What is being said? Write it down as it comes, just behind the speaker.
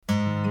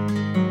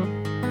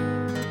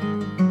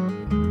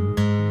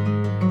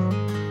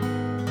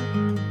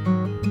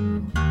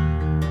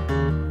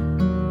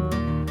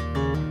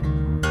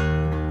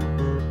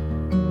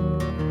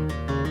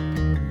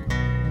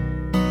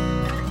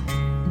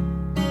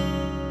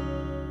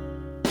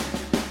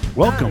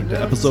Welcome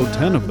to episode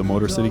 10 of the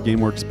Motor City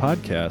Gameworks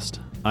podcast.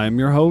 I am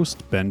your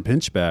host, Ben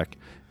Pinchback,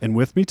 and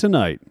with me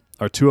tonight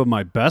are two of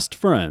my best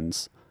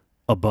friends,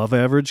 above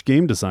average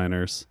game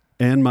designers,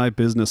 and my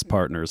business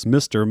partners,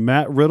 Mr.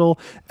 Matt Riddle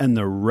and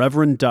the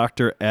Reverend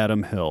Dr.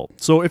 Adam Hill.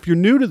 So if you're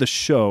new to the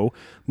show,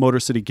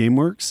 Motor City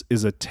Gameworks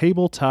is a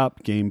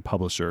tabletop game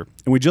publisher,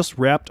 and we just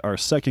wrapped our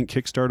second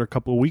Kickstarter a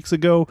couple of weeks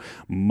ago,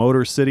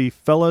 Motor City.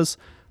 Fellas,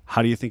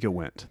 how do you think it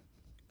went?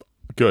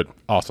 Good.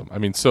 Awesome. I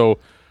mean, so,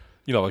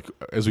 you know, like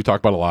as we talk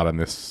about a lot on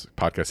this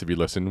podcast, if you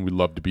listen, we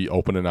love to be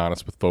open and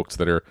honest with folks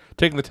that are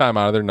taking the time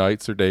out of their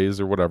nights or days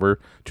or whatever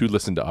to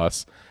listen to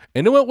us.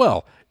 And it went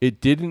well.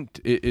 It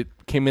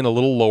came in a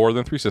little lower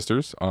than Three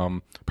Sisters.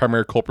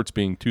 Primary culprits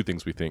being two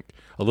things, we think.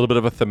 A little bit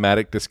of a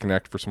thematic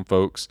disconnect for some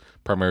folks,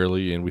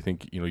 primarily, and we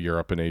think, you know,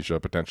 Europe and Asia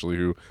potentially,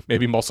 who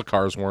maybe muscle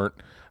cars weren't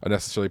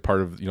necessarily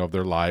part of, you know,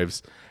 their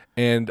lives.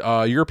 And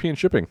European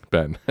shipping,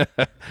 Ben.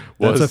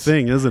 That's a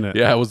thing, isn't it?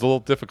 Yeah, it was a little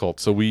difficult.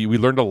 So we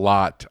learned a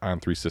lot on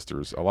Three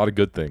Sisters, a lot of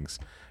good things.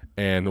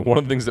 And one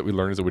of the things that we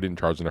learned is that we didn't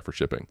charge enough for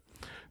shipping.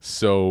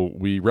 So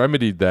we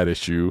remedied that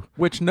issue.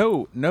 Which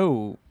no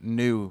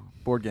new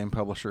board game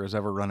publisher has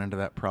ever run into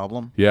that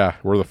problem. Yeah,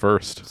 we're the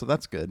first. So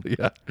that's good.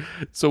 Yeah.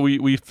 So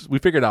we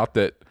figured out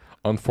that,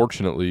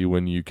 unfortunately,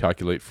 when you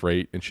calculate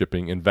freight and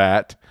shipping and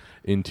VAT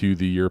into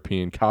the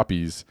European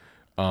copies,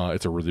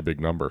 it's a really big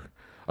number.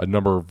 A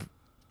number of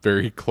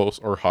very close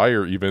or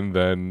higher even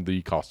than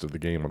the cost of the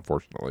game,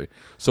 unfortunately.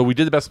 So we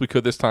did the best we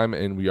could this time,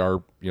 and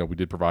we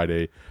did provide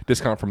a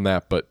discount from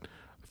that, but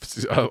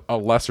a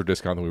lesser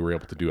discount than we were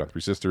able to do on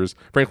Three Sisters,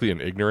 frankly in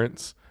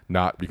ignorance,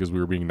 not because we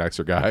were being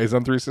nicer guys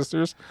on Three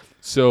Sisters.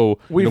 So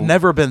we've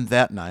never been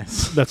that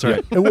nice. That's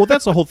right. And, well,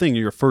 that's the whole thing.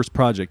 Your first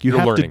project, you You're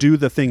have learning. to do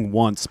the thing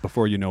once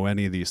before you know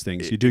any of these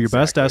things. You do your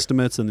best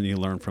estimates, and then you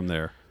learn from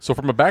there. So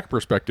from a back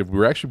perspective, we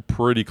were actually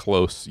pretty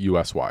close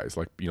US wise,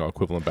 like, you know,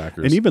 equivalent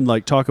backers. And even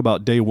like talk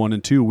about day 1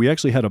 and 2, we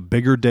actually had a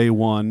bigger day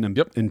 1 and,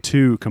 Yep. and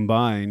 2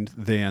 combined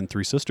than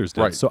Three Sisters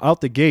did. Right. So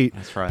out the gate,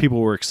 That's right. people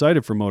were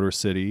excited for Motor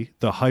City.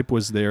 The hype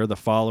was there. The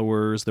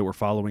followers that were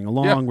following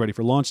along, ready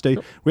for launch day.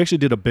 Yep. We actually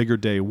did a bigger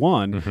day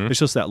 1. Mm-hmm. It's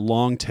just that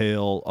long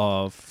tail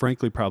of,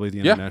 frankly, probably the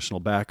international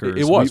backers.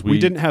 It was. We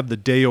didn't have the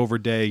day over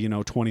day,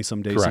 20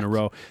 some days in a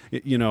row.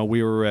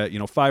 We were at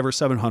 500 or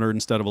 700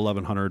 instead of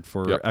 1100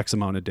 for X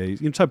amount of days,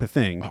 type of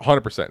thing.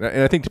 100%.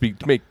 And I think to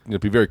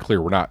be very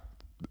clear,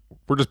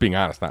 we're just being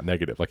honest, not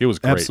negative. Like, it was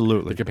great.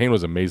 Absolutely. The campaign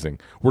was amazing.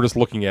 We're just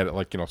looking at it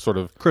like, sort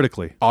of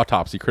critically,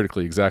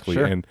 exactly.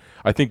 Sure. And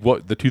I think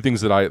what the two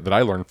things that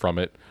I learned from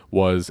it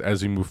was,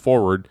 as we move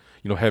forward,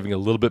 having a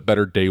little bit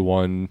better day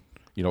one,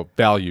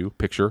 value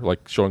picture,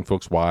 like showing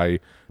folks why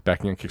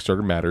backing on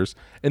Kickstarter matters.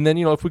 And then,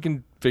 if we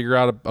can figure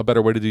out a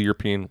better way to do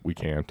European, we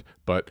can't.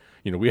 But,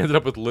 we ended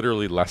up with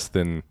literally less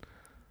than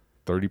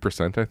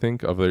 30%, I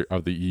think, of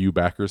the EU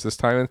backers this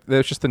time. And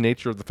that's just the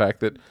nature of the fact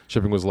that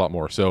shipping was a lot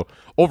more. So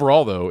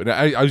overall, though, and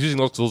I was using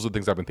those are the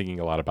things I've been thinking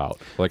a lot about.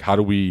 Like, how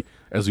do we,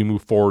 as we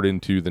move forward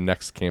into the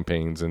next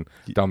campaigns and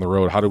down the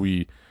road, how do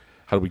we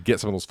get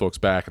some of those folks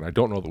back? And I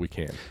don't know that we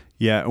can.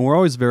 Yeah, and we're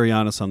always very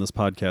honest on this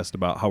podcast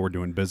about how we're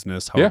doing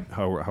business,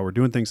 how we're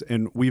doing things,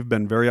 and we've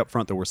been very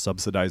upfront that we're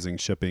subsidizing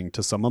shipping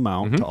to some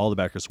amount to all the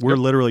backers. We're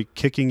literally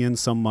kicking in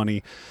some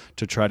money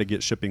to try to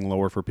get shipping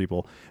lower for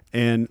people.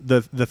 And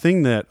the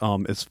thing that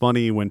is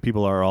funny when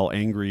people are all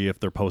angry if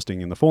they're posting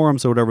in the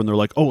forums or whatever, and they're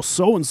like, "Oh,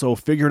 so and so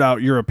figured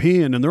out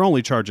European, and they're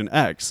only charging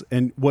X."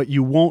 And what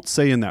you won't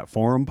say in that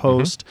forum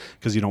post,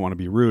 because you don't want to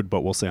be rude, but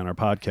we'll say on our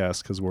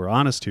podcast because we're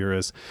honest here,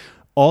 is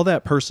all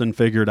that person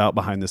figured out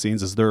behind the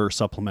scenes is they're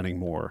supplementing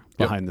more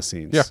behind the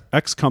scenes. Yeah.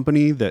 X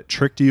company that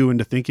tricked you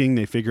into thinking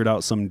they figured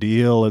out some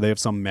deal or they have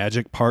some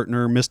magic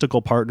partner,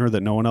 mystical partner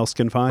that no one else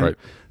can find. Right.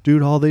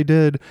 Dude, all they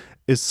did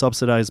is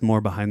subsidize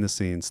more behind the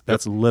scenes.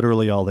 That's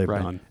literally all they've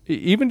done.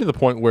 Even to the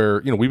point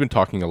where, we've been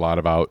talking a lot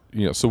about,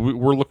 so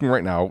we're looking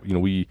right now,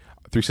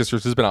 Three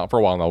Sisters has been out for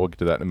a while now. We'll get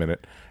to that in a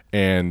minute.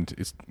 And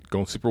it's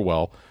going super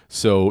well.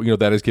 So,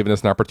 that has given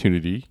us an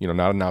opportunity,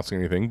 not announcing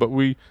anything, but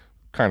we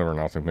kind of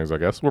announcing things, I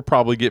guess. We'll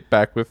probably get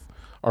back with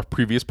our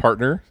previous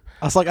partner.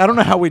 I was like, I don't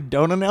know how we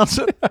don't announce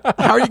it.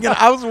 How are you gonna?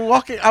 I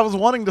was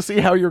wanting to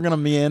see how you're gonna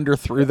meander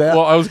through that.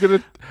 Well,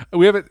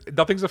 we haven't.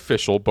 Nothing's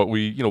official, but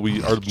we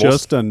are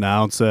just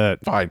announce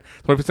it. Fine.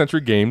 25th Century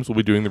Games will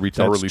be doing the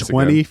retail release.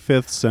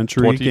 25th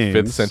Century Games.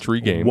 25th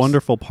Century Games.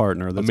 Wonderful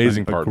partner. That's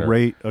amazing been partner. A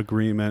great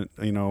agreement.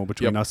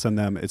 Between us and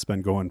them, it's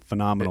been going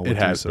phenomenal. It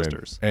has been.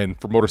 Sisters. And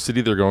for Motor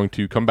City, they're going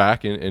to come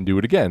back and do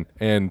it again.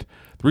 And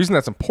the reason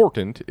that's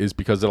important is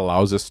because it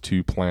allows us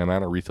to plan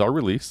on a retail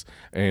release,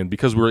 and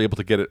because we were able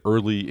to get it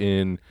early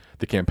in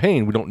the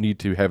campaign, we don't need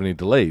to have any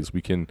delays.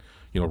 We can,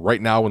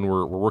 right now when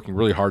we're working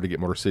really hard to get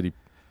Motor City,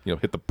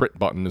 hit the print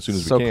button as soon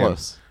as we can.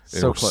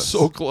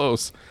 So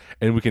close.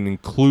 And we can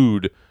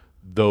include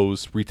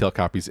those retail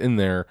copies in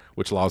there,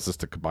 which allows us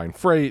to combine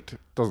freight.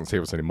 Doesn't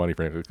save us any money,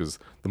 frankly, because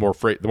the more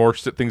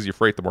things you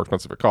freight, the more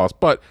expensive it costs.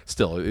 But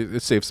still, it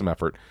saves some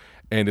effort.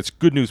 And it's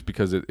good news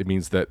because it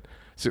means that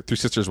Three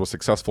Sisters was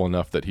successful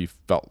enough that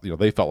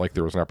they felt like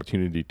there was an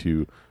opportunity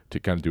to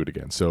kind of do it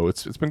again. So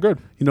it's been good.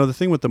 You know, the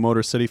thing with the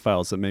Motor City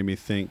files that made me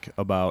think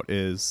about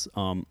is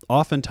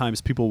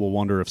oftentimes people will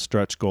wonder if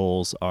stretch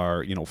goals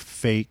are,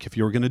 fake, if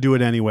you were going to do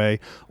it anyway,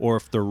 or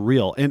if they're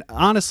real. And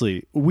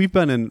honestly, we've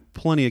been in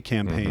plenty of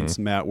campaigns,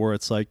 Matt, where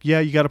it's like, yeah,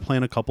 you got to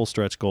plan a couple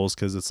stretch goals,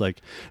 because it's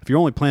like, if you're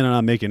only planning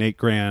on making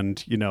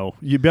 $8,000,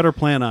 you better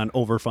plan on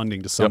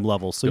overfunding to some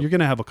level. So you're going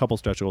to have a couple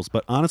stretch goals.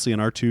 But honestly, in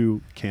our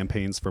 2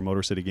 campaigns for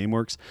Motor City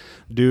GameWorks,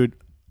 dude,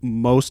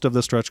 most of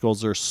the stretch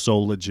goals are so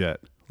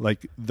legit.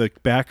 Like, the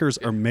backers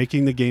are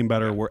making the game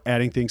better. We're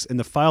adding things. And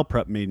the file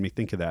prep made me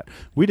think of that.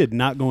 We did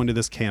not go into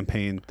this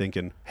campaign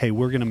thinking, hey,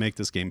 we're going to make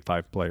this game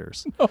 5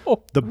 players.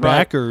 No, the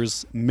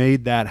backers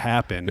made that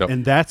happen. Yep.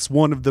 And that's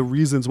one of the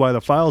reasons why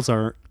the files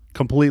aren't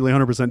completely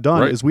 100%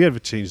 done, is we had to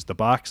change the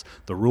box,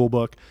 the rule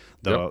book,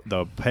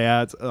 the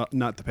pads,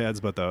 not the pads,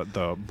 but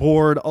the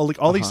board.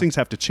 All these things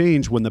have to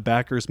change when the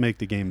backers make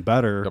the game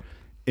better. Yep.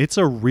 It's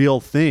a real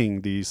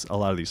thing, a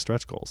lot of these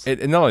stretch goals.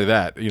 And not only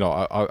that,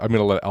 I'm going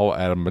to let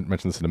Adam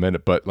mention this in a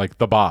minute, but like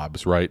the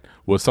Bobs, right,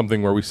 was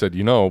something where we said,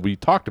 we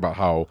talked about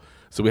how,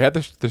 so we had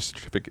the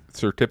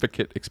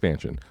certificate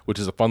expansion, which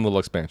is a fun little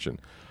expansion,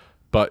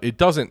 but it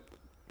doesn't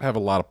have a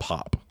lot of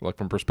pop, like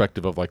from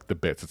perspective of like the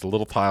bits. It's a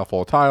little tile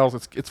full of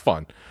tiles. It's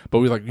fun, but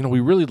we we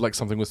really like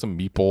something with some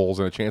meeples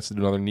and a chance to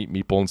do another neat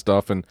meeple and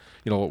stuff. And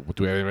do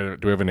we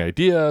have any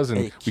ideas?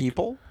 And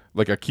keeple?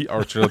 Like a key,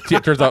 or it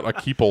turns out a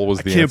keeple was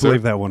the answer. I can't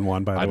believe that one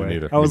won, by the way.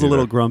 Didn't either. I was a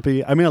little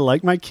grumpy. I mean, I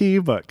like my key,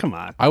 but come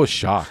on. I was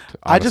shocked,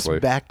 honestly. I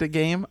just backed a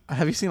game.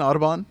 Have you seen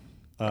Audubon?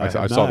 I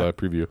saw the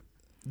preview.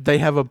 They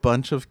have a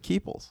bunch of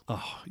keeples.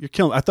 Oh, you're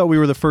killing me. I thought we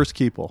were the first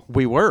keeple.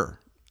 We were.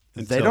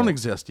 They don't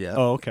exist yet.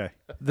 Oh, okay.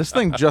 This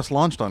thing just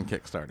launched on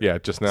Kickstarter. Yeah,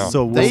 just now.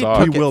 So we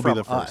will be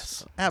the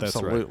first. Us.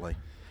 Absolutely.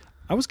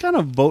 I was kind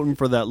of voting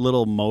for that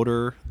little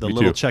motor,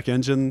 little check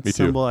engine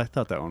symbol. I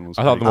thought that one was.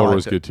 I thought the motor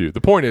was good too.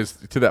 The point is,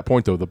 to that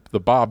point though, the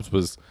Bobs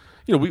was,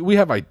 we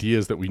have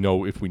ideas that we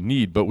know if we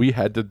need, but we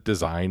had to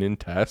design and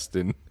test.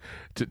 And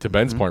to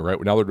Ben's point, right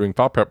now they're doing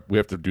file prep. We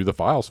have to do the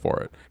files for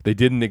it. They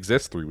didn't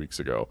exist 3 weeks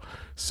ago,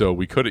 so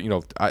we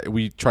couldn't.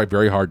 We try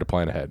very hard to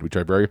plan ahead. We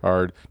try very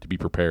hard to be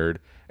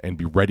prepared and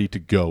be ready to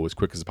go as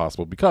quick as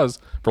possible, because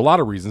for a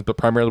lot of reasons, but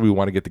primarily we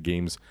want to get the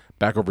games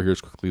back over here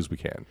as quickly as we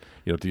can.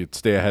 To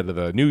stay ahead of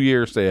the new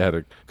year, stay ahead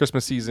of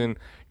Christmas season,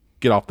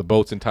 get off the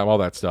boats in time, all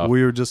that stuff.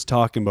 We were just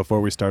talking before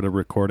we started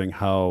recording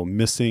how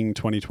missing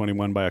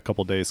 2021 by a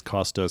couple days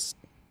cost us,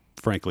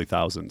 frankly,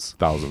 thousands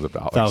of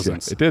dollars.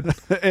 Thousands. Yeah,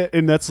 it did.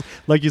 And that's,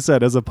 like you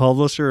said, as a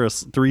publisher,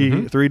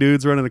 three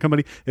dudes running a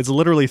company, it's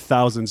literally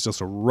thousands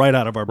just right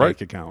out of our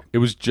bank account. It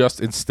was just,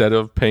 instead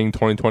of paying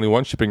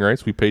 2021 shipping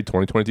rates, we paid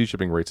 2022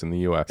 shipping rates in the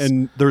U.S.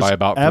 And there's by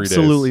about 3 days.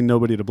 Absolutely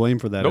nobody to blame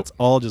for that. Nope. It's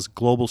all just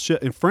global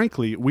shit. And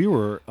frankly, we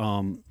were,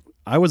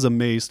 I was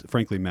amazed,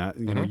 frankly, Matt,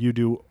 you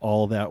do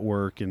all that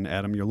work, and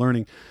Adam, you're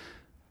learning,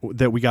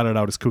 that we got it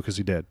out as quick as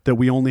you did, that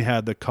we only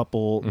had the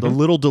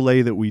little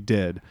delay that we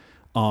did.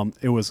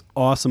 It was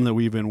awesome that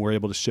we even were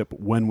able to ship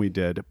when we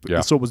did.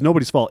 Yeah. So it was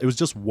nobody's fault. It was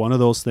just one of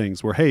those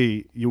things where,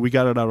 hey, we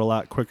got it out a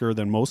lot quicker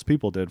than most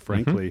people did,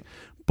 frankly,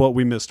 but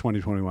we missed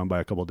 2021 by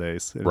a couple of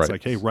days. It's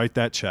like, hey, write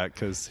that check,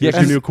 because here's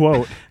your new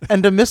quote.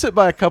 And to miss it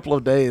by a couple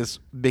of days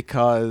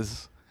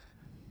because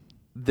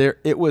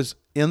it was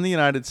in the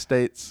United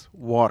States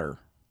water,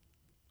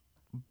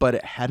 but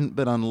it hadn't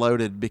been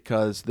unloaded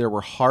because there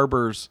were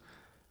harbors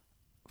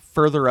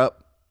further up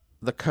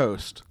the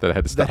coast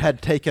that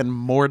had taken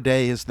more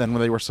days than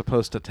they were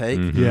supposed to take.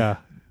 Yeah.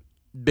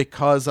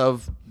 Because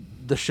of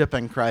the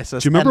shipping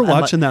crisis. Do you remember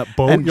watching that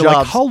boat? And you're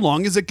like, how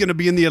long is it going to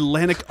be in the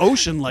Atlantic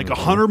Ocean? Like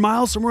 100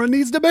 miles from where it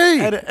needs to be.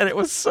 And it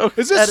was so...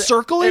 Is it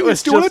circling?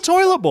 It's doing a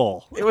toilet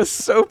bowl. It was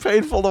so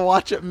painful to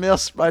watch it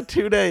miss by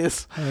 2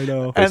 days. I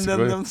know. And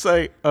then them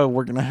say, oh,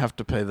 we're going to have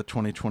to pay the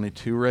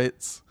 2022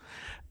 rates.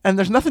 And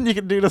there's nothing you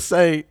can do to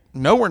say,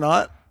 no, we're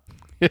not.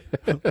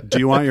 Do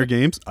you want your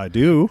games? I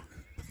do.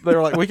 They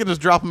were like, we can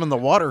just drop them in the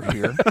water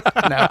here.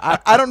 Now,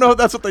 I don't know if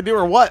that's what they do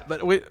or what,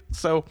 but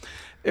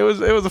it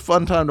was a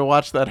fun time to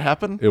watch that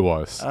happen. It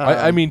was.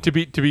 I mean, to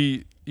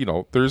be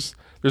there's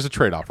a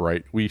trade-off,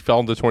 right? We fell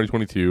into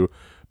 2022,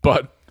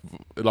 but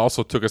it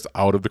also took us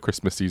out of the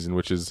Christmas season,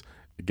 which is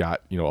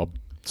got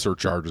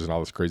surcharges and all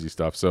this crazy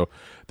stuff. So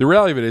the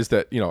reality of it is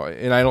that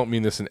and I don't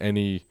mean this in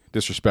any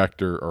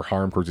disrespect or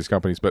harm towards these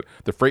companies, but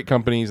the freight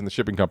companies and the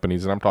shipping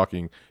companies, and I'm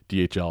talking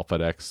DHL,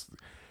 FedEx,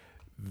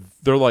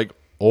 they're like,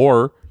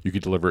 or you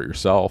could deliver it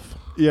yourself.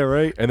 Yeah,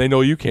 right. And they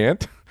know you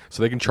can't,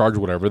 so they can charge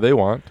whatever they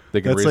want.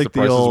 They can raise the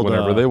prices old,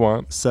 whenever they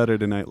want.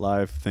 Saturday Night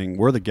Live thing.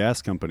 We're the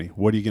gas company.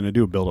 What are you going to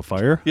do? Build a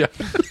fire? Yeah.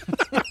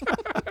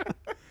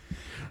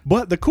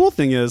 But the cool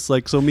thing is,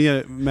 so me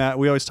and Matt,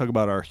 we always talk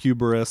about our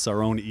hubris,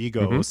 our own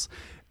egos.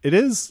 It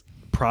is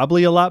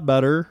probably a lot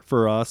better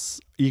for us,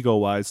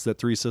 ego-wise, that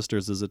Three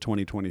Sisters is a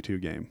 2022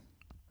 game.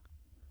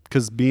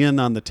 Because being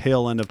on the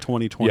tail end of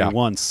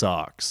 2021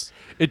 sucks.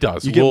 It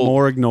does. You get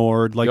more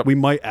ignored. We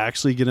might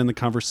actually get in the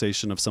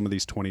conversation of some of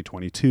these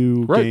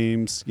 2022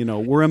 games.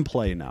 We're in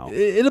play now.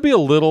 It'll be a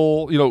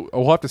little,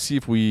 we'll have to see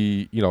if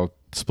we,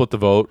 split the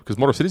vote, because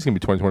Motor City's going to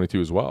be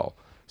 2022 as well.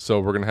 So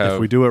we're gonna have. If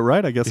we do it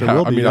right, I guess it Yeah,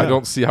 will be. I mean, yeah. I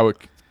don't see how it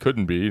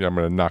couldn't be. I'm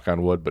gonna knock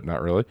on wood, but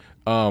not really.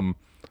 So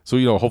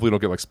hopefully we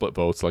don't get like split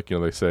votes, like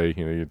they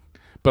say.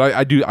 But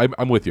I do.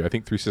 I'm with you. I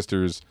think Three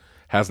Sisters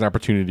has an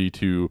opportunity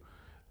to.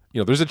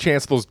 There's a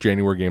chance those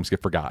January games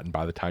get forgotten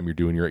by the time you're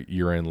doing your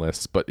year-end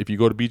lists. But if you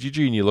go to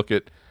BGG and you look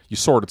at,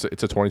 it's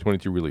a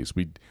 2022 release.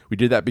 We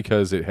did that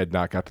because it had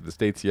not got to the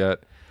States yet.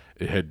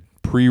 It had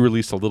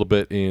pre-released a little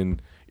bit in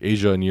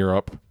Asia and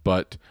Europe,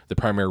 but the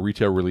primary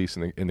retail release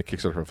in the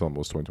Kickstarter film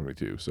was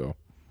 2022. So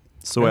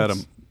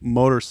Adam,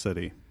 Motor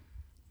City,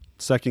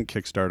 second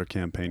Kickstarter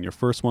campaign. Your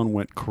first one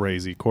went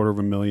crazy,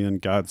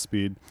 $250,000,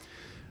 Godspeed.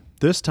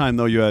 This time,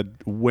 though, you had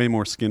way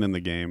more skin in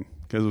the game.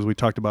 Because as we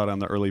talked about on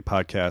the early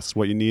podcasts,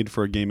 what you need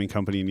for a gaming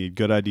company, you need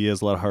good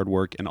ideas, a lot of hard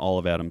work, and all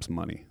of Adam's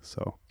money.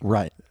 So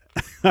right,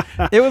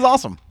 it was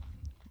awesome.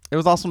 It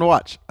was awesome to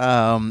watch,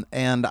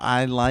 and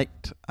I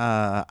liked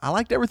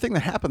everything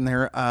that happened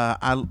there.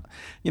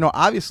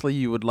 Obviously,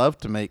 you would love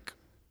to make,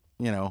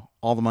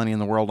 all the money in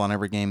the world on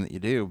every game that you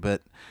do,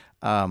 but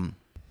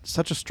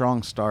such a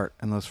strong start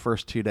in those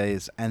first 2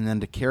 days, and then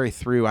to carry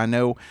through. I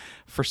know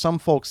for some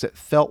folks it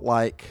felt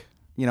like,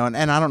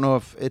 and I don't know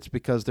if it's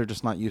because they're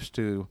just not used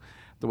to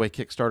the way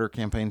Kickstarter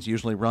campaigns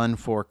usually run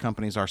for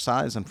companies our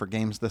size and for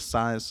games this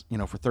size,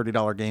 for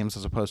 $30 games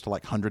as opposed to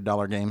like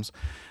 $100 games,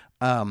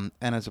 and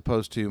as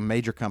opposed to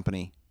major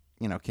company,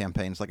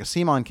 campaigns. Like a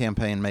CMON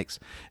campaign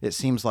it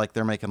seems like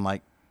they're making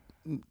like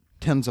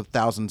tens of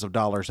thousands of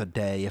dollars a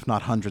day, if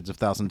not hundreds of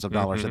thousands of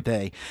dollars a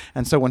day.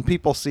 And so when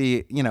people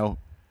see,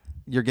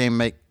 your game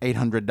make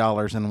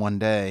 $800 in one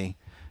day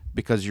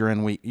because you're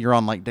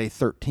on like day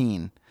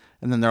 13,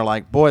 and then they're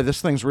like, boy,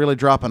 this thing's really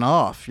dropping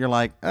off. You're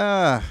like,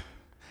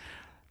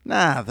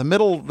 nah, the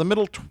middle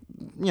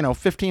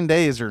 15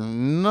 days are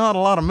not a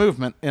lot of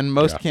movement in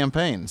most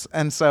campaigns.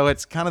 And so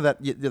it's kind of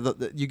that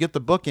you get the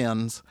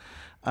bookends.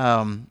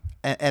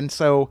 And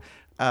so,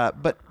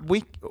 but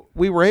we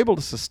were able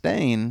to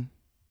sustain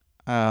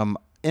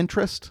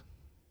interest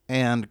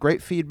and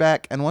great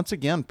feedback, and once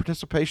again,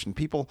 participation,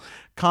 people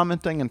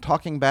commenting and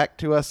talking back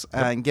to us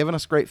and giving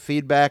us great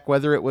feedback,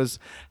 whether it was,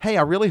 hey,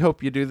 I really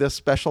hope you do this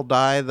special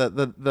die,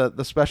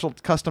 the special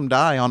custom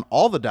die on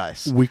all the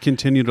dice. We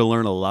continue to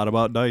learn a lot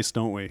about dice,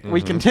 don't we?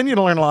 We continue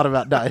to learn a lot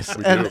about dice.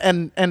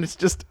 and it's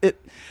just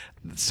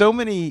so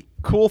many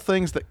cool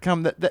things that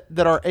come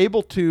that are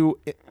able to,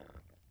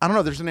 I don't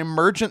know, there's an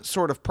emergent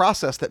sort of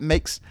process that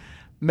makes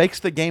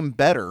the game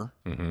better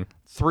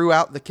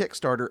throughout the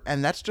Kickstarter,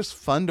 and that's just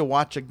fun to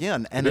watch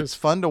again. And it's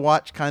fun to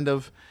watch kind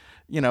of,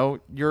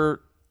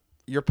 your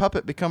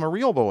puppet become a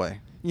real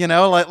boy.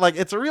 Like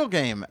it's a real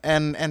game,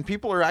 and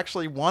people are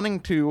actually wanting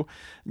to,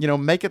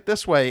 make it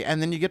this way.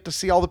 And then you get to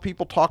see all the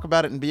people talk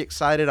about it and be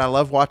excited. I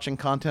love watching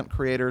content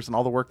creators and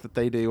all the work that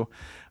they do.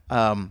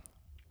 And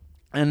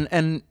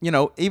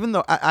even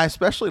though I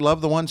especially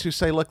love the ones who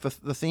say, look,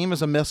 the theme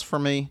is a miss for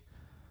me,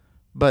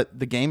 but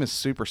the game is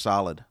super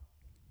solid.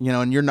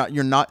 And you're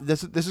not.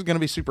 This is going to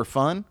be super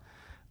fun,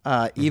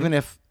 even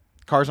if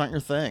cars aren't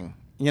your thing.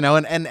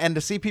 And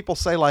to see people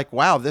say like,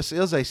 "Wow, this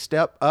is a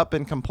step up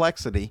in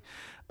complexity,"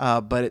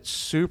 but it's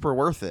super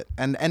worth it.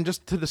 And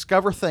just to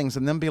discover things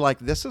and then be like,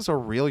 "This is a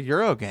real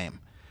Euro game."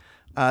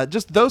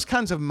 Just those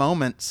kinds of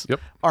moments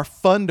are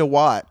fun to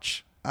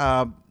watch.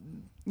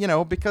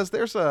 Because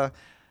there's there's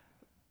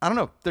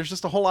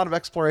just a whole lot of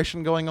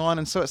exploration going on,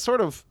 and so it's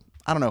sort of,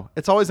 I don't know,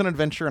 it's always an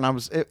adventure, and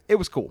it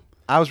was cool.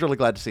 I was really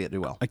glad to see it do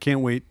well. I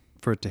can't wait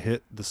for it to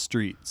hit the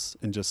streets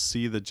and just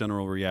see the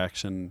general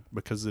reaction,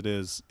 because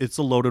it's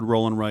a loaded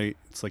roll and write.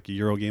 It's like a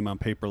Euro game on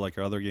paper like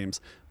our other games,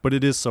 but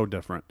it is so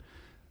different.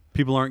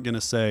 People aren't going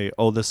to say,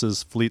 oh, this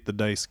is Fleet the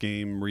Dice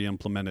game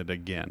re-implemented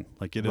again.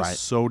 Like it is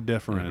so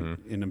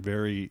different in a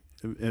very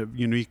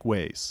unique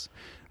ways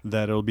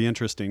that it'll be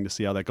interesting to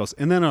see how that goes.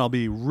 And then I'll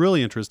be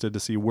really interested to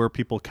see where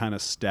people kind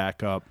of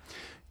stack up.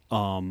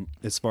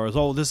 As far as,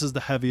 oh, this is the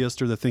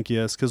heaviest or the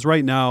thinkiest, because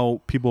right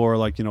now people are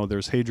like,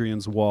 there's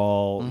Hadrian's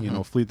Wall,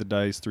 Fleet the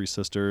Dice, Three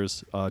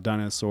Sisters,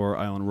 Dinosaur,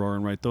 Island Roar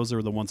and Write. Those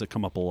are the ones that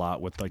come up a lot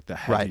with like the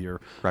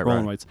heavier roll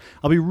and writes.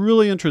 I'll be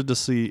really interested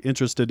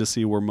to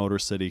see where Motor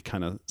City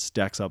kind of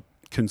stacks up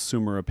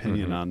consumer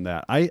opinion on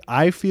that.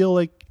 I feel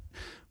like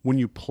when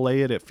you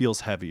play it, it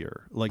feels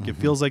heavier. Like it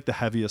feels like the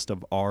heaviest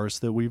of ours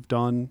that we've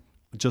done.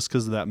 Just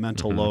because of that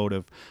mental load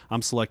of,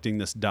 I'm selecting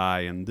this die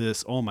and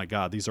this, oh my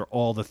God, these are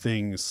all the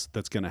things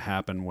that's going to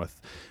happen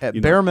with.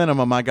 At bare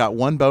minimum, I got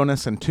one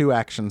bonus and 2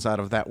 actions out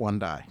of that one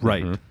die.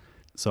 Right.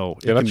 So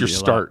that's your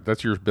start.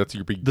 That's your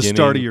beginning. The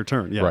start of your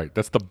turn. Yeah. Right.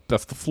 That's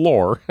the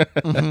floor.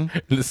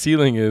 The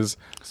ceiling is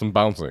some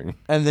bouncing.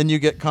 And then you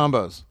get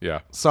combos.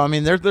 Yeah. So I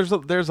mean,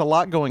 there's a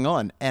lot going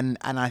on, and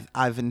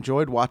I've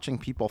enjoyed watching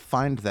people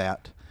find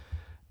that,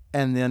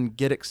 and then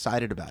get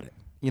excited about it.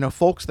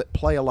 Folks that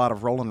play a lot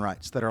of roll and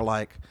writes that are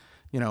like,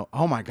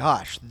 oh my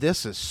gosh,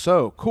 this is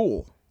so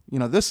cool.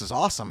 This is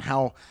awesome.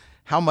 How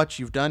much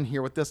you've done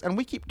here with this. And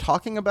we keep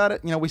talking about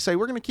it. We say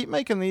we're going to keep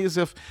making these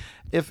if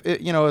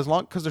it, as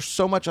long, because there's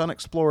so much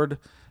unexplored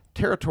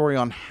territory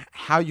on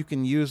how you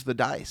can use the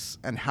dice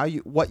and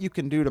what you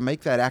can do to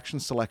make that action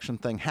selection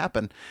thing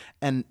happen.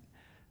 And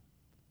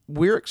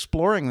we're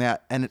exploring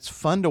that, and it's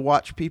fun to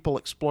watch people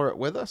explore it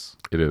with us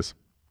It is.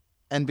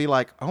 and be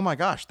like, oh my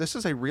gosh, this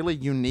is a really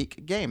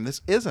unique game.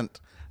 This isn't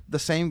the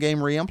same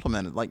game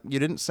re-implemented. Like, you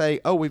didn't say,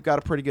 oh, we've got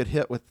a pretty good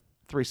hit with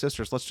Three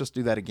Sisters. Let's just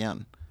do that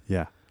again.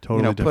 Yeah,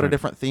 totally Put a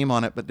different theme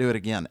on it, but do it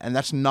again. And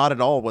that's not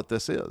at all what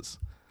this is.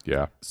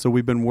 Yeah. So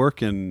we've been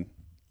working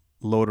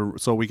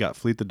so we got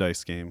Fleet the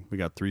Dice game, we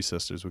got Three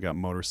Sisters, we got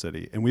Motor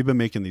City, and we've been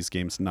making these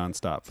games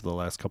nonstop for the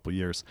last couple of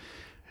years.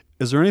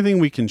 Is there anything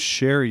we can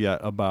share yet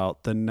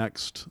about the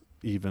next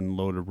even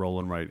Loaded Roll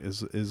and Write?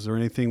 Is there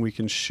anything we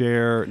can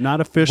share?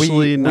 Not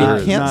officially, We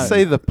not can't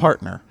say the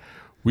partner.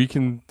 I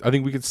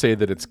think we could say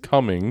that it's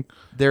coming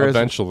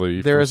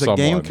eventually. There is a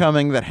game someone.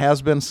 coming that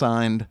has been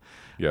signed.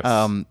 Yes.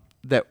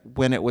 That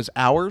when it was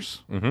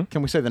ours,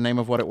 can we say the name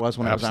of what it was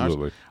when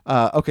Absolutely. it was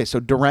ours? Okay, so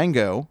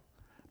Durango,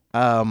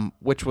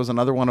 which was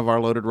another one of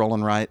our Loaded Roll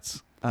and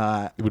Writes.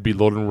 It would be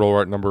Load and Roll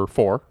Right number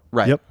 4.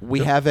 Right. Yep. We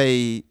have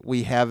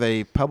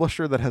a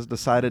publisher that has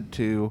decided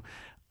to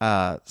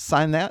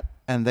sign that,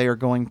 and they are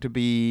going to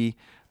be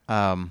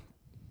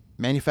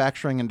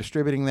manufacturing and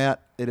distributing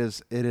that. It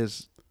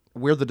is.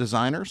 We're the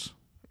designers.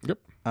 Yep.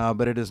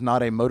 But it is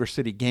not a Motor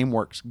City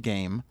GameWorks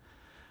game.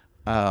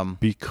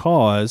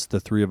 because the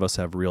three of us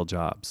have real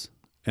jobs.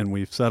 And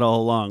we've said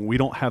all along, we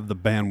don't have the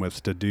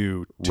bandwidth to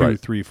do 2, Right.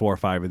 3, 4,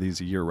 5 of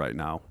these a year right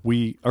now.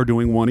 We are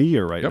doing one a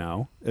year right Yep.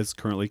 now. It's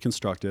currently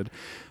constructed.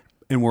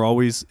 And we're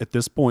always, at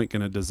this point,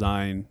 going to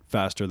design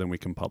faster than we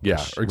can publish.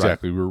 Yeah,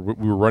 exactly. We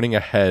were running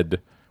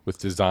ahead with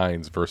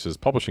designs versus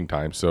publishing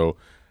time. So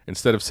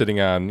instead of sitting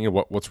on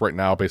what's right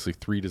now basically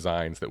 3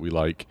 designs that we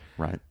like,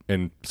 Right.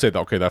 and say that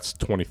okay, that's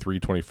 23,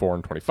 24,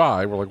 and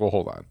 25, we're like, well,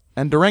 hold on.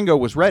 And Durango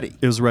was ready.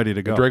 It was ready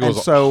to go. Durango And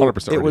was so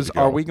 100% it ready was, to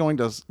go. are we going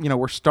to,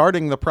 we're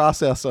starting the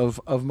process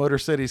of Motor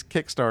City's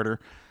Kickstarter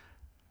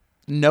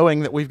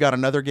knowing that we've got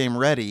another game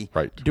ready.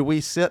 Right. Do we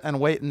sit and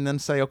wait and then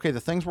say, okay, the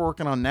things we're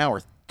working on now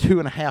are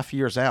 2.5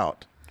 years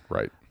out?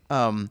 Right.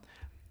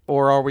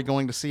 Or are we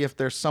going to see if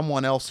there's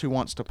someone else who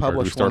wants to do we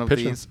publish start one of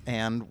pitching? these?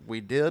 And we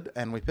did,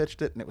 and we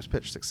pitched it, and it was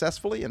pitched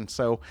successfully. And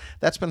so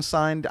that's been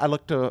signed. I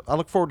look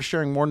forward to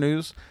sharing more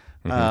news.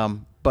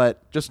 Mm-hmm.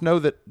 But just know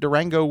that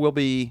Durango will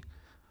be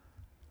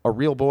a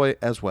real boy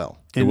as well.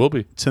 It will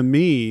be. To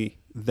me,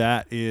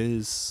 that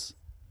is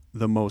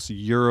the most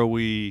Euro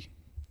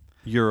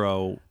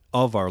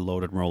of our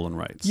Loaded Roll and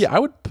Writes. Yeah,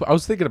 I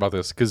was thinking about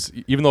this because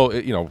even though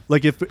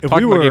Like if Talking we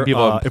about were game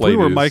people haven't if we played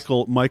were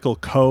is- Michael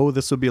Coe,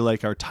 this would be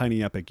like our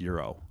tiny epic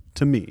Euro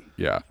to me.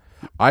 yeah,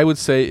 I would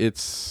say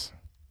it's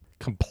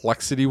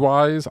complexity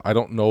wise. I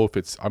don't know if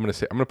it's. I'm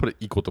gonna put it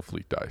equal to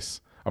Fleet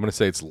Dice. I'm gonna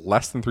say it's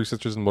less than Three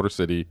Sisters and Motor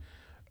City,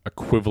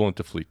 equivalent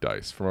to Fleet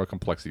Dice from a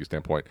complexity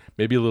standpoint.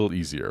 Maybe a little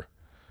easier,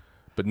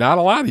 but not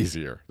a lot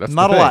easier. That's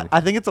Not the a thing. lot.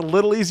 I think it's a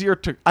little easier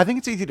to. I think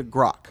it's easy to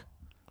grok.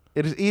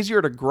 It is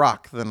easier to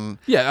grok than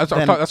Yeah,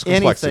 than that's complexity.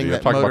 anything I'm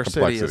that talking Motor about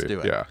City complexity.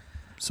 is doing. Yeah.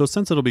 So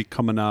since it'll be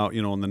coming out,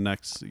 in the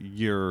next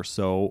year or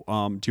so,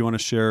 do you want to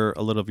share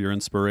a little of your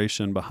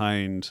inspiration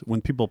behind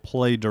when people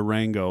play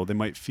Durango? They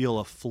might feel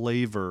a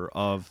flavor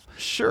of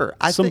Sure.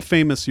 I some think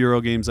famous Euro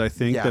games. I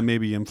think Yeah. that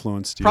maybe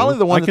influenced you. probably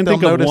the one I that can they'll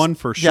think notice, of one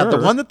for sure. Yeah,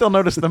 the one that they'll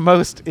notice the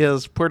most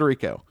is Puerto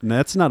Rico. And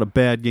that's not a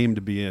bad game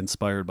to be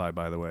inspired by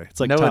the way. It's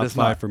like No, it top is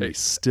 5 not. for me Hey.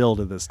 still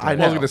to this day. I I was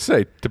know. going to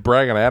say, to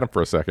brag on Adam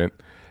for a second,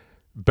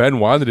 Ben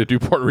wanted to do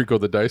Puerto Rico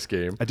the dice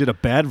game. I did a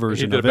bad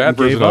version did of a it bad and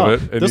gave version of up.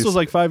 it, and This he's- was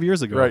like 5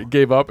 years ago. Right,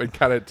 gave up and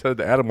kind of said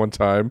to Adam one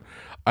time,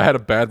 I had a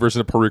bad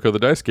version of Puerto Rico the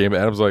dice game. And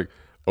Adam's like,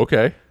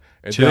 okay.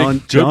 And then a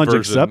Challenge- good challenge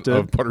version accepted.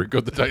 of Puerto Rico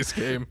the dice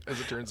game,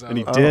 as it turns out. And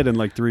he did in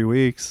like 3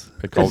 weeks.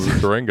 They called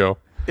it Durango.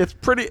 It's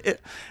pretty.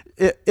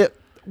 It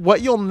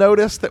what you'll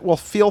notice that will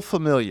feel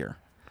familiar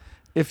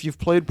if you've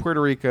played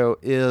Puerto Rico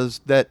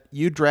is that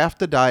you draft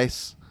the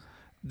dice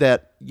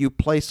that you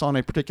place on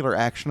a particular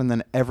action, and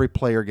then every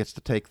player gets to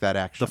take that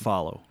action. The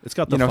follow. It's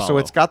got the so follow.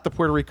 it's got the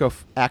Puerto Rico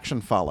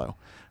action follow.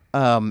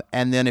 And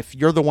then if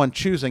you're the one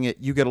choosing it,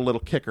 you get a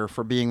little kicker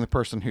for being the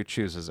person who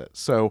chooses it.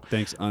 So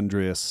Thanks,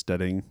 Andreas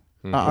Stedding.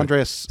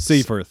 Andreas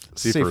Seaforth.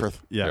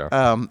 Seaforth.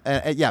 Yeah.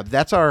 Yeah,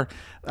 that's our.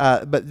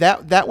 But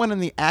that one in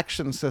the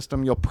action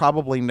system, you'll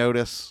probably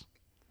notice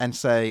and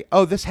say,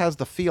 "Oh, this has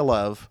the feel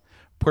of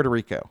Puerto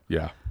Rico."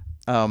 Yeah.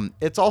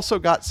 It's also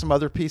got some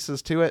other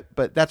pieces to it,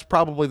 but that's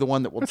probably the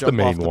one that will That's jump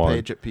the off main the one.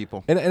 page at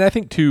people. And I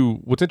think too,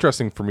 what's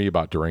interesting for me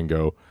about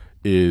Durango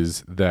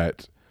is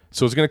that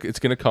it's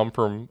gonna come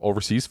from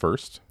overseas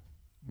first.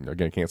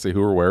 Again, can't say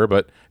who or where,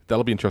 but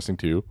that'll be interesting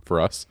too for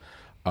us.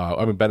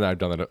 I mean, Ben and I have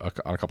done that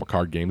on a couple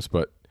card games,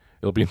 but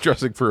it'll be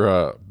interesting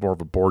for more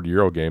of a board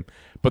Euro game.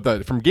 But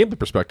from gameplay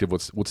perspective,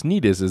 what's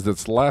neat is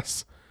it's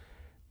less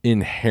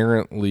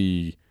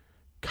inherently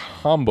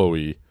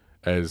combo-y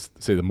as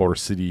say the Motor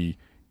City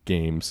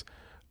games,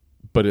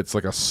 but it's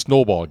like a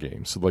snowball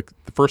game. So like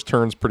the first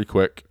turn's pretty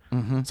quick,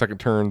 second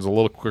turn's a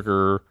little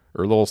quicker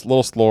or a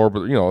little slower,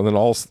 but and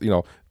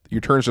then your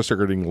turns just start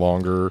getting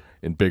longer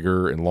and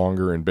bigger and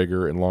longer and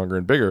bigger and longer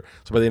and bigger.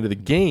 So by the end of the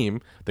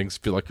game, things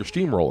feel like you're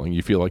steamrolling.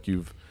 You feel like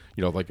you've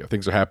like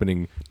things are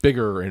happening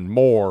bigger and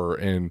more,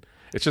 and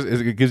it's just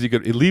it gives you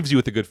good. It leaves you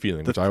with a good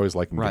feeling, which I always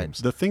like in games.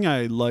 The thing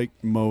I like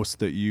most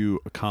that you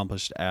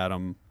accomplished,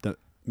 Adam, that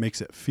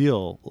makes it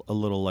feel a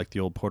little like the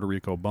old Puerto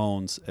Rico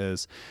Bones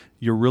is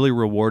you're really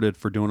rewarded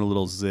for doing a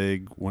little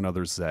zig when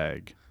others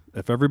zag.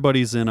 If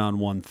everybody's in on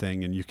one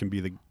thing and you can be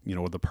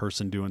the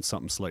person doing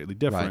something slightly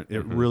different,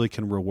 it really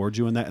can reward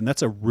you in that. And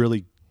that's a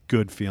really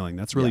good feeling.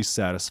 That's really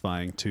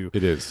satisfying too.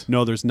 It is.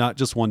 No, there's not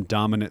just one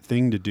dominant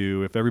thing to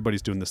do. If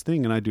everybody's doing this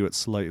thing and I do it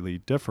slightly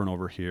different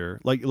over here,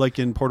 like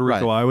in Puerto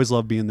Rico, I always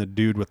love being the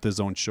dude with his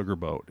own sugar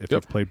boat. If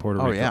you've played Puerto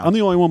Rico, I'm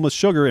the only one with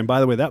sugar. And by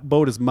the way, that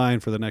boat is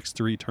mine for the next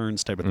 3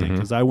 turns type of thing.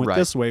 Cause I went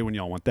this way when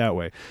y'all went that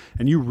way.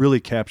 And you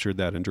really captured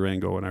that in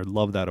Durango. And I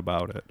love that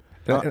about it.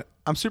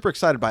 I'm super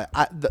excited by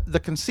it. The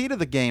conceit of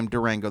the game,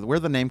 Durango, where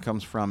the name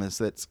comes from is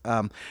that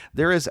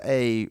there is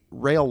a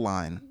rail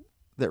line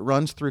that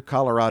runs through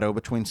Colorado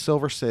between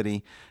Silver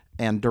City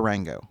and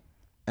Durango.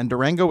 And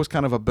Durango was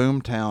kind of a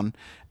boom town.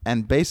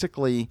 And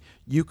basically,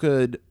 you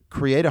could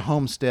create a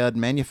homestead,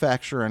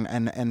 manufacture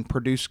and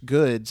produce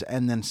goods,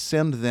 and then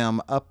send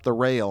them up the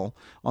rail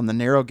on the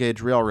narrow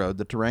gauge railroad,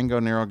 the Durango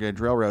narrow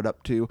gauge railroad,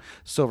 up to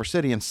Silver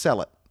City and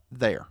sell it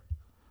there.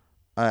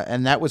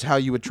 And that was how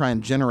you would try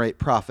and generate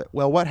profit.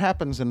 Well, what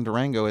happens in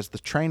Durango is the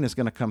train is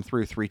going to come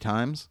through 3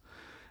 times,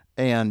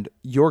 and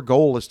your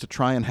goal is to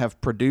try and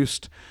have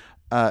produced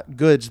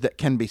goods that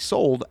can be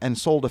sold and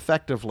sold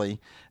effectively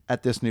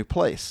at this new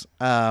place.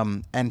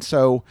 And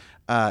so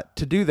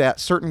to do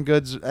that, certain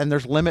goods, and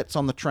there's limits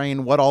on the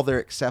train, what all they're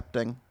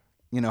accepting,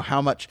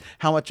 how much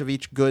of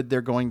each good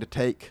they're going to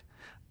take.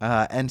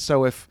 And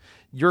so if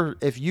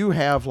you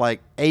have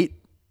like 8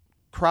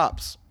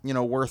 crops,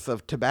 worth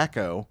of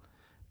tobacco,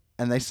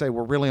 and they say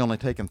we're really only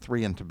taking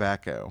 3 in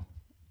tobacco,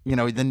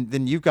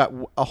 then you've got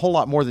a whole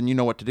lot more than you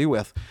know what to do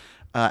with.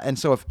 And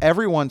so if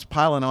everyone's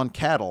piling on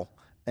cattle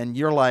and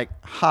you're like,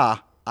 I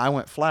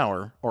went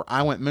flour or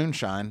I went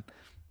moonshine,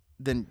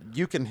 then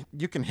you can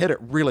hit it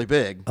really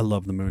big. I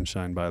love the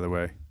moonshine, by the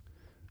way.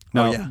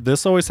 Now,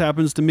 this always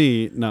happens to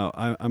me. Now,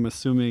 I'm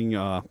assuming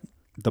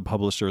the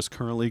publisher is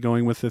currently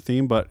going with the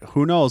theme, but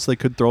who knows? They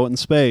could throw it in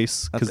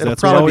space because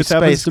that's what always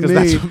happens to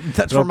me.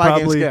 That's where my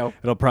games go.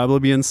 It'll probably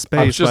be in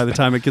space by the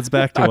time it gets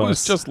back to us. I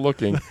was just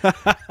looking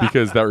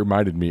because that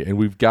reminded me, and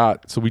we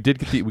got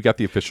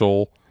the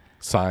official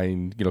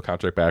signed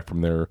contract back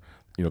from their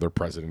their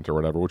president or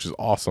whatever, which is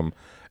awesome,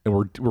 and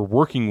we're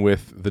working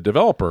with the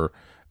developer,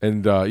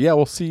 and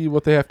we'll see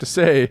what they have to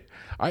say.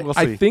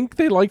 I think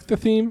they like the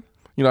theme,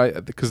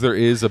 because there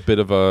is a bit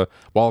of a,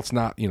 while it's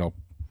not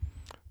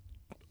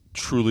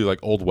truly like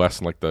Old West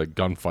and like the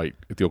gunfight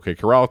at the OK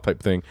Corral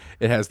type thing,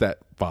 it has that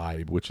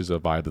vibe, which is a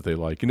vibe that they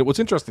like. And what's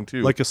interesting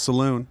too, like a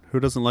saloon. Who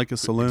doesn't like a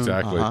saloon?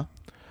 Exactly.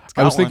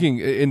 I was thinking,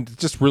 and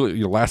just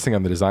really, last thing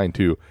on the design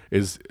too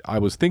is I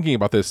was thinking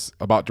about this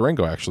about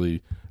Durango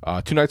actually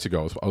 2 nights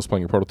ago. I was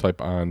playing a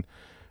prototype on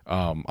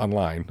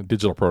online, a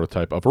digital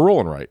prototype of a roll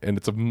and write, and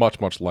it's a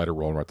much lighter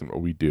roll and write than what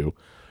we do.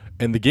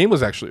 And the game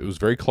was it was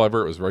very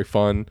clever. It was very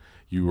fun.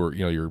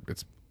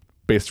 It's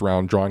based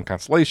around drawing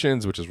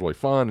constellations, which is really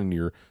fun, and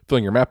you're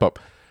filling your map up.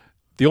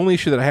 The only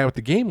issue that I had with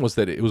the game was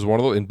that it was one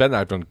of those, and Ben and I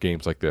have done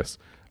games like this,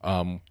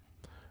 and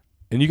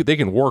they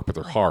can work, but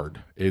they're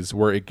hard, is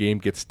where a game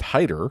gets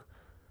tighter,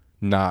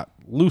 not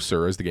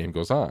looser as the game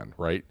goes on,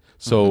 right?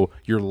 So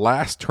your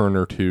last turn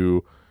or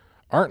 2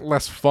 aren't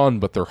less fun,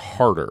 but they're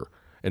harder.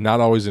 And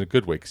not always in a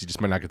good way, because you just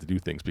might not get to do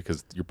things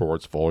because your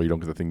board's full, you don't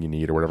get the thing you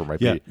need or whatever it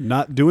might be.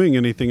 Not doing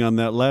anything on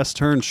that last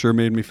turn sure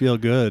made me feel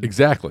good.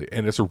 Exactly.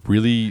 And it's a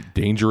really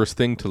dangerous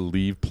thing to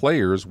leave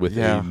players with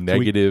a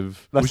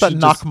negative... That's the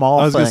knock mall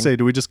thing. I was going to say,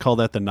 do we just call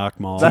that the knock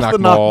mall? That's the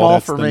knock mall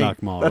for me.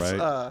 That's the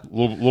knock mall, right?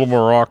 Little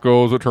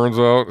Morocco, as it turns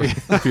out.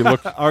 If you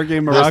look, our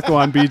game Morocco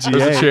on BGA.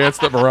 There's a chance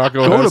that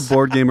Morocco Go to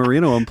Board Game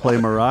Arena and play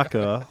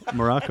Morocco.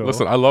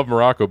 Listen, I love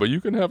Morocco, but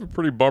you can have a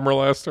pretty bummer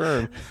last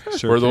turn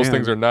where those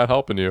things are not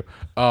helping you.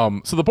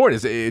 So the point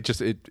is,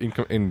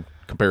 in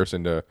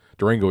comparison to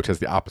Durango, which has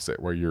the opposite,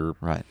 where you're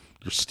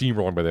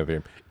steamrolling by the end of the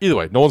game. Either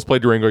way, no one's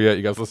played Durango yet.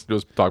 You guys listen to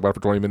us talk about it for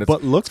 20 minutes.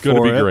 But look, it's going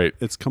to be great.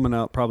 It's coming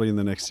out probably in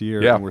the next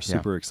year, and we're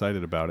super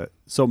excited about it.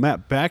 So,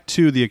 Matt, back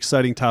to the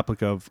exciting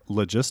topic of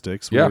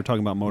logistics. We were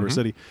talking about Motor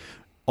City.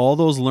 All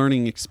those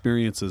learning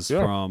experiences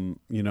from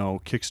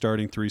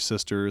kickstarting Three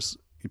Sisters.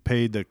 You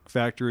paid the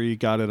factory,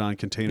 got it on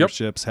container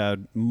ships,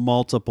 had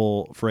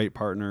multiple freight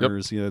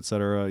partners, et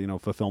cetera,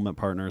 fulfillment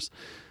partners.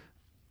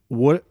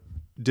 What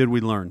did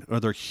we learn? Are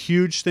there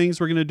huge things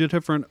we're going to do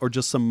different, or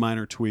just some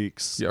minor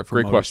tweaks? Yeah,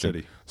 great question.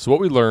 City? So what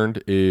we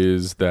learned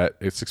is that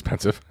it's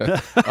expensive.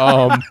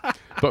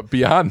 But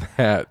beyond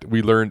that,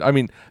 we learned,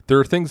 there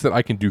are things that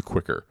I can do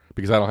quicker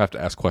because I don't have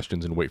to ask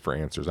questions and wait for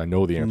answers. I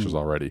know the answers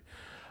already.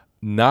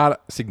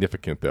 Not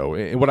significant, though.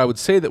 And what I would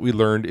say that we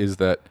learned is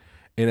that,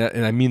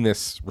 and I mean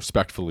this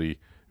respectfully,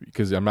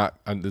 because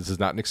this is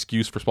not an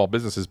excuse for small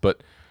businesses,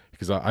 but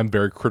because I'm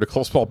very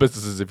critical of small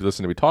businesses. If you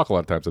listen to me talk a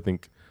lot of times, I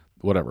think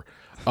whatever.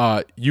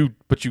 You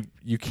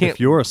can't. If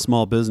you're a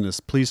small business,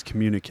 please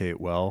communicate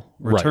well.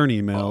 Return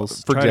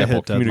emails. For try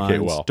example, to hit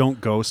communicate deadlines. well.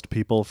 Don't ghost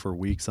people for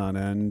weeks on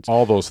end.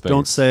 All those things.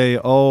 Don't say,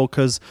 "Oh,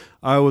 because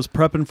I was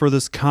prepping for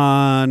this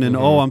con, and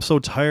Mm-hmm. oh, I'm so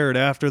tired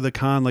after the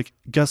con." Like,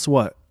 guess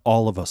what?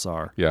 All of us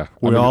are. Yeah.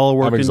 We all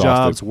work I'm in exhausted.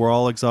 jobs. We're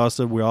all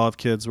exhausted. We all have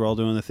kids. We're all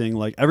doing the thing.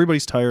 Like,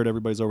 everybody's tired.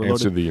 Everybody's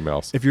overloaded. Answer the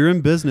emails. If you're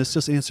in business,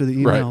 just answer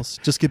the Right. emails.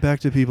 Just get back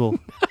to people.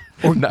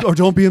 Or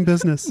don't be in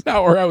business.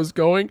 Not where I was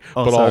going,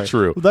 but all Sorry.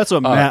 true. Well, that's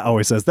what Matt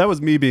always says. That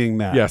was me being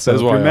Matt. Yes, so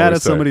that's if what you're I mad always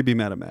at say. somebody, be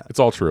mad at Matt. It's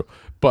all true.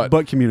 But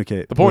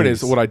communicate. the point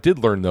please. is, what I did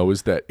learn though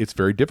is that it's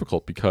very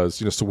difficult because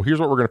so here's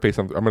what we're going to face.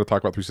 I'm going to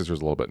talk about Three Sisters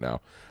a little bit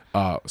now.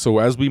 So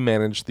as we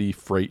manage the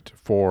freight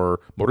for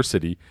Motor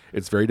City,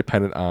 it's very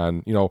dependent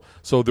on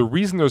So the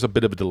reason there's a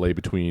bit of a delay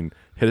between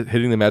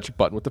hitting the magic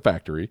button with the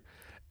factory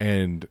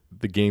and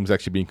the games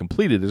actually being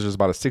completed is there's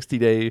about a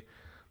 60-day,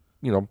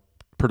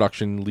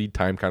 production lead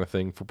time kind of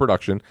thing for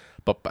production.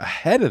 But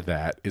ahead of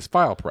that is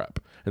file prep,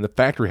 and the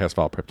factory has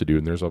file prep to do.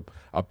 And there's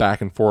a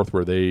back and forth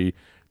where they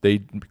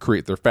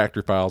create their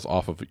factory files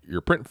off of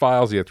your print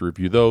files. You have to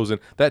review those, and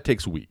that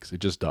takes weeks. It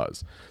just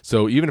does.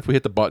 So even if we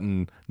hit the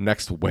button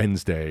next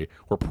Wednesday,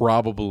 we're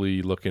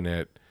probably looking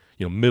at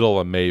middle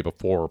of May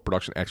before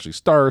production actually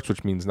starts,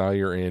 which means now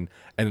you're in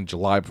end of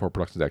July before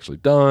production's actually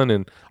done,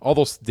 and all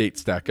those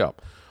dates stack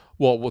up.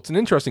 Well, what's an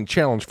interesting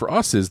challenge for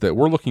us is that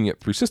we're looking at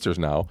Three Sisters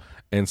now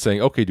and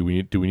saying, okay, do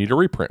we need a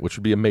reprint, which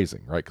would be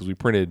amazing, right? Because we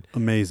printed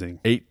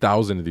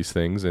 8,000 of these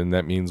things, and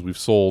that means we've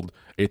sold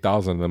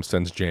 8,000 of them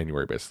since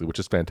January, basically, which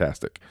is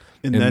fantastic.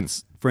 And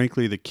that's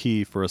frankly the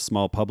key for a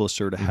small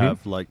publisher to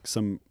have like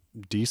some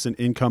decent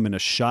income and a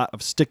shot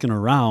of sticking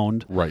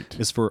around. Right.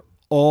 Is for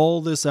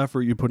all this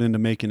effort you put into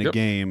making a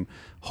game.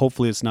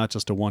 Hopefully, it's not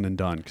just a one and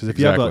done. Because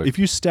if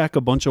you stack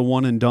a bunch of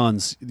one and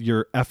dones,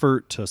 your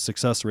effort to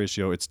success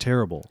ratio, it's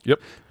terrible. Yep.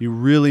 You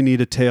really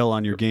need a tail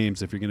on your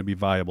games if you're going to be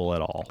viable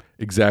at all.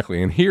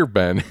 Exactly. And here,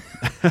 Ben,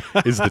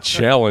 is the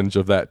challenge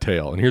of that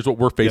tail. And here's what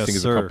we're facing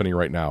as a company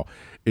right now: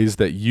 is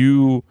that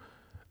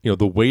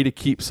the way to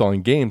keep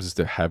selling games is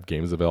to have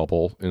games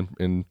available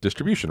in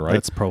distribution, right?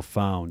 That's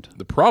profound.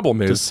 The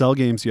problem is to sell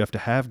games, you have to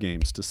have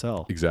games to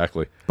sell.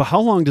 Exactly. But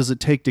how long does it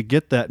take to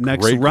get that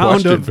next Great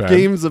round question, of Ben.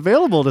 games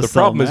available to sell? The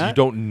problem is you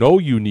don't know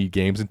you need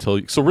games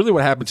until so really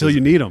what happens until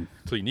you need them.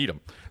 Until you need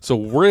them. So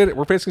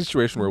we're facing a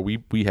situation where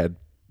we had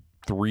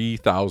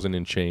 3,000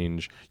 and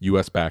change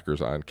U.S. backers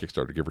on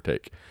Kickstarter, give or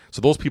take.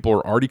 So those people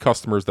are already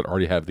customers that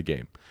already have the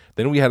game.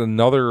 Then we had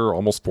another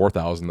almost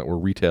 4,000 that were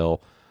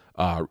retail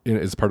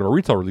as part of our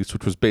retail release,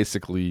 which was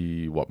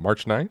basically,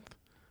 March 9th? Is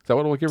that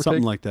what it will give or take?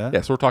 Something like that.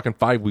 Yeah, so we're talking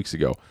 5 weeks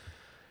ago.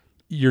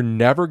 You're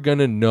never going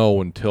to know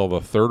until the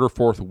third or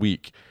fourth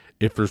week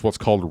if there's what's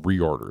called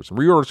reorders.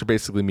 Reorders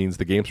basically means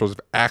the game stores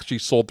have actually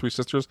sold Three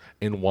Sisters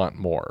and want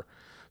more.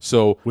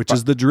 So, which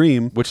is the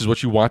dream. Which is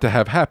what you want to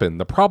have happen.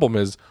 The problem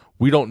is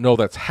we don't know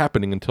that's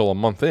happening until a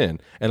month in.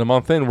 And a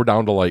month in, we're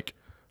down to like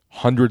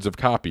hundreds of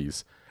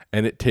copies.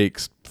 And it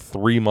takes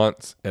 3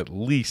 months at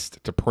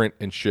least to print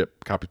and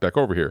ship copies back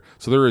over here.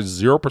 So there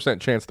is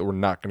 0% chance that we're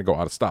not going to go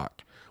out of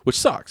stock, which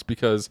sucks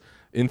because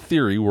in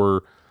theory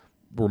we're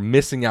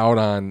missing out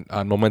on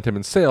momentum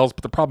in sales.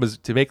 But the problem is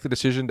to make the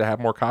decision to have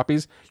more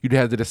copies, you'd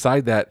have to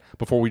decide that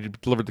before we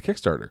delivered the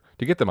Kickstarter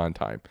to get them on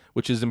time,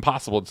 which is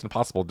impossible. It's an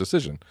impossible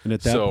decision. And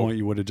at that point,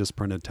 you would have just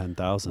printed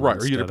 10,000. Right,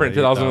 or you'd have printed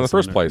 10,000 in the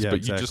first place. Yeah, but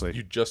exactly.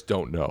 you just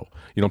don't know.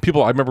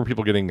 I remember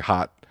people getting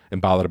hot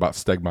and bothered about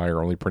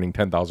Stegmaier only printing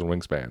 10,000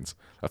 Wingspans.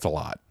 That's a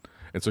lot.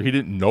 And so he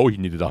didn't know he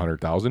needed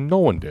 100,000. No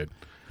one did.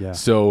 Yeah.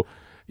 So,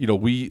 he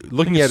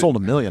sold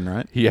 1 million,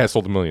 right? He has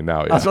sold 1 million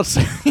now. Yeah. I was about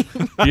to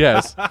say.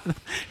 Yes.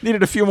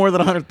 Needed a few more than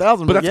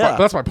 100,000. But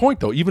that's my point,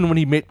 though. Even when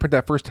he print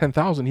that first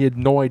 10,000, he had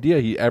no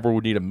idea he ever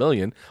would need 1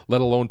 million, let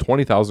alone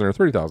 20,000 or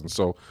 30,000.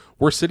 So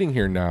we're sitting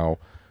here now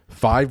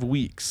 5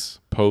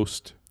 weeks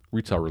post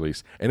retail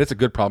release, and it's a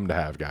good problem to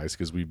have, guys,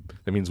 because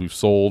that means we've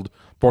sold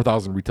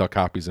 4,000 retail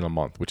copies in a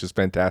month, which is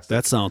fantastic.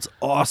 That sounds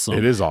awesome.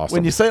 It is awesome.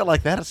 When you say it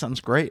like that, it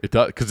sounds great. It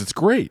does, because it's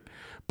great.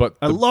 But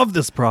I love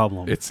this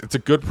problem. It's a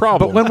good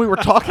problem. But when we were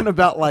talking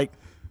about like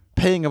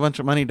paying a bunch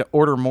of money to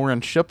order more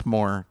and ship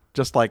more,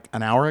 just like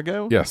an hour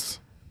ago, yes,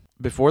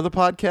 before the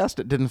podcast,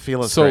 it didn't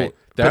feel as So great.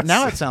 But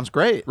now it sounds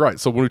great. Right.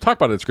 So when we talk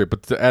about it, it's great.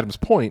 But to Adam's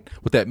point,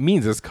 what that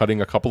means is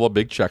cutting a couple of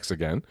big checks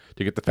again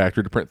to get the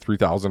factory to print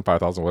 3,000,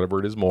 5,000, whatever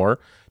it is more,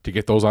 to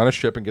get those on a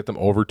ship and get them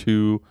over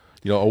to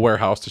a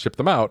warehouse to ship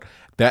them out.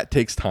 That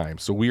takes time.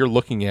 So we are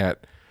looking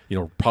at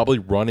probably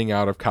running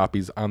out of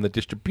copies on the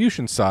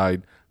distribution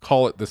side.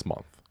 Call it this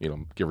month.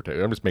 Give or take.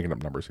 I'm just making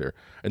up numbers here.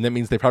 And that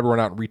means they probably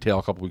run out in retail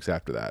a couple weeks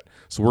after that.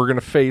 So we're going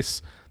to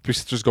face Three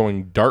Sisters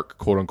going dark,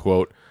 quote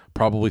unquote,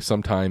 probably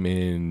sometime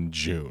in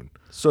June.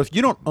 So if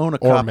you don't own a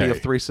copy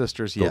of Three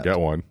Sisters yet, go get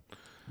one.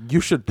 You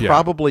should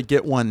probably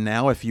get one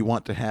now if you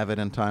want to have it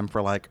in time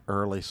for like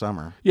early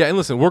summer. Yeah, and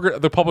listen,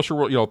 the publisher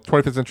will,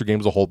 25th Century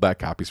Games will hold back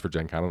copies for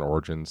Gen Con and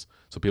Origins,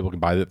 so people can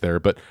buy it there.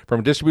 But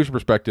from a distribution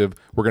perspective,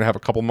 we're going to have a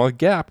couple month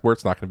gap where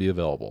it's not going to be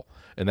available,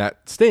 and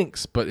that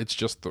stinks. But it's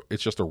just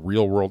a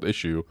real world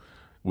issue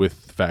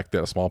with the fact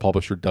that a small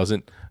publisher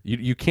doesn't.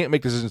 You can't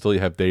make decisions until you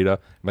have data.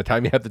 By the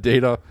time you have the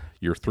data,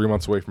 you're 3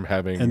 months away from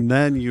having. And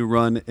then you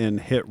run and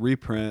hit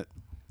reprint.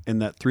 In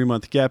that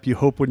 3-month gap, you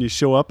hope when you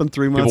show up in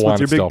 3 months with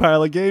your big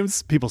pile of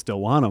games, people still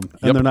want them.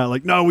 And they're not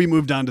like, no, we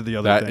moved on to the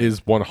other thing. That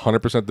is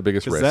 100% the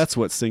biggest risk. That's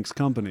what sinks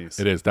companies.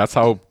 It is. That's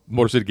how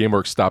Motor City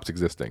GameWorks stops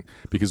existing,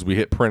 because we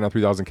hit print on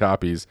 3,000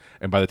 copies,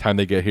 and by the time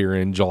they get here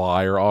in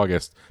July or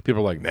August,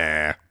 people are like,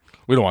 nah,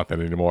 we don't want that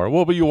anymore.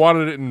 Well, but you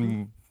wanted it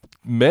in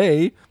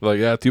May. Like,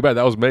 yeah, too bad.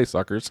 That was May,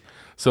 suckers.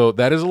 So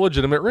that is a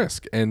legitimate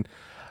risk. And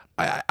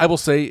I will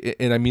say,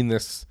 and I mean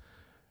this,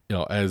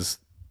 as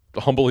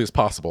humbly as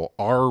possible,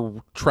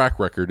 our track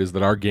record is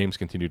that our games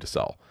continue to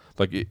sell.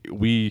 Like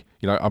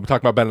I'm talking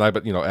about Ben and I,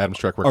 but Adam's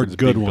track record is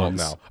being built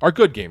now. Our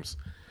good games,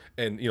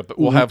 and but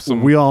we'll have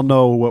some. We all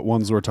know what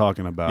ones we're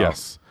talking about.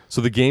 Yes.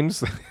 So the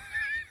games,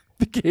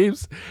 the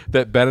games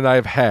that Ben and I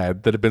have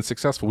had that have been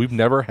successful, we've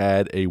never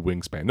had a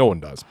wingspan. No one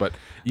does, but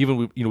even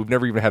we've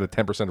never even had a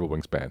 10% of a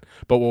wingspan.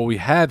 But what we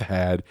have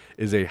had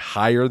is a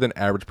higher than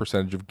average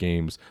percentage of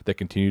games that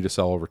continue to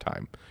sell over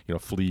time.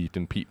 Fleet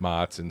and Pete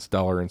Mott's and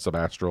Stellar and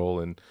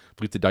Subastral and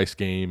Fleet the Dice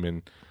Game,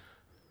 and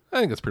I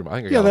think that's pretty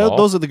much.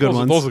 Those are the good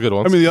ones. Those are the good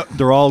ones. I mean,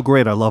 they're all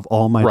great. I love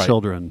all my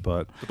children,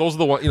 but those are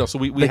the ones. So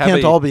we they have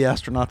can't all be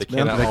astronauts. They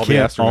can't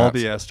all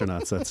be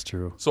astronauts. That's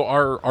true. So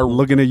our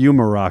looking at you,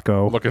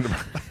 Morocco.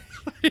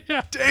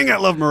 Yeah. Dang, I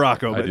love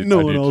Morocco, but no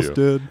one else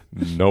did.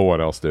 No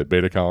one else did.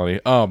 Beta Colony.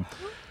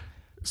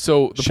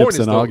 So the Ships point is,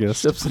 in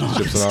August. Ships in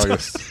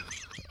August.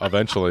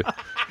 Eventually.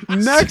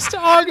 Next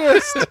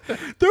August.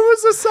 There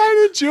was a sign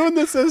in June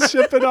that says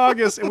ship in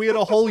August, and we had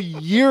a whole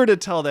year to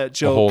tell that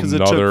joke because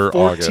it took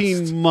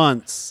 14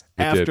 months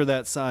after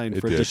that sign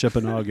for it to ship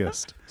in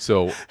August.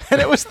 So,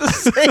 and it was the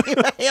same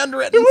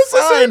handwritten sign. It was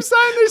the same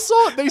sign they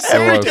saw. They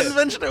said every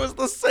convention. It was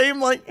the same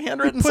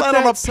handwritten sign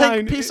on a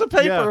pink piece of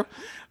paper. Yeah.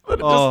 But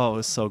it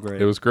was so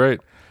great. It was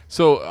great.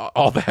 So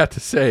all that to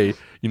say,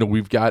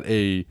 we've got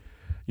a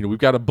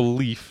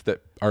belief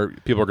that our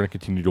people are going to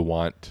continue to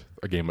want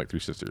a game like Three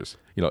Sisters.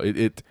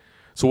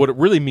 So what it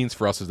really means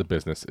for us as a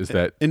business is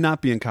that, and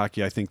not being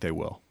cocky, I think they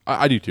will.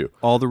 I do too.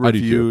 All the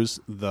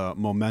reviews, the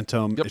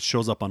momentum, it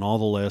shows up on all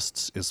the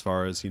lists as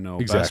far as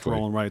best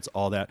roll and rights,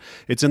 all that.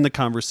 It's in the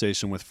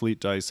conversation with Fleet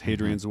Dice,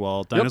 Hadrian's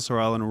Wall,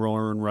 Dinosaur Island,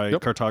 Roll and Write,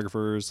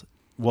 Cartographers.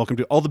 Welcome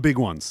to all the big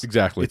ones.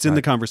 Exactly. It's in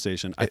the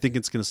conversation. I think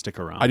it's going to stick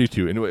around. I do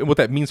too. And what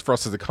that means for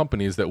us as a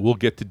company is that we'll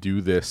get to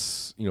do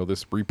this,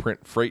 this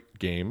reprint freight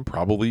game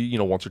probably,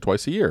 once or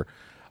twice a year.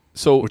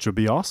 So which would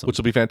be awesome. Which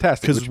will be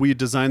fantastic. Because we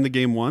designed the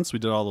game once. We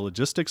did all the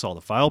logistics, all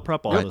the file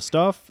prep, all the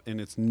stuff,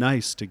 and it's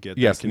nice to get.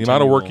 Yes, and the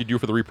amount of work you do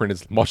for the reprint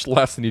is much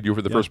less than you do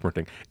for the first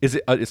printing. Is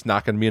it? It's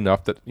not going to be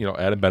enough that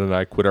Adam, Ben, and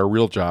I quit our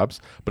real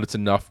jobs, but it's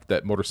enough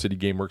that Motor City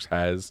GameWorks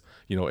has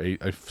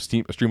a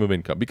stream of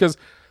income. Because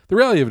the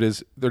reality of it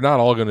is, they're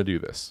not all going to do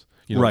this.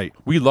 Right.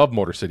 We love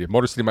Motor City.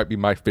 Motor City might be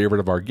my favorite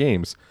of our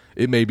games.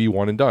 It may be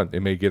one and done.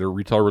 It may get a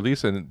retail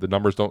release and the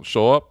numbers don't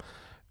show up,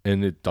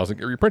 and it doesn't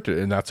get reprinted,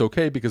 and that's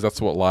okay because that's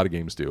what a lot of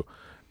games do.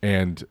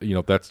 And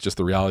that's just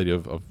the reality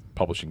of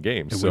publishing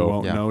games. And so we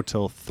won't know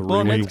till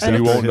 3 weeks. And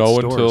you won't know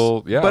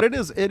until But it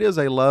is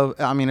a love.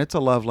 I mean, it's a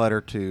love letter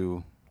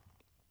to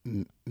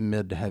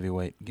mid to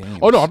heavyweight games.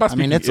 Oh no, I'm not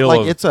speaking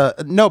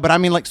but I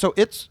mean, like, so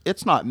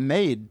it's not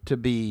made to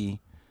be,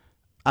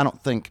 I don't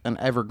think, an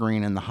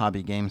evergreen in the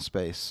hobby game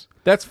space.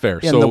 That's fair.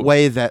 In the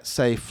way that,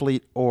 say,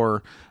 Fleet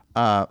or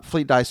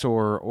Fleet Dice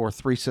or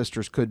Three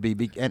Sisters could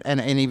be,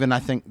 and even I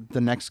think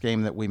the next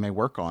game that we may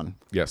work on.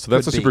 Yeah, so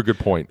that's a super good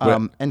point.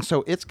 And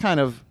so it's kind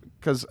of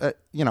because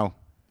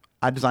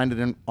I designed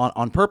it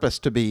on purpose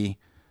to be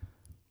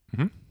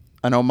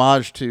an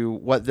homage to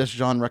what this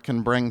genre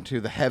can bring to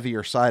the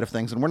heavier side of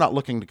things, and we're not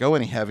looking to go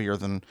any heavier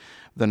than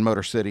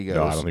Motor City goes.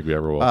 No, I don't think we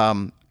ever will.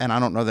 And I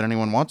don't know that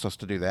anyone wants us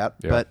to do that.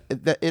 Yeah.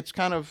 But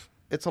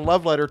it's a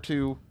love letter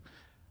to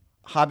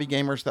hobby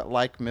gamers that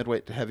like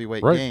midweight to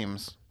heavyweight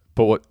games.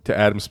 But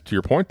to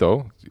your point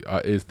though,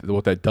 is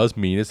what that does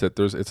mean is that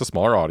it's a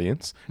smaller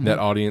audience. And that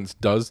audience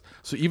does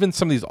so. Even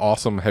some of these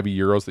awesome heavy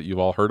Euros that you've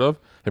all heard of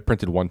have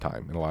printed one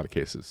time in a lot of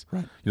cases.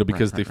 Right.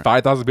 Because the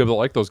 5,000 people that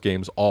like those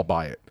games all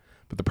buy it.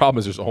 But the problem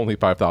is there's only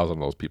 5,000 of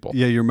those people.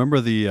 Yeah, you remember I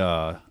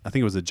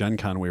think it was a Gen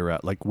Con we were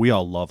at. Like, we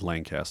all love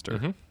Lancaster.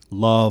 Mm-hmm.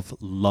 Love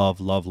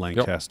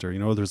Lancaster.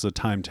 Yep. There's a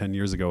time 10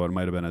 years ago it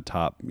might have been a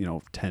top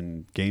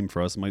 10 game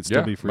for us. It might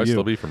still be for you. Might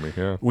still be for me.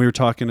 Yeah. We were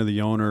talking to the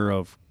owner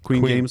of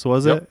Queen Games,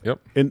 was it? Yep.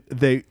 And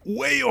they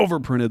way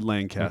overprinted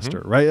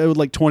Lancaster, right? It was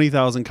like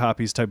 20,000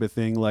 copies type of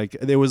thing. Like,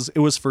 it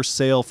was for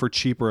sale for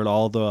cheaper at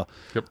all the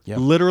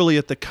literally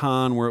at the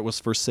con where it was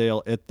for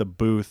sale at the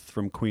booth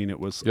from Queen. It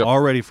was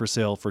already for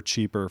sale for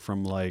cheaper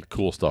from like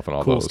cool stuff and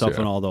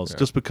all those.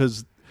 Just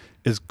because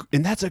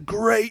and that's a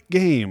great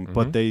game,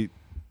 but they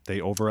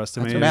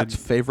overestimated. That's Matt's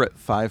favorite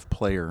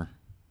 5-player.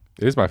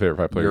 It is my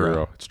favorite 5-player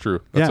Euro. It's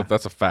true.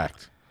 That's a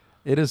fact.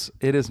 It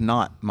is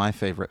not my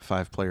favorite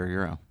 5-player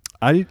Euro.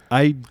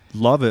 I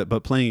love it,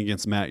 but playing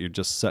against Matt, you're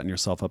just setting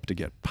yourself up to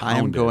get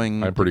pounded.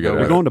 I'm pretty good.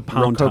 We're going to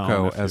Pound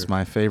Rococo Town as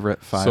my favorite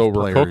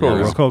 5-player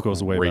Euro.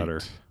 Rococo's way better.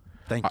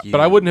 Thank you.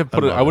 But I wouldn't have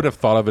put it. love I wouldn't have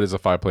thought of it as a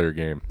 5-player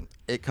game.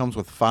 It comes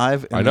with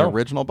 5 in I the know.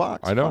 original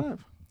box. I know.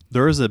 5.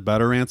 There is a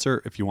better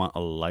answer if you want a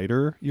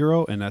lighter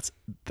Euro, and that's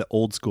the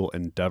old school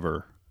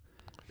Endeavor.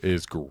 It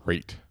is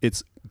great.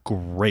 It's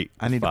great.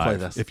 I need to 5. play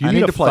this. If you I need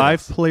need a to play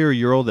this. 5-player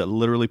Euro that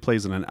literally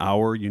plays in an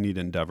hour, you need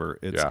Endeavor.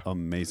 It's Yeah.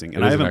 amazing. It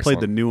And I is an haven't played the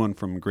excellent- new one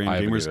from Grand I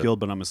haven't Gamers either. Guild,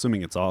 but I'm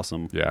assuming it's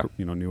awesome. Yeah.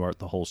 New art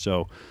the whole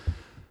show.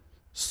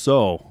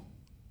 So,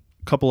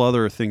 a couple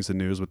other things in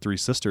news with Three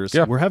Sisters.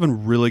 Yeah. We're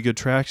having really good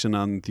traction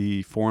on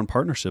the foreign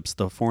partnerships,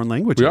 the foreign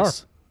languages. We are.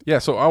 Yeah.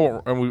 So I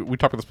won't, and we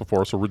talked about this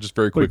before. So we're just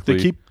very Like,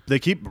 quickly. they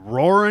keep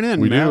roaring in.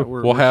 We Matt. do.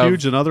 We're, We'll we're have-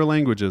 huge in other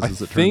languages, I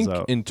as it think turns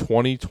out. in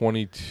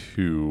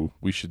 2022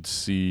 we should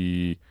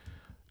see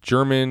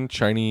German,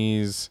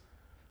 Chinese,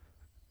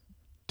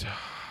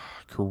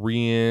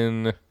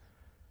 Korean,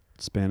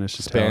 Spanish,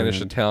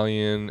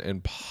 Italian,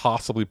 and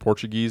possibly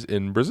Portuguese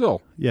in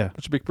Brazil, Yeah,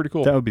 which would be pretty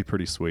cool. that would be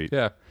pretty sweet.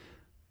 Yeah.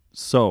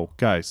 So,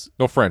 guys,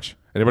 No French.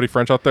 Anybody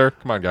French out there?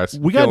 Come on, guys.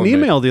 we got an Killing me.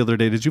 email the other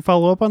day. Did you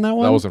follow up on that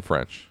one? That wasn't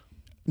French.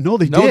 No,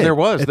 they No, did. there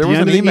was. At There the was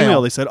end an of the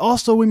email. They said,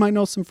 also, we might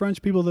know some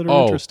French people that are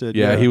Oh, interested.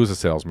 yeah, he was a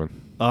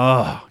salesman.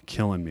 Oh,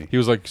 killing me. He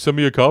was like, "Send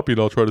me a copy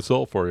and I'll try to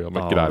sell it for you." I'm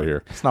like, "Get Oh. out of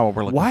here." That's not what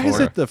we're looking Why for. is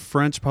it the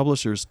French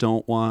publishers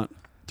don't want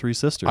Three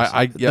Sisters?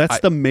 Yeah, That's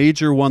the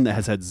major one that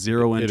has had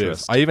zero It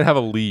interest. is. I even have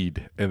a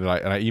lead, and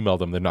I emailed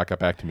them. They've not got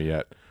back to me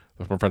yet.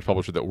 From a French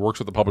publisher that works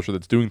with the publisher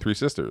that's doing Three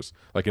Sisters,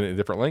 like in a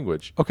different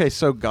language. Okay,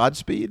 so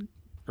Godspeed,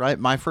 right?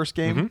 My first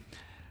game.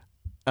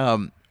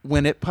 Mm-hmm.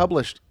 When it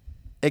published,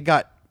 it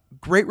got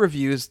great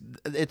reviews.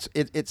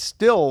 It's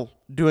still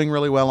doing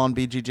really well on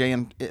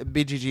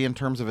BGG in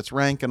terms of its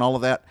rank and all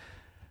of that.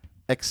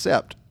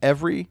 Except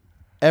every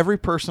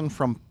person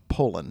from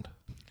Poland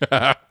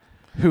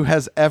who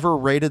has ever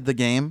rated the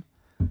game,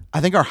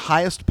 I think our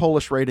highest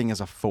Polish rating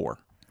is a 4.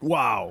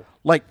 Wow.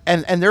 Like,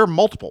 and there are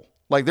multiple.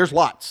 Like, there's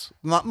lots,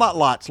 not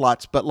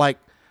lots, but like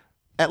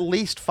at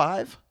least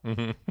 5.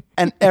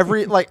 And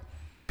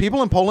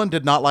people in Poland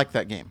did not like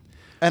that game.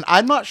 And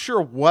I'm not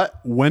sure what.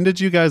 When did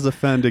you guys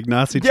offend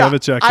Ignacy Yeah,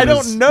 Trzewiczek I and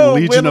don't his know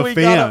legion when of we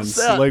got fans?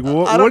 upset. Like, I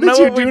what don't did know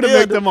you what we do to make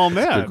did. them all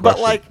mad? But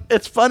like,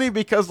 it's funny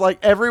because like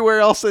everywhere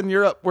else in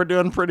Europe, we're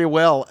doing pretty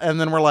well, and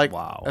then we're like,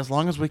 Wow. as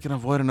long as we can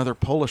avoid another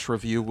Polish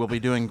review, we'll be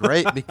doing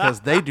great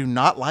because they do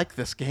not like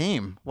this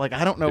game. Like,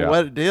 I don't know Yeah.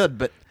 what it did,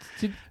 but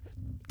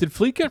Did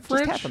Fleet get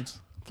French? happens.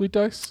 Fleet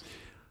Dice?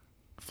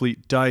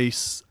 Fleet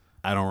Dice,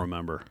 I don't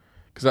remember.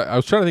 Because I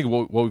was trying to think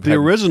what we've The had.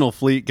 original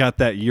Fleet got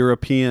that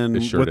European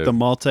It sure with did. the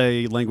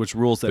multi-language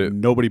rules that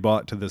nobody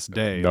bought to this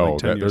day. No, like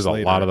 10 there's years a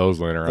later. lot of those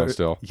laying around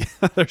still. Yeah,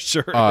 there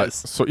sure is.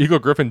 So Eagle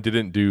Griffin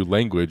didn't do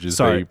language.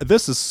 Sorry,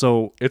 this is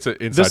so. It's an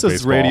inside This is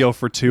baseball. radio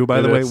for two, by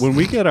It the way. is. When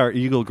we get our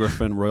Eagle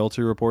Griffin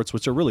royalty reports,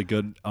 which are really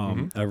good,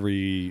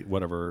 every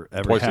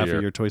Twice a half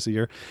year. twice a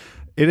year,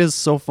 it is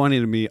so funny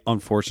to me,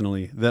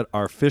 unfortunately, that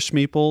our fish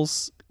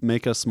meeples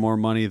make us more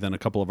money than a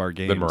couple of our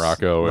games,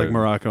 Morocco like and-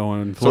 Morocco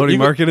and floating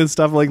Eagle- market and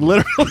stuff. Like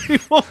literally,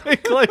 we'll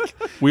make like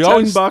We $10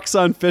 always-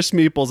 on fish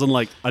meeples and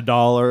like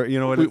 $1. You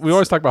know what? We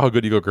always talk about how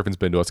good Eagle Griffin's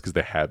been to us because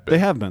they have been. They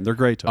have been. They're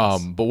great to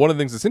us. But one of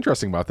the things that's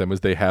interesting about them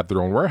is they have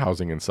their own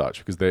warehousing and such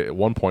because they at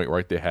one point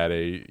they had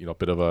a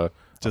bit of a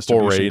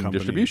Distribution foray in company,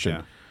 distribution.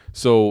 yeah.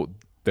 So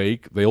they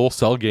will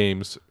sell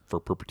games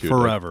for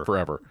perpetuity,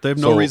 forever. They have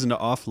no So- reason to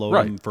offload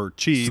Right. them for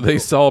cheap. So they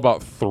sell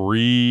about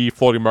 3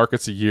 floating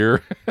markets a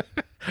year.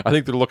 I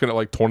think they're looking at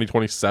like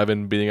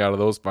 2027 being out of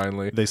those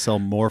finally. They sell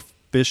more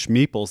fish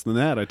meeples than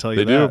that. I tell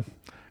you They that. do.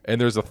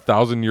 And there's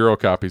 1,000 Euro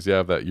copies.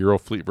 Yeah, of that Euro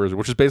Fleet version,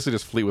 which is basically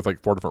just Fleet with like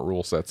 4 different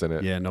rule sets in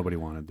it. Yeah, nobody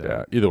wanted that.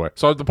 Yeah, either way.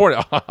 So the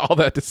point, all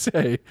that to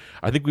say,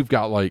 I think we've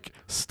got like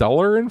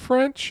Stellar in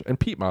French and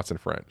Pete Mott's in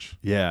French.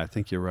 Yeah, I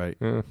think you're right.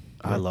 Yeah.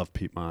 I love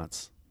Pete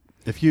Mott's.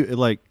 If you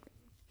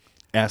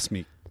ask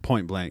me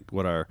point blank,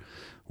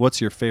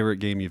 what's your favorite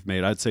game you've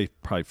made? I'd say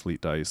probably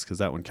Fleet Dice because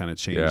that one kind of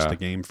changed Yeah. the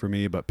game for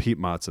me. But Pete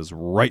Mott's is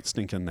right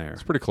stinking there.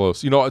 It's pretty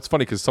close. You know, it's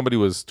funny because somebody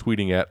was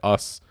tweeting at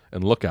us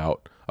and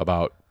Lookout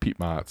about Pete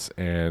Mott's,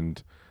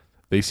 and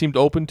they seemed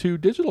open to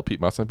digital Pete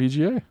Mott's on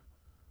BGA.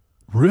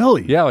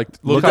 Really? Yeah, like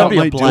Lookout be a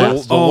might do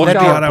blast. it. The Oh my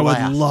Lookout- god, I would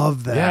blast.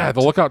 love that. Yeah,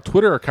 the Lookout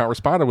Twitter account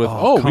responded with,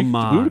 Oh, we come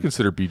on. would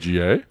consider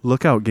BGA.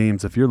 Lookout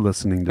Games, if you're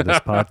listening to this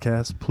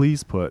podcast,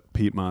 please put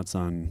Pete Mott's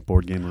on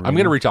Board Game Arena. I'm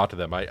going to reach out to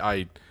them.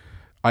 I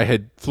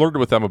had flirted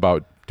with them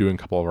about doing a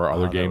couple of our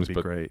other that games, would be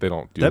but great. they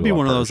don't do That'd be a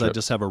one of those I partnership.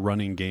 just have a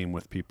running game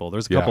with people.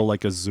 There's a Yeah. couple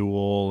like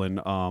Azul and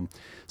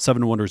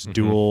Seven Wonders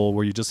Duel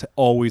where you just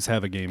always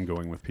have a game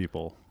going with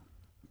people.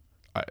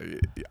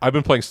 I've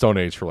been playing Stone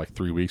Age for like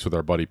 3 weeks with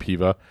our buddy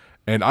Piva,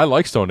 and I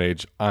like Stone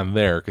Age on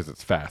there because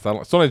it's fast.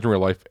 Stone Age in real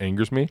life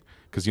angers me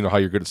because you know how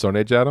you're good at Stone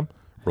Age, Adam?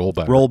 Roll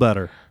better. Roll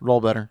better.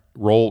 roll better.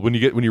 Roll when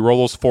you roll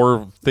those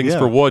 4 things Yeah.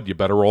 for wood, you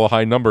better roll a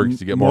high number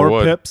because you get more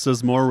wood. pips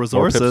is more More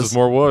resources. pips is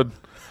more wood.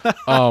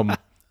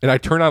 And I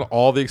turned on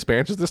all the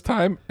expansions this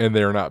time, and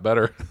they're not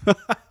better.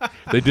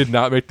 They did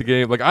not make the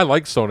game. Like, I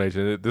like Stone Age,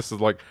 and this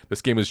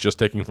game is just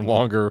taking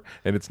longer,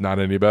 and it's not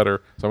any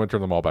better. So I'm going to turn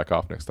them all back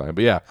off next time.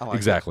 But yeah, like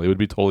exactly. It would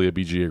be totally a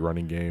BGA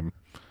running game.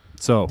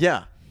 So,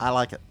 Yeah, I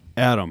like it.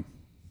 Adam,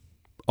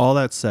 all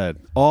that said,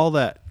 all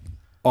that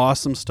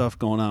awesome stuff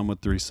going on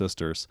with Three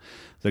Sisters.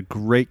 The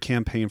great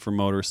campaign for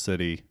Motor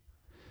City.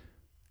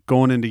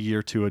 Going into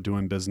year 2 of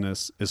doing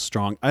business is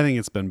strong. I think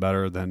it's been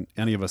better than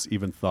any of us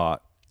even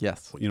thought.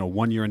 Yes.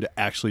 1 year into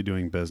actually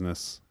doing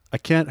business. I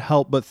can't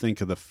help but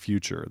think of the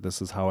future.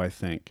 This is how I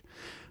think.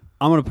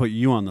 I'm going to put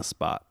you on the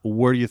spot.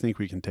 Where do you think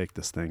we can take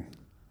this thing?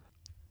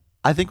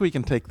 I think we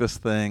can take this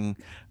thing.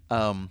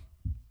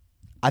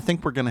 I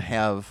think we're going to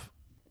have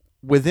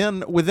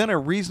within a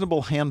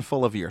reasonable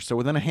handful of years. So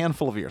within a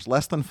handful of years,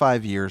 less than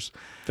 5 years.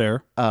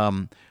 Fair.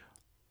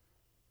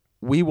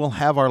 We will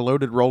have our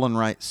Loaded Roll and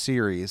Write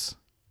series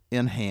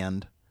in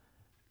hand,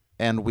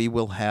 and we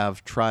will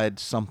have tried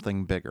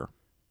something bigger.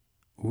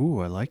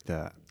 Ooh, I like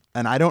that.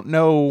 And I don't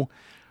know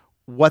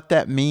what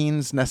that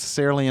means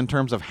necessarily in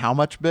terms of how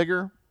much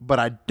bigger, but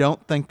I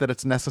don't think that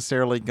it's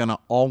necessarily going to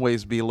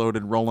always be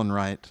Loaded Roll and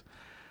Write.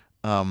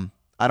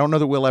 I don't know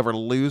that we'll ever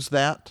lose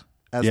that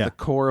as the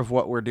core of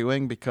what we're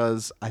doing,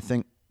 because I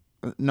think,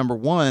 number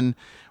one,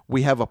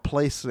 we have a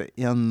place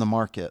in the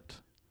market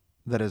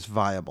that is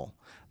viable.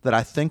 That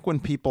I think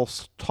when people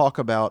talk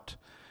about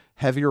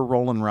heavier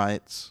roll and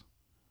writes,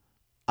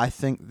 I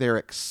think they're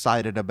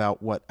excited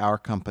about what our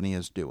company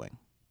is doing.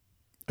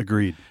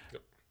 Agreed.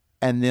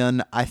 And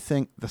then I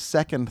think the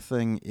second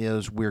thing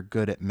is we're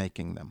good at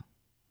making them.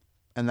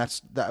 And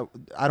that's that.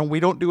 We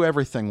don't do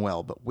everything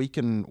well, but we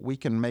can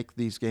make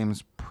these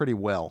games pretty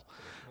well.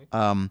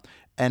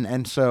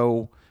 And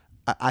so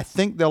I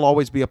think they'll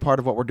always be a part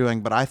of what we're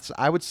doing. But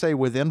I would say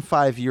within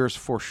 5 years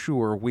for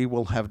sure we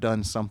will have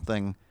done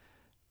something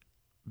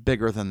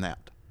bigger than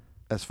that,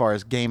 as far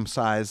as game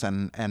size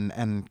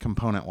and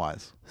component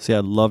wise. See,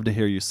 I'd love to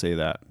hear you say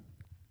that,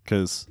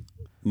 because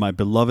my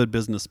beloved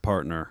business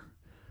partner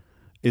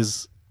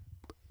is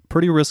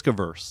pretty risk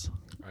averse.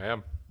 I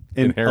am.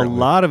 And a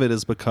lot of it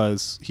is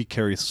because he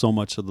carries so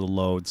much of the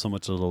load, so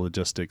much of the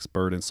logistics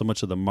burden, so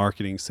much of the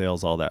marketing,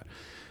 sales, all that.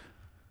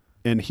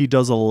 And he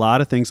does a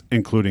lot of things,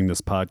 including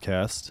this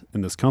podcast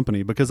and this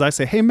company, because I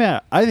say, hey,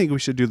 Matt, I think we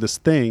should do this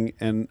thing.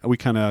 And we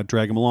kind of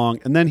drag him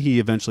along. And then he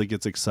eventually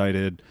gets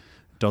excited,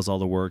 does all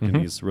the work, and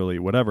he's really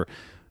whatever.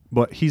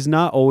 But he's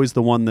not always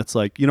the one that's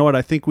like, you know what,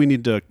 I think we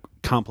need to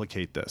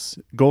complicate this.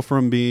 Go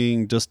from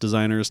being just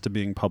designers to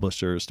being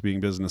publishers to being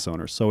business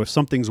owners. So if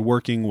something's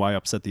working, why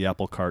upset the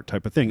apple cart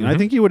type of thing? And I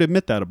think he would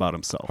admit that about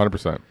himself.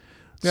 100%.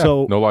 Yeah,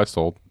 so no lies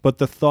told. But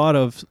the thought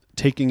of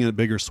taking a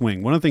bigger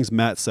swing, one of the things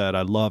Matt said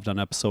I loved on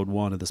episode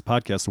 1 of this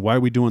podcast, why are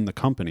we doing the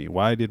company?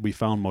 Why did we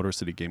found Motor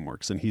City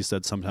GameWorks? And he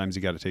said sometimes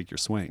you got to take your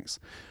swings.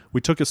 We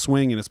took a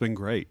swing and it's been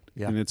great.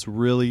 Yeah. And it's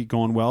really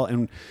going well.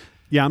 And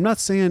yeah, I'm not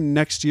saying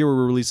next year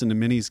we're releasing a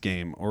minis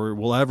game or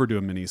we'll ever do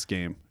a minis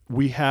game.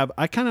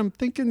 I kind of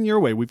thinking your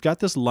way. We've got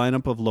this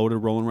lineup of Loaded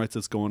Roll and Writes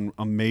that's going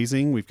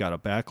amazing. We've got a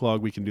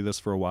backlog. We can do this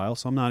for a while.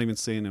 So I'm not even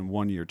saying in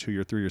 1 year, 2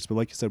 year, 3 years, but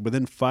like you said,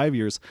 within 5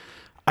 years,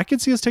 I could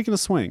see us taking a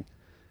swing.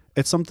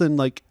 It's something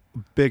like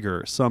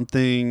bigger,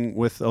 something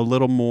with a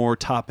little more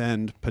top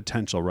end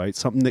potential, right?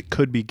 Something that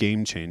could be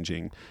game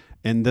changing.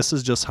 And this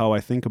is just how I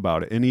think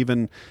about it. And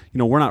even,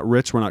 we're not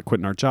rich, we're not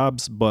quitting our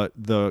jobs, but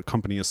the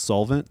company is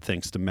solvent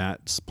thanks to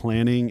Matt's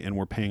planning, and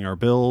we're paying our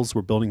bills.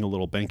 We're building a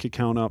little bank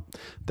account up.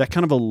 That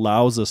kind of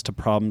allows us to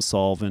problem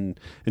solve and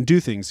do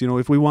things.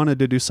 If we wanted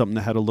to do something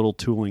that had a little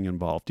tooling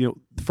involved.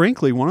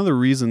 Frankly, one of the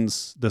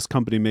reasons this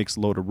company makes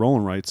Loaded Roll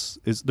and Writes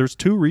is there's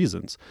 2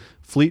 reasons.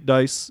 Fleet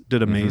Dice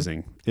did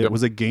amazing. It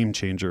was a game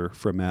changer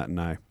for Matt and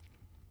I.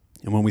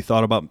 And when we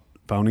thought about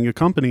founding a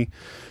company,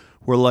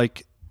 we're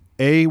like,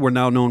 A, we're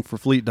now known for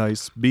Fleet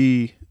Dice.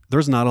 B,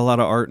 there's not a lot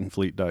of art in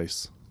Fleet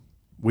Dice.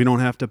 We don't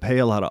have to pay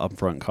a lot of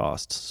upfront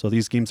costs. So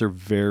these games are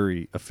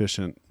very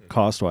efficient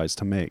cost-wise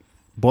to make.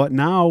 But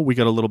now we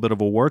got a little bit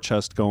of a war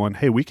chest going,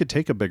 hey, we could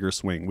take a bigger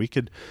swing. We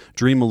could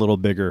dream a little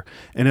bigger.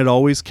 And it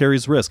always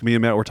carries risk. Me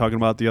and Matt were talking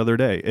about the other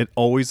day. It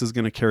always is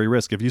going to carry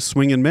risk. If you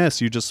swing and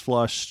miss, you just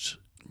flushed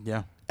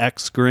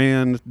X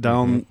grand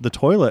down the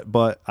toilet.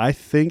 But I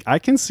think I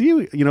can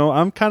see,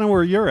 I'm kind of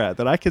where you're at,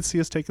 that I could see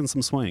us taking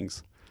some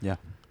swings. Yeah.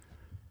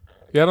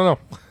 Yeah, I don't know.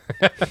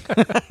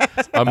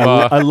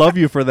 I love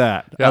you for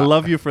that. Yeah. I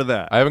love you for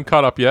that. I haven't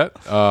caught up yet.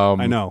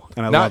 I know,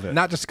 and I love it.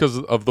 Not just because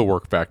of the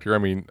work factor. I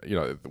mean,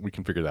 we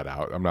can figure that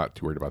out. I'm not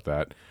too worried about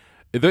that.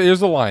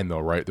 There's a line, though,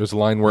 right? There's a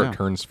line where it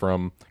turns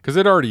from, because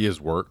it already is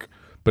work,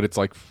 but it's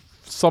like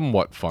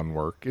somewhat fun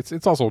work.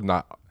 It's also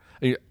not.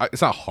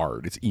 It's not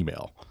hard. It's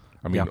email.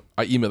 I mean,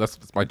 I email. That's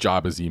my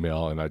job is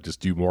email, and I just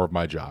do more of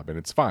my job, and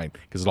it's fine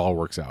because it all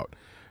works out.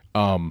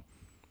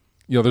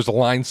 There's a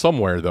line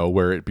somewhere, though,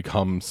 where it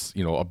becomes,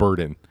 a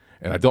burden.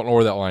 And I don't know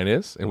where that line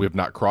is, and we have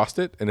not crossed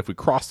it. And if we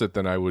crossed it,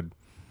 then I would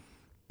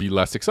be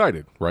less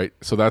excited, right?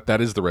 So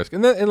that is the risk.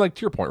 And like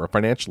to your point, right,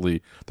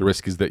 financially, the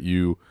risk is that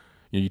you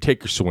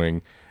take your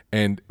swing.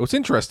 And what's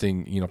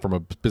interesting, from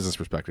a business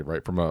perspective,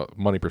 right, from a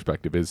money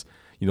perspective is,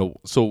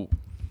 so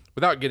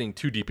without getting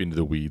too deep into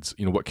the weeds,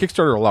 what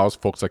Kickstarter allows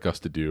folks like us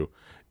to do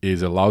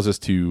is it allows us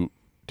to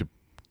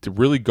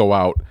really go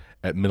out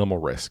at minimal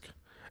risk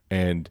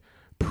and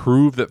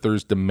prove that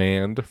there's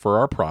demand for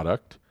our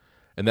product,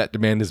 and that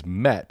demand is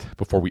met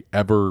before we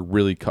ever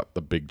really cut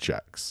the big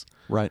checks.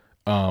 Right.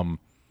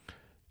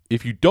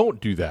 if you don't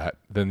do that,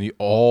 then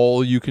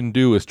all you can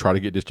do is try to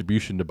get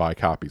distribution to buy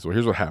copies. Well,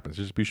 here's what happens.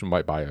 Distribution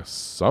might buy us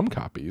some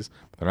copies,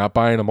 but they're not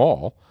buying them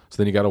all. So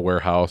then you got a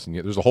warehouse, and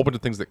there's a whole bunch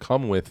of things that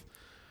come with,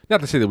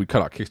 not to say that we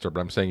cut out Kickstarter,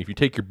 but I'm saying if you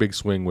take your big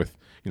swing with,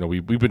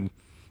 we've been,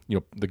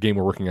 the game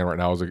we're working on right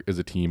now as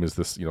a team is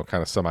this,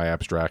 kind of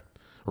semi-abstract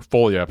or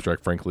fully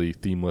abstract, frankly,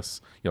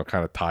 themeless,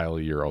 kind of tile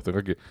Euro thing.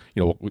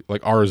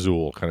 Like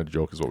Arzul kind of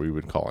joke is what we've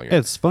been calling it.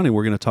 It's funny.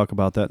 We're going to talk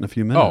about that in a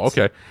few minutes. Oh,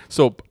 okay.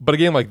 So, but a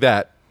game like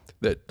that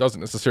doesn't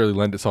necessarily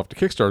lend itself to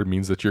Kickstarter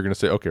means that you're going to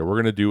say, okay,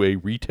 we're going to do a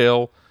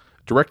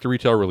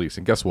direct-to-retail release.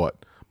 And guess what?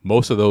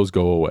 Most of those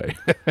go away.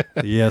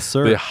 Yes,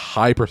 sir. The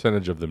high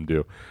percentage of them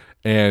do.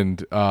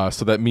 And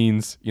so that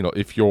means,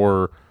 if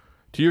you're,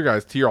 to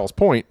your all's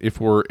point, if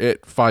we're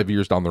at 5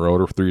 years down the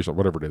road or 3 years,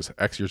 whatever it is,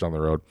 X years down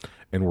the road,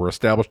 and we're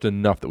established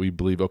enough that we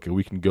believe, okay,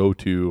 we can go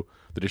to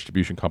the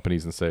distribution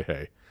companies and say,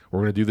 hey, we're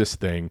going to do this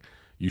thing.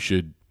 You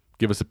should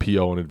give us a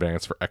PO in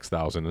advance for X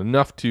thousand,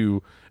 enough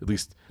to at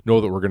least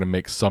know that we're going to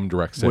make some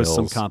direct sales.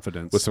 With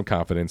some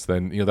confidence.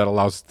 Then, that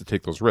allows us to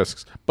take those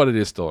risks. But it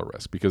is still a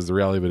risk because the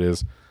reality of it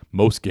is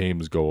most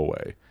games go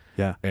away.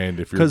 Yeah. And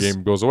if your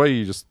game goes away,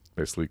 you just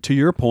basically... To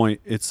your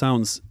point, it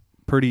sounds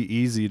pretty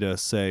easy to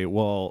say,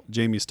 well,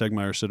 Jamie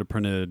Stegmaier should have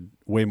printed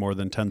way more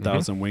than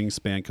 10,000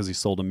 Wingspan because he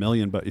sold 1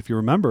 million. But if you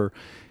remember,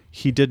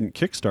 he didn't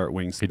kickstart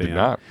Wingspan. He did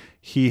not.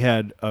 He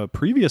had a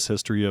previous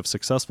history of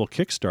successful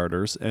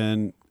Kickstarters,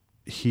 and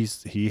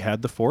he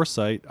had the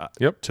foresight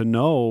to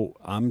know,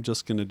 I'm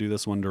just going to do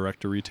this one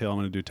direct to retail. I'm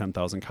going to do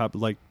 10,000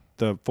 copies. Like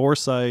the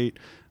foresight,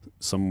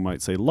 some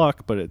might say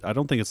luck, but I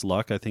don't think it's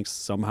luck. I think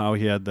somehow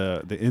he had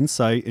the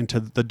insight into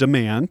the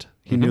demand.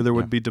 He knew there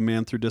would be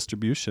demand through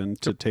distribution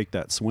to take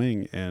that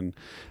swing. And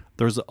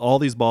there's all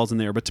these balls in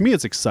the air. But to me,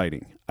 it's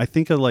exciting. I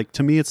think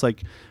to me, it's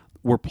like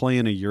we're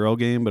playing a Euro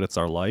game, but it's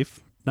our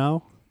life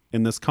now.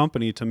 And this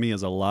company, to me,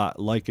 is a lot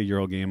like a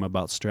Euro game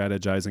about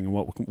strategizing and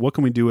what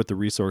can we do with the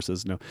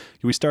resources. Now,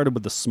 we started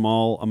with a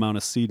small amount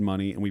of seed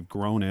money, and we've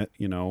grown it,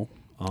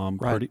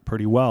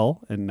 pretty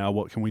well. And now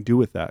what can we do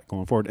with that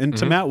going forward? And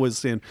to Matt was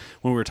saying,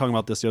 when we were talking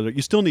about this the other day,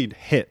 you still need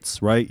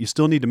hits, right? You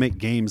still need to make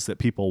games that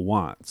people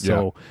want.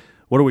 So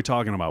what are we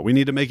talking about? We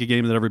need to make a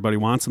game that everybody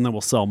wants, and then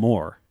we'll sell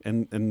more.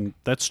 And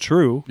that's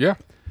true. Yeah.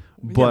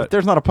 But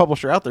there's not a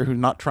publisher out there who's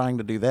not trying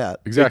to do that.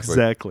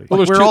 Exactly.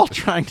 Well, we're all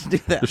trying to do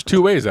that. There's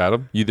two ways,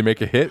 Adam. You either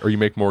make a hit or you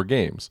make more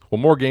games. Well,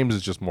 more games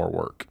is just more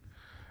work.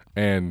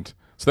 And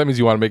so that means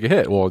you want to make a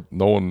hit. Well,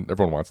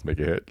 everyone wants to make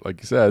a hit, like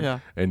you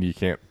said, and you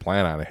can't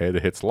plan on a hit. A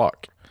hit's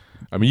luck.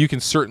 I mean, you can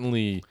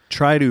certainly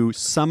try to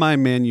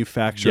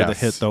semi-manufacture the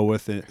hit, though,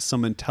 with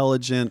some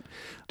intelligent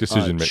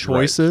decision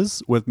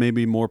choices with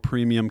maybe more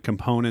premium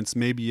components.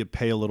 Maybe you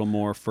pay a little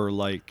more for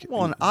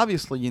and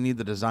obviously you need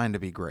the design to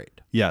be great.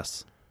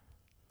 Yes.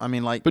 I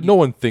mean, but no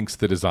one thinks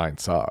the design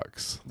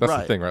sucks. That's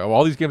the thing, right?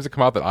 All these games that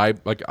come out that I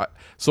like.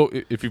 So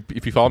if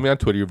you follow me on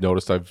Twitter, you've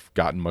noticed I've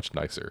gotten much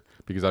nicer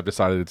because I've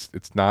decided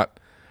it's not.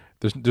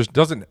 It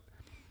doesn't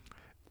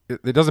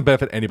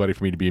benefit anybody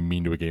for me to be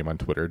mean to a game on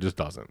Twitter. It just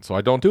doesn't. So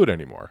I don't do it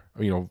anymore.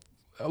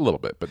 A little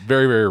bit, but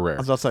very, very rare. I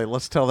was about to say,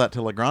 let's tell that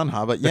to La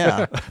Granja, but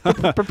yeah,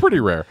 but pretty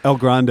rare. El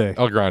Grande.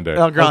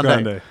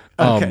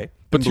 Okay.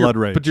 But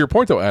to your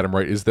point, though, Adam,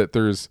 right, is that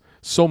there's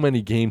so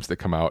many games that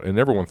come out, and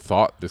everyone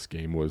thought this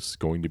game was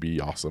going to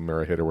be awesome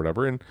or a hit or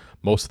whatever, and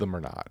most of them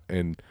are not.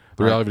 And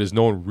the reality of it is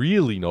no one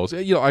really knows.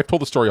 I've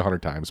told the story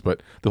 100 times,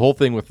 but the whole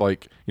thing with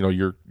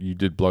you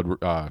did not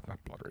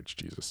Blood Rage,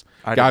 Jesus.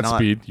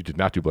 Godspeed. You did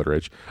not do Blood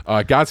Rage.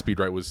 Godspeed,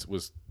 right,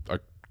 was a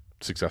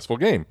successful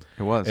game.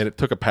 It was. And it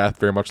took a path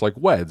very much like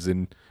Weds.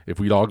 And if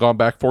we'd all gone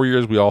back 4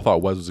 years, we all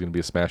thought Weds was going to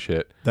be a smash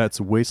hit.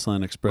 That's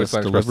Wasteland Express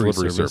delivery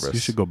service. You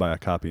should go buy a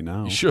copy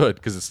now. You should,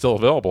 because it's still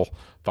available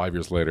 5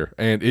 years later.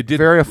 And it did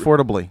very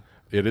affordably.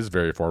 It is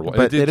very affordable.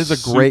 But it is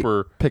a great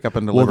pickup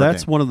and deliver. Well,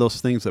 that's one of those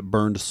things that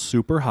burned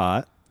super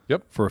hot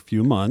for a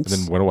few months.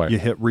 And then went away. You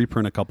hit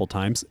reprint a couple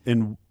times,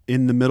 and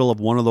in the middle of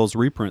one of those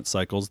reprint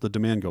cycles, the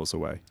demand goes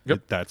away.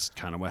 Yep. That's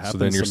kind of what happens. So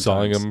then you're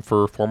sometimes. selling them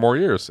for 4 more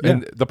years. Yeah.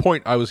 And the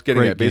point I was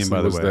getting at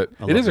basically was that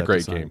it is a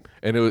great game.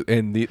 And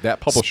that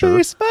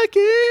publisher, Space Vikings!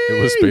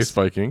 It was Space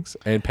Vikings.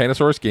 And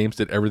Panasaurus Games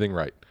did everything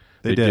right.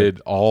 They did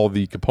all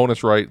the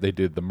components right. They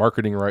did the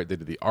marketing right. They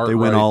did the art right. They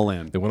went all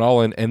in. They went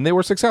all in, and they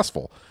were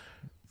successful.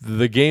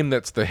 The game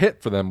that's the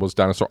hit for them was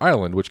Dinosaur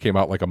Island, which came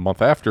out like a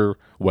month after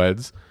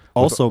Weds.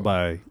 Also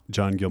by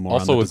John Gilmore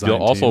also on the with design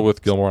team. Also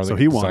with Gilmore on so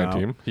the design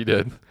team. He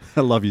did.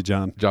 I love you,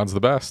 John. John's the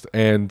best.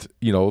 And,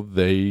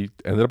 they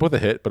ended up with a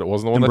hit, but it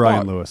wasn't the one and they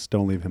Brian thought. Lewis.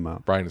 Don't leave him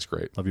out. Brian is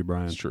great. Love you,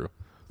 Brian. It's true.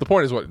 The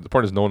point is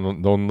no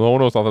one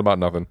knows nothing about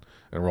nothing,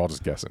 and we're all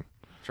just guessing.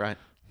 That's right.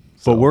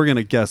 But we're going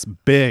to guess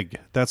big.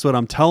 That's what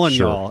I'm telling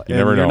y'all.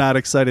 You're not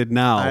excited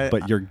now,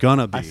 but you're going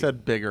to be. I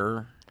said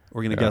bigger.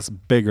 We're going to guess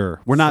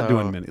bigger. We're not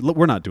doing mini. Look,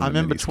 we're not doing I'm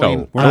minis. in between.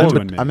 No, we're not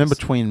doing minis. I'm in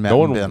between Matt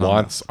No and one Ben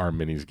wants our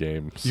minis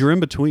games. You're in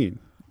between.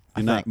 I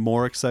You're not think.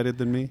 more excited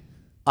than me?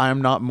 I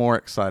am not more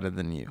excited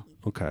than you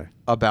Okay.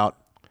 about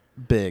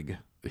big.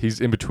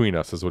 He's in between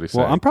us, is what he's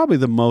saying. Well, I'm probably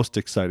the most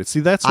excited. See,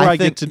 that's where I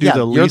get to do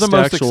the least You're the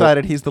most actual,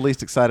 excited. He's the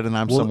least excited, and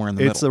I'm somewhere in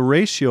the It's middle. a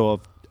ratio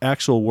of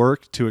actual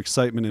work to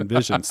excitement and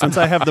vision. Since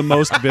I have the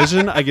most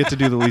vision, I get to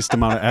do the least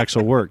amount of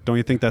actual work. Don't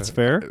you think that's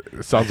fair?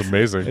 It sounds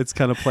amazing. It's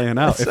kind of playing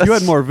out. If you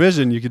had more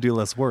vision, you could do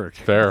less work.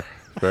 Fair.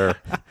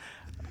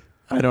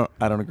 I don't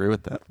agree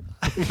with that.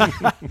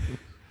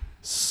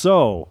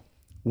 So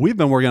we've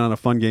been working on a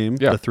fun game.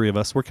 Yeah. The three of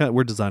us.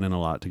 We're designing a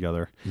lot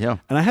together. Yeah.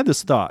 And I had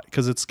this thought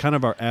because it's kind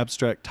of our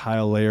abstract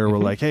tile layer. We're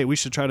like, hey, we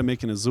should try to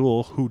make an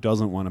Azul. Who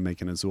doesn't want to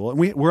make an Azul?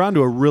 And we're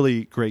onto a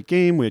really great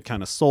game. We had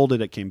kind of sold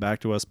it. It came back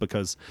to us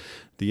because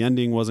the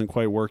ending wasn't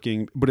quite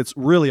working, but it's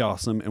really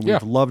awesome, and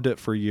we've loved it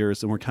for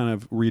years. And we're kind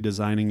of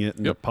redesigning it.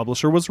 And the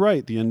publisher was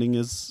right. The ending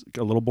is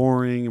a little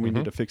boring, and we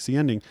need to fix the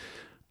ending.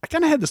 I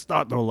kind of had this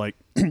thought though, like,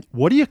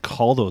 what do you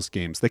call those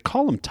games? They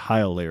call them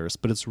tile layers,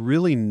 but it's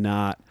really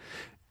not.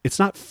 It's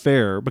not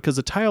fair because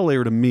a tile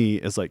layer to me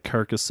is like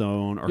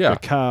Carcassonne or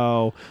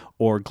Cacao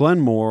or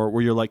Glenmore,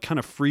 where you're like kind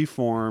of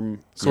freeform.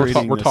 So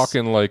we're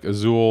talking like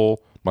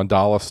Azul,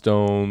 Mandala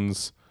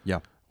stones. Yeah.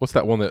 What's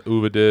that one that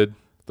Uva did?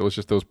 That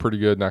was pretty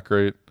good, not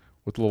great,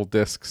 with little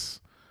discs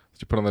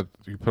that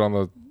you put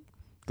on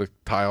the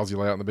tiles you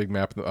lay out on the big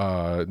map.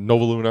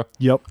 Nova Luna.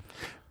 Yep.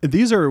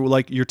 These are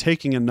like you're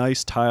taking a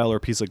nice tile or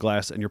piece of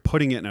glass and you're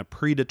putting it in a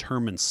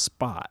predetermined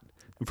spot.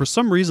 And for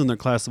some reason, they're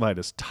classified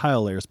as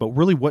tile layers, but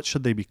really, what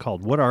should they be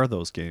called? What are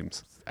those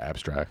games?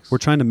 Abstracts. We're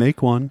trying to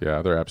make one.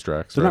 Yeah, they're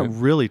abstracts. They're not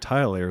really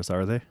tile layers,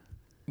 are they?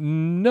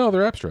 No,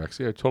 they're abstracts.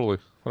 Yeah, totally.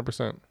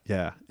 100%.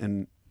 Yeah,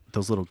 and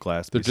those little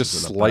glass they're pieces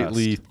just are the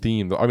slightly best.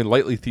 themed. I mean,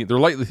 lightly themed. They're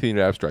lightly themed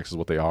abstracts is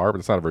what they are, but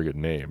it's not a very good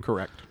name.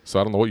 Correct. So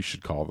I don't know what you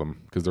should call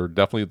them because they're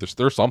definitely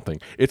there's something.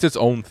 It's its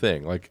own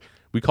thing. Like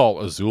we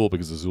call it Azul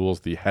because Azul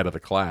is the head of the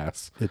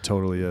class. It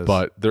totally is.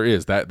 But there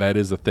is that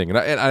is the thing. And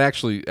I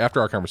actually,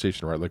 after our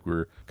conversation, right, like we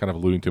were kind of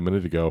alluding to a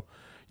minute ago,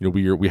 you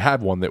know, we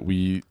have one that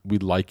we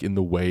like in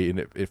the way, and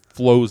it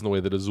flows in the way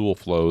that Azul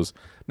flows,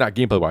 not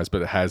gameplay wise,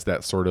 but it has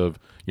that sort of,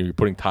 you know, you're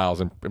putting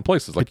tiles in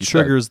places like it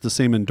triggers the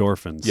same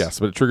endorphins. Yes,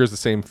 but it triggers the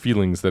same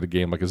feelings that a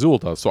game like Azul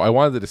does. So I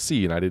wanted to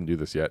see, and I didn't do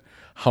this yet,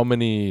 how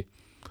many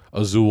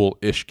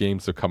Azul-ish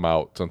games have come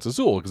out since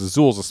Azul, because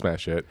Azul's a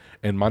smash hit,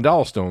 and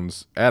Mandala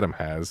Stones Adam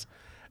has,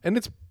 and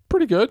it's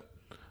pretty good.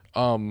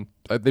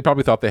 They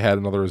probably thought they had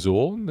another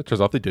Azul, and it turns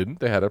out they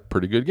didn't. They had a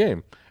pretty good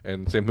game,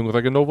 and same thing with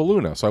like a Nova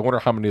Luna. So I wonder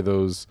how many of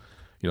those,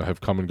 you know,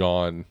 have come and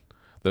gone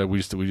that we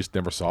just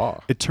never saw.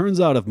 It turns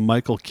out if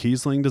Michael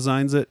Kiesling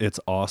designs it, it's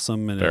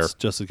awesome and it's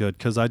just as good.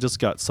 Because I just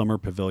got Summer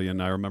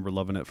Pavilion. I remember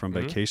loving it from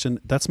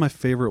vacation. That's my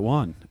favorite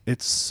one.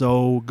 It's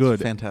so good.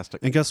 It's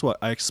fantastic. And guess what?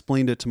 I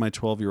explained it to my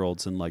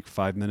 12-year-olds in like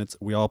 5 minutes.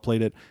 We all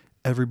played it.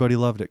 Everybody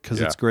loved it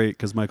because it's great.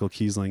 Because Michael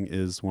Kiesling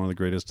is one of the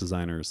greatest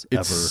designers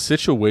ever.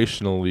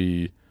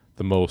 Situationally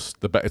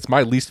it's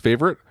my least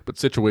favorite, but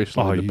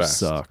situationally the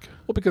best. You suck.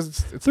 Well, because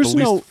it's the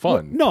least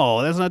fun.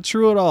 No, that's not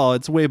true at all.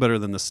 It's way better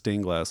than the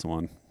stained glass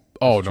one.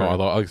 Oh no,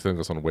 I think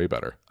this one way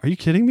better. Are you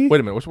kidding me? Wait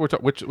a minute,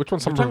 which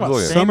one's Summer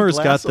Pavilion? Summer's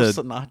got the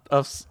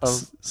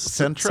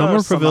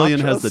Summer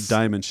Pavilion has the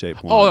diamond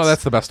shaped one. Oh no,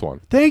 that's the best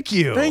one. Thank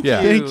you. Thank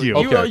you.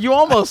 Okay. You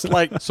almost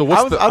like. So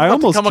what's I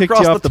almost kicked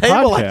you off the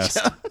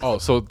podcast. Oh,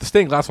 so the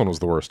stained glass one was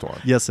the worst one.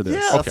 Yes, it is.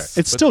 Yes. Okay,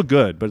 it's still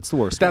good, but it's the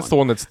worst. That's the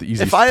one that's the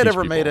easiest. If I had to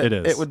ever teach made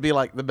people. it would be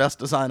like the best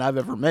design I've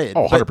ever made.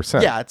 Oh,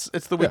 100%. Yeah, it's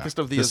the weakest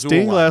of the The Azul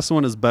stained line. glass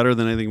one is better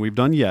than anything we've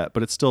done yet,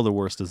 but it's still the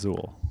worst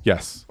Azul.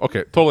 Yes.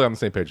 Okay. Totally on the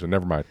same page. Then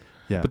never mind.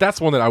 Yeah. But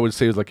that's one that I would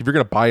say is like if you're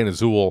going to buy an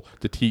Azul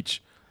to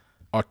teach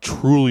a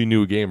truly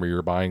new gamer,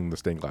 you're buying the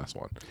stained glass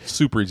one.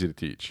 Super easy to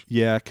teach.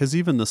 Yeah, because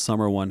even the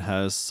summer one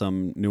has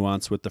some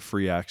nuance with the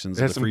free actions,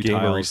 It has the some free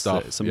gamery tiles,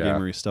 stuff, some yeah.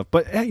 gamery stuff.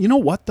 But hey, you know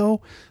what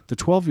though? The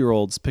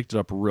 12-year-olds picked it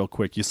up real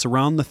quick. You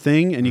surround the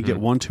thing and you get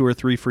 1, 2, or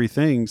 3 free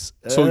things.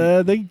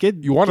 So they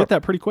get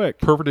that pretty quick.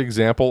 Perfect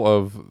example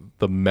of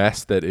the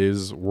mess that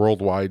is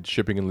worldwide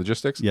shipping and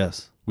logistics.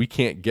 Yes. We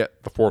can't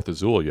get the 4th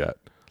Azul yet.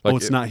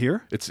 It's not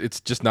here? It's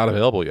just not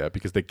available yet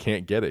because they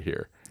can't get it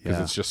here because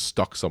Yeah. it's just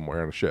stuck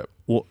somewhere on a ship.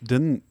 Well,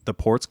 didn't the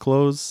ports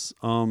close?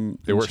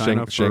 They were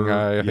China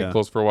Shanghai, I think, yeah.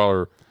 closed for a while, or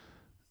what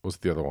was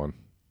the other one?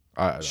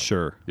 I don't know.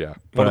 Sure. Yeah.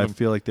 But One I of them-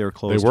 feel like they were they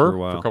closed were for a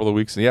while. a couple of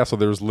weeks. And yeah, so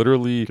there's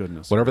literally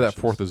Goodness whenever that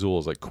gracious. 4th Azul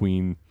is like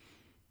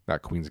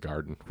not Queen's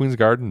Garden. Queen's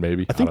Garden,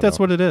 maybe. I think that's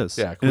what it is.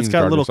 Yeah, and Queen's it's got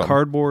Garden or little something.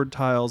 cardboard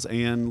tiles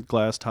and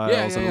glass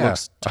tiles, and it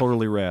looks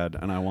totally rad,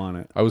 and I want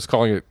it. I was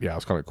calling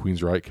it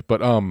Queen's Reich, but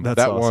That's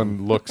that awesome.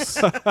 one looks.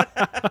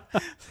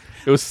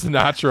 It was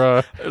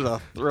Sinatra There's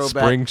a throwback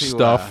spring to,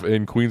 stuff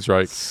in Queen's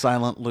Reich.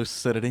 Silent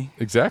lucidity.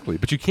 Exactly,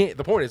 but you can't.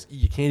 The point is,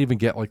 you can't even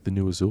get like the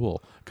new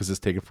Azul because it's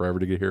taken forever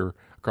to get here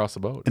across the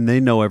boat. And they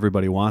know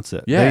everybody wants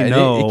it. Yeah, they and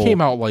know it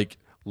came out like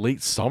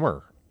late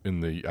summer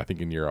I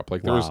think in Europe.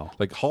 Like there was Wow.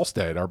 like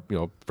Halstead, our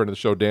friend of the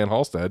show, Dan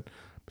Halstead,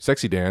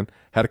 Sexy Dan,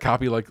 had a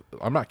copy like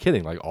I'm not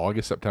kidding, like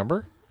August,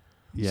 September.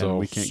 Yeah, So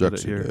we can't get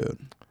it here.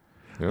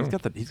 Yeah.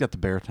 He's got the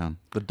baritone,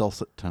 the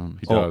dulcet tone.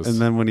 He does.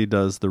 And then when he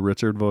does the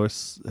Richard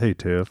voice, hey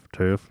Tiff,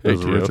 Hey,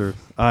 does a Tiff. Richard.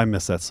 I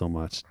miss that so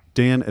much.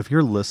 Dan, if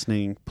you're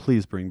listening,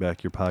 please bring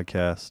back your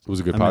podcast. It was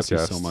a good I miss you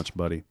podcast. so much,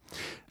 buddy.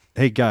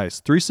 Hey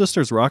guys, Three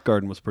Sisters Rock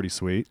Garden was pretty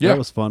sweet. Yeah. That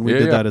was fun. We Yeah,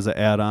 did yeah. that as an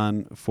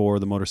add-on for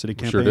the Motor City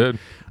campaign. Sure did.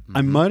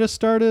 I might have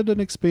started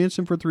an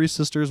expansion for Three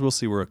Sisters. We'll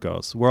see where it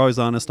goes. We're always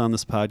honest on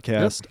this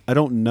podcast. I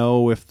don't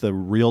know if the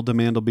real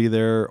demand will be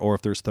there or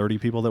if there's 30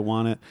 people that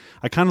want it.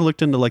 I kind of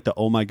looked into like the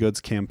Oh My Goods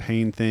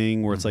campaign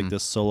thing where it's like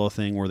this solo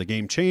thing where the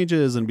game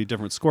changes and be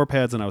different score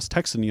pads. And I was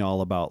texting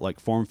y'all about like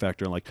form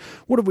factor and like,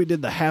 what if we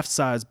did the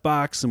half-size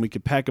box and we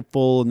could pack it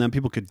full and then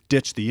people could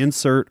ditch the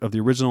insert of the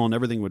original and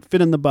everything would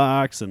fit in the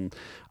box. And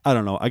I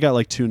don't know. I got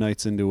like 2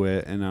 nights into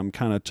it and I'm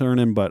kind of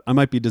turning, but I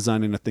might be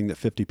designing a thing that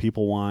 50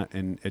 people want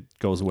and it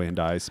goes away and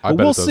dies. But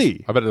we'll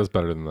see. I bet it does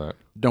better than that.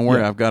 Don't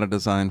worry, Yeah. I've got a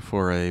design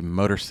for a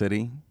Motor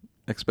City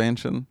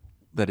expansion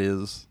that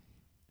is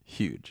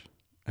huge,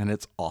 and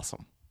it's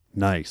awesome.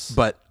 Nice.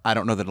 But I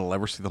don't know that it'll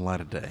ever see the light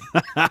of day.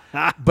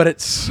 But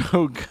it's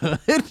so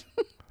good.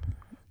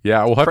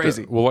 Yeah,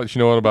 Crazy. we'll let you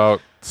know in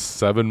about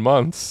 7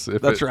 months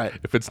That's right.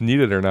 if it's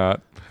needed or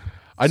not.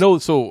 I know.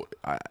 So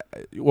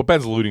what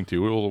Ben's alluding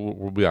to,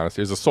 we'll be honest,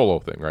 is a solo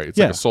thing, right? It's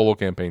like Yeah. a solo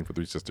campaign for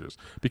Three Sisters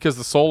because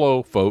the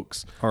solo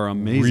folks Are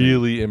amazing.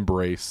 really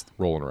embrace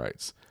roll and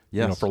writes.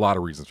 You know, Yes. for a lot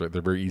of reasons, right?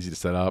 They're very easy to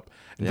set up.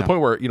 And to Yeah. the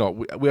point where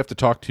we have to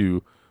talk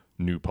to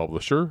new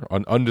publisher,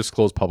 an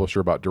undisclosed publisher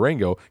about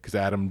Durango because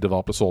Adam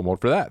developed a solo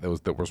mode for that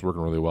was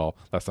working really well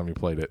last time we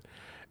played it,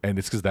 and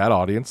it's because that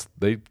audience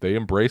they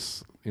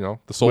embrace the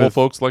solo With-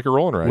 folks like a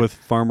roll and write With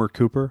Farmer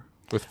Cooper.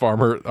 with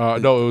Farmer.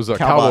 No, it was a Cowbot.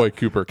 Cowboy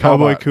Cooper.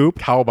 Cowboy Coop?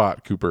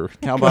 Cowbot Cooper.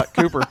 Cowbot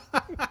Cooper.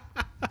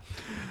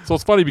 So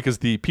it's funny because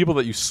the people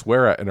that you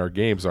swear at in our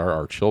games are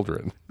our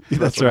children.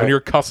 That's When right. you're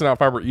cussing out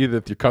Farmer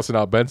Edith, you're cussing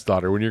out Ben's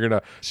daughter. When you're going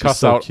to cuss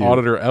so out cute.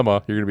 Auditor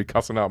Emma, you're going to be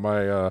cussing out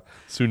my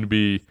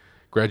soon-to-be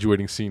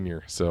graduating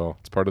senior. So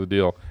it's part of the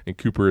deal. And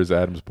Cooper is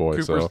Adam's boy.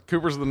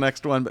 Cooper's the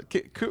next one, but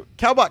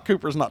Cowbot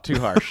Cooper's not too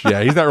harsh.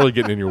 Yeah, he's not really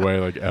getting in your way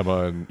like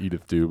Emma and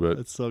Edith do, but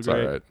That's so it's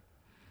great. all right.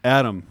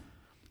 Adam,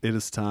 it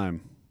is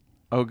time.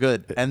 Oh,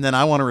 good. And then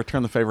I want to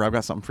return the favor. I've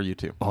got something for you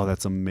too. Oh,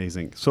 that's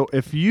amazing. So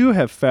if you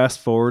have fast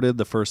forwarded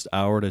the first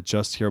hour to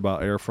just hear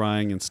about air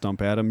frying and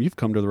Stump Adam, you've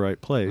come to the right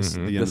place.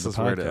 The end This of is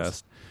the where it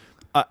podcast.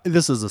 is.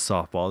 This is a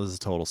softball. This is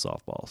total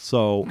softball.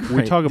 So we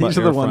Right. talk about These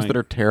are air the ones frying. that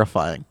are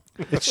terrifying.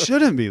 It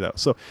shouldn't be though.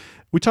 So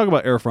we talk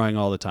about air frying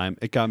all the time.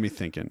 It got me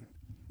thinking.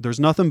 There's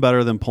nothing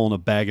better than pulling a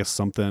bag of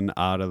something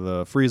out of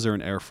the freezer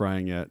and air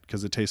frying it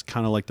because it tastes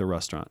kind of like the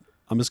restaurant.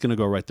 I'm just going to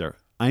go right there.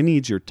 I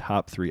need your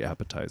top 3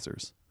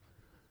 appetizers.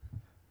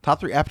 Top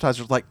 3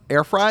 appetizers, like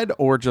air fried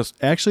or just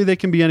Actually, they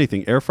can be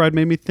anything. Air fried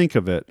made me think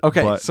of it.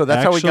 Okay, but so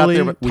that's how we got there,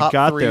 actually, but top we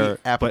got 3 there,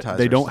 but they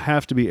appetizers. don't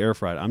have to be air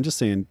fried. I'm just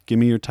saying, give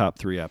me your top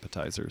 3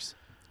 appetizers.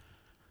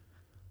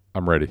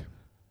 I'm ready.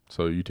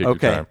 So you take your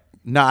okay. time.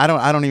 No,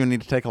 I don't even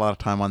need to take a lot of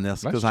time on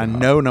this because I job.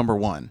 know number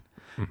 1.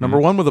 Number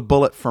 1 with a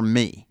bullet for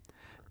me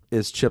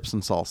is chips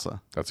and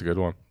salsa. That's a good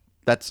one.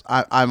 That's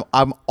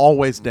I'm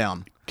always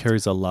down.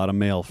 Carries a lot of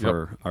mail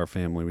for our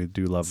family. We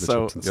do love the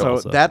So chips and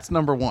salsa. so that's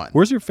number 1.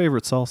 Where's your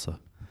favorite salsa?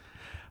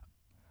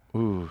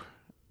 Ooh.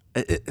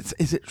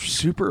 Is it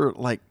super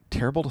like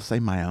terrible to say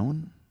my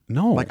own?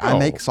 No, Like I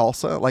make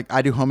salsa, like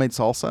I do homemade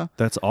salsa,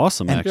 that's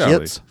awesome. and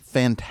Actually, it's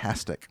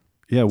fantastic.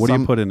 yeah. What do you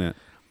some- put in it?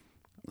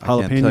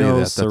 can't tell you Jalapenos, that.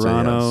 That's a,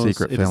 serranos.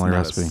 secret It is family not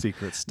recipe. A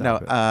secret. No,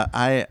 Stop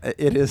it.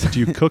 it is. Do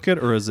you cook it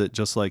or is it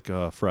just like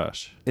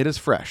fresh? It is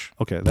fresh.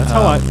 Okay, that's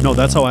how I. No,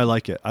 that's how I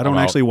like it. I don't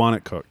out. actually want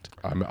it cooked.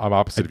 I'm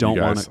opposite I don't of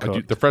you want guys. it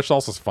cooked. The fresh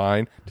salsa's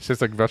fine. It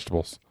tastes like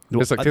vegetables. No,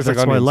 Tastes like that's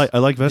onions. why I like. I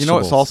like You know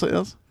vegetables. what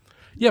salsa is?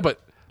 Yeah, but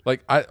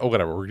like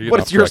whatever. We're getting What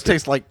off does yours track here.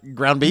 taste like?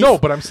 Ground beef? No,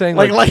 but I'm saying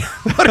like like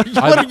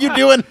what are you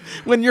doing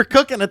when you're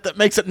cooking it that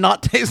makes it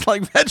not taste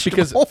like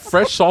vegetables? because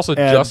fresh salsa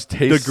Add just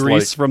tastes the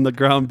grease like from the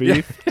ground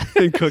beef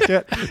and cook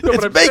it. No, it's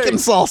but I'm bacon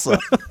saying salsa.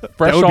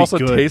 fresh That would be salsa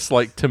good. tastes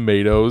like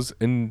tomatoes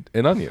and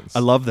onions. I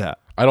love that.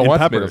 I don't And want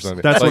peppers. tomatoes and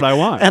onions. That's Like- what I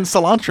want. and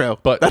cilantro.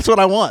 But- that's what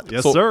I want.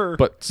 Yes, sir.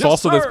 But Yes,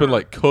 salsa that's been sir.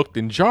 like cooked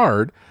and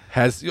jarred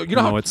has you know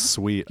no, how it's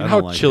sweet. you I know how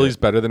don't like chili's it.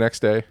 better the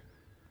next day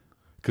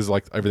because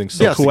like everything's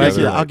so Yes, coagulates.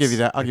 yeah, I'll give you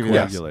that. I'll give you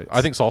Yes. that. Coagulates.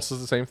 I think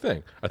salsa's the same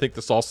thing. I think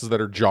the salsas that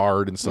are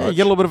jarred and such. Yeah, you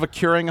get a little bit of a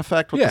curing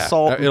effect with the Yeah,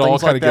 salt it and all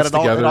things kinda like that. gets It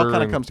all together kind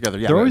of and- comes together.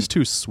 Yeah, They're always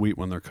too sweet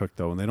when they're cooked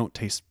though, and they don't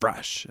taste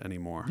fresh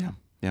anymore. yeah,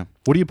 yeah.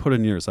 What do you put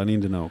in yours? I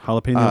need to know.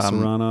 Jalapeno,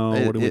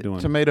 serrano. What are we doing?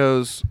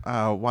 Tomatoes,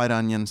 white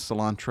onion,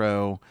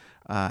 cilantro,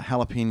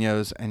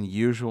 jalapenos, and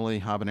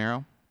usually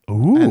habanero.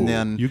 Ooh, and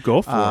then you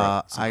go for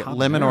it. Some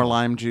lemon or habanero.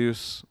 lime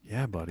juice,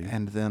 Yeah, buddy.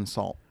 and then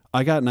salt.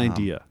 I got an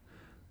idea.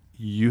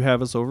 You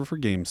have us over for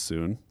games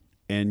soon,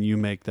 and you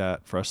make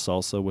that fresh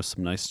salsa with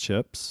some nice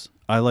chips.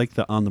 I like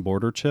the on the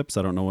border chips.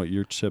 I don't know what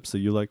your chips that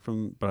you like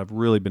from, but I've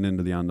really been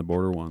into the on the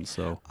border ones.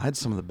 So I had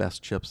some of the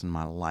best chips in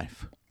my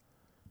life.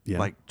 yeah,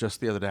 Like just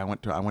the other day, I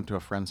went to a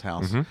friend's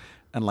house, Mm-hmm.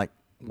 and like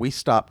we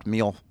stopped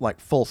meal, like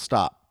full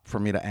stop for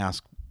me to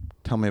ask,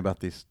 tell me about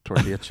these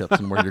tortilla chips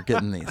and where you're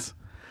getting these.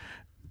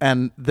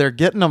 And they're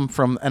getting them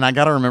from, and I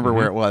got to remember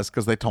where it was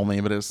because they told me,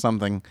 but it was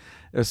something,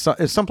 it's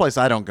someplace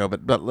I don't go,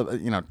 but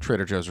you know,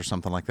 Trader Joe's or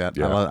something like that.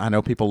 Yeah. I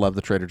know people love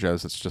the Trader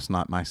Joe's. It's just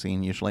not my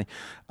scene usually.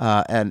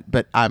 But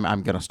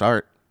I'm gonna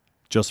start.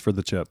 just for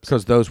the chips.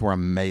 because those were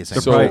amazing.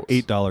 They're So-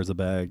 probably $8 a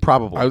bag.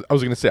 Probably. I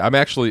was going to say,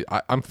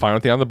 I'm fine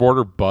with the On the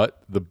Border,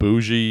 but the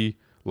bougie,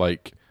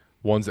 like,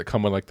 ones that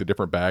come in, like, the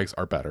different bags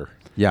are better.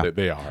 Yeah.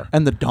 They are.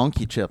 And the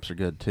donkey chips are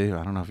good too.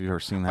 I don't know if you've ever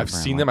seen that. I've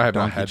brand, seen like them. I have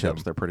not donkey had chips.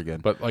 them. They're pretty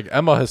good. But, like,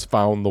 Emma has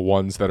found the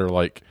ones that are,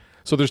 like,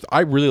 so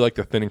I really like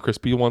the thin and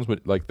crispy ones,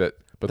 but like that,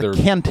 but the they're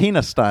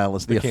Cantina style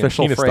is the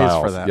official Cantina phrase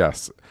styles, for that.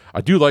 Yes.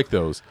 I do like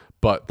those,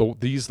 but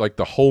these, like,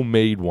 the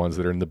homemade ones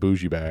that are in the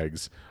bougie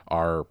bags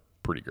are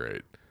pretty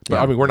great. But,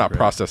 Yeah, I mean, we're not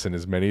processing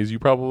as many as you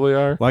probably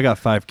are. Well, I got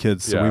 5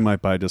 kids, so Yeah. we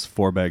might buy just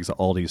 4 bags of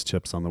Aldi's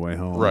chips on the way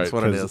home. Right. That's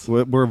what it 'Cause is.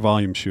 We're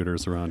volume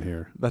shooters around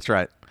here. That's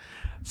right.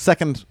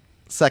 Second,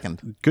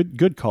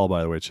 Good call,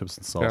 by the way, chips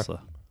and salsa.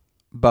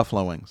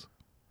 buffalo wings.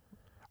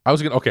 I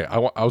was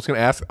gonna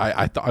ask.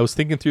 I was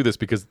thinking through this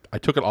because I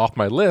took it off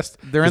my list.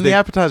 They're in 'cause the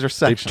appetizer They've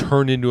section.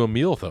 turned into a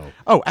meal though.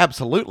 Oh,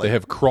 absolutely. They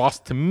have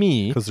crossed to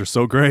me. Because they're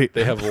so great.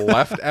 They have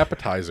left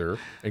appetizer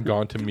and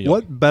gone to meal.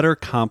 What better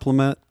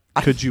compliment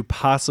could you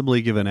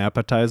possibly give an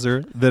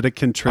appetizer that it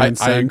can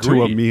transcend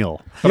to a agree. meal?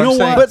 But You I'm know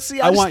saying- what? But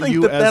see, I just want think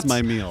you that as that's-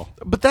 my meal.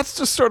 But that's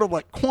just sort of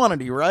like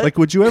quantity, right? Like,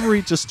 would you ever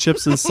eat just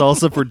chips and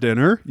salsa for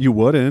dinner? You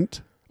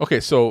wouldn't. Okay,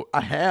 so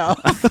I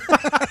have.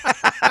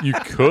 you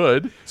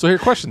could. So here,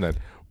 question then: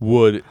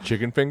 would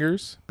chicken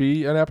fingers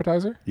be an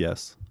appetizer?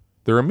 Yes.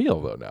 They're a meal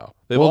though now.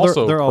 They've Well,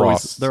 also they're always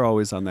crossed. they're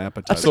always on the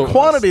appetizer. It's a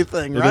quantity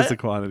thing, It right? is a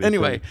quantity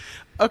Anyway, thing.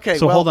 okay.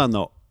 So well, hold on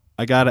though.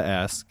 I gotta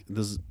ask: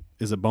 is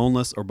it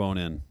boneless or bone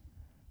in?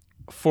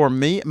 For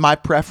me, my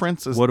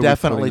preference is What are we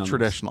definitely putting on this?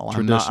 traditional.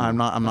 Traditional. I'm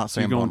not You're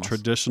saying going boneless.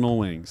 traditional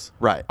wings.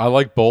 Right. I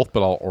like both,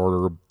 but I'll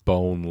order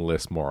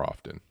boneless more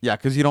often. Yeah,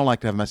 because you don't like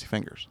to have messy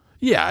fingers.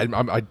 Yeah,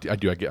 I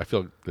do. I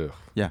feel. Ugh.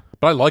 Yeah.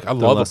 But I love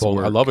a less bone.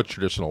 I work. love a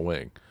traditional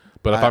wing.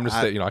 But if I- I'm just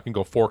saying, I can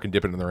go fork and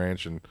dip it in the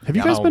ranch and Have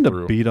you guys been pound to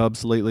through.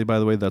 B-Dubs lately? By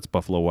the way, that's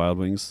Buffalo Wild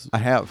Wings. I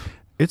have.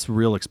 It's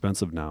real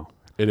expensive now,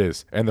 It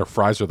is, and their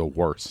fries are the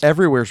worst.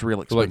 Everywhere's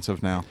real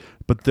expensive now.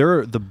 but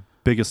they're the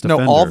biggest No,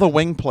 offender. all the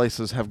wing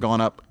places have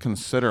gone up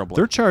considerably.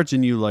 They're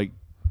charging you like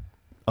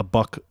a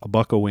buck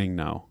a wing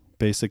now.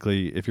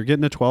 Basically, if you're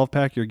getting a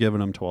 12-pack, you're giving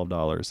them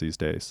 $12 these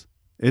days.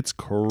 It's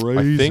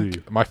crazy. I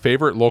think my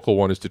favorite local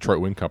one is Detroit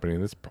Wing Company,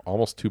 and it's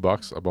almost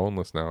 $2 a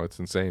boneless now. It's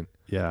insane.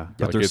 yeah,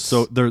 but Like they're it's-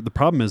 so they're the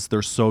problem is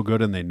they're so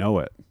good and they know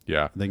it.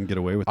 Yeah, They can get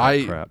away with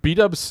that crap.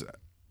 B-Dubs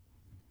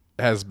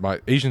has my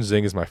Asian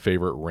Zing is my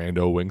favorite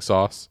rando wing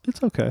sauce.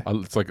 It's okay.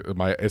 It's like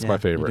my Yeah, my you're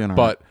favorite, doing all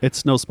but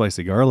It's no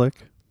spicy garlic.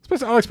 I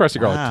like spicy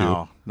garlic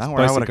wow. too. Not where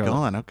I Spicy would have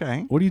garlic. gone.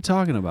 Okay. What are you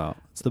talking about?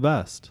 It's the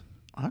best.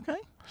 Okay.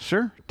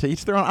 Sure. To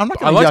each their own. I'm not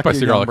I going to like yuck spicy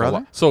your garlic brother. a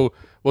lot. So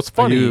what's Are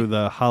funny? you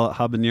the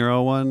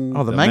habanero one?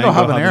 Oh, the mango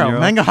habanero.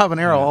 Mango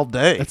habanero all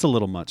day. That's a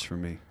little much for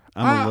me.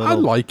 I'm a I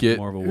little like it.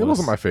 More of a It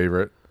wasn't wuss. my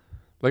favorite.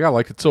 Like I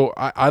like it. So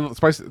I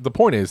spicy. The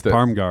point is that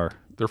Parmgar.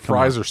 their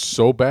fries are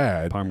so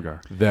bad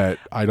Parmgar. that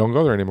I don't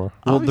go there anymore.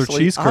 Well, their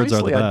Obviously- cheese curds are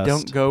the obviously I best.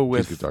 don't go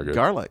with curds are good.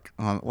 garlic.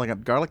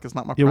 Garlic is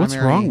not my Yeah, primary. what's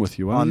wrong with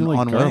you? Why don't on, you like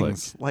on garlic?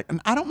 wings. Like, and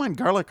I don't mind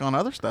garlic on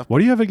other stuff. What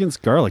do you have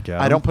against garlic,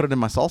 Adam? I don't put it in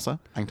my salsa.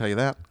 I can tell you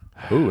that.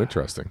 Ooh,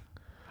 interesting.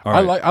 All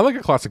right. I like a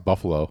classic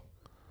buffalo.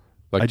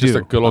 Like I just do.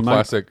 a good old I'm not-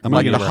 classic. I'm not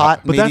Like gonna- the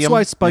hot, But that's medium,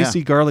 why spicy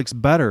yeah. garlic's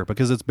better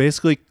because it's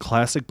basically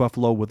classic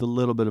buffalo with a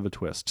little bit of a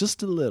twist,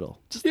 just a little.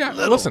 Just Yeah, a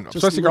little, listen, just a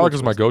spicy little garlic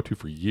was my twist. go-to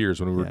for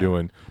years when we were Yeah.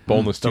 doing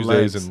boneless The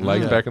Tuesdays legs. and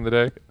legs Yeah. back in the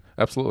day.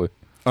 Absolutely.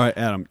 All right,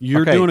 Adam,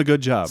 you're Okay. doing a good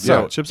job. So,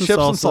 Yeah, chips chips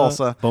and and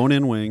salsa, salsa.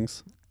 bone-in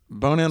wings.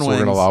 Bone-in So wings.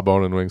 we're gonna allow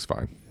bone and wings.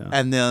 Fine.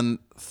 And then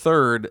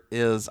third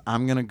is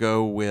I'm gonna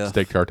go with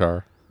Steak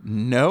tartare.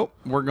 Nope.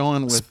 We're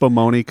going with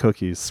Spumoni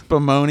cookies.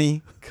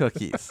 spumoni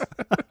cookies.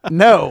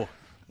 No,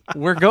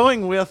 we're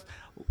going with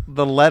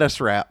the lettuce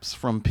wraps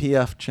from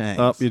P.F. Chang's.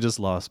 Oh, you just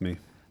lost me.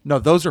 No,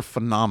 those are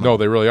phenomenal. No,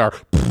 they really are.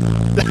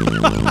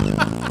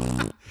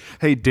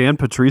 Hey, Dan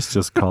Patrice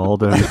just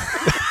called and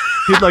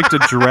he'd like to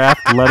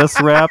draft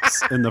lettuce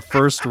wraps in the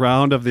first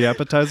round of the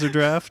appetizer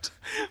draft,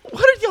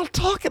 What are y'all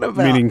talking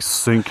about? meaning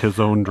sink his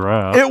own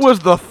draft. it was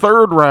the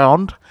third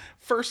round.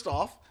 First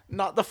off,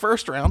 not the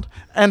first round,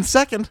 and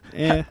second,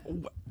 Eh.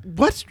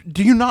 what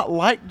do you not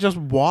like? Just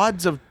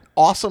wads of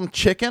awesome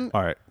chicken?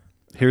 All right,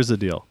 here's the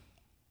deal.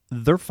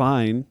 They're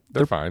fine.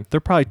 They're fine. They're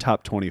probably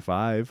top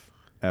 25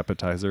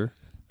 appetizer.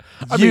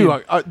 You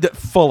mean- are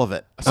full of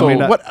it. So-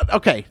 So what?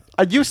 Okay,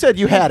 you said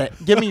you had it.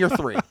 Give me your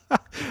three.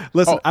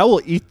 Listen, I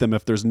will eat them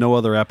if there's no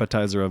other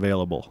appetizer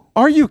available.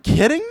 Are you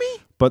kidding me?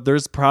 But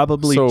there's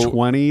probably So-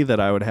 20 that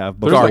I would have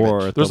There's before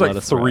like, the there's like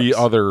lettuce 3 wraps.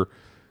 other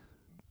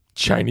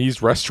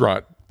Chinese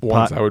restaurant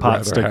ones Pot- I would pot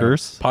rather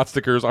stickers? have. Pot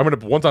stickers. I'm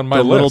gonna ones on my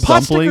The little list.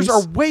 Pot dumplings?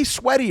 stickers are way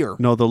sweatier.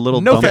 No, the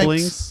little No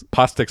dumplings.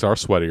 Pot sticks are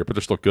sweatier, but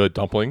they're still good.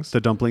 Dumplings.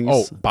 The dumplings.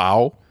 Oh,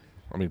 bao.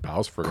 I mean,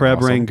 bao's for Crab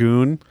awesome.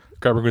 rangoon.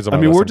 Crab rangoon's on I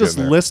my mean, list. we're I'm just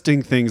getting there.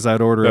 listing things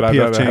I'd order That at I-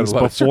 P.F. that I had Chang's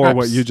lettuce before what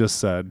wraps. you just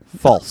said.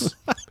 False.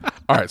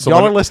 All right, so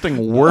Y'all my- are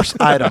listing worse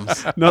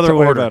items. No, they're to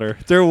way order. better.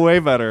 They're way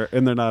better,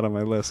 and they're not on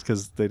my list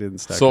because they didn't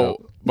stack so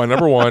up. my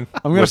number one.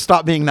 I'm going to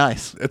stop being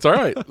nice. It's all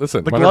right.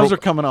 Listen, The my gloves number, are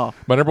coming off.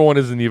 my number one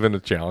isn't even a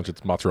challenge.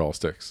 It's mozzarella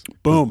sticks.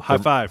 Boom, high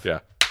five. Yeah,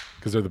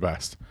 because they're the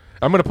best.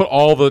 I'm going to put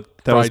all the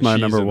That was fried my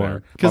cheese number in one. there.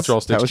 'Cause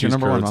Mozzarella sticks, that was your cheese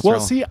number one, curds. Well,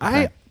 mozzarella.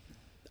 see,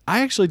 I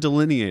actually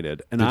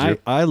delineated, and Did you?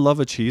 I love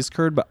a cheese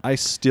curd, but I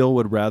still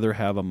would rather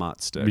have a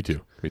mott stick. Me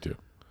too.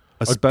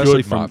 Especially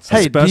good from mott stick.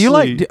 Hey, do you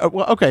especially- like?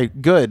 Well, okay,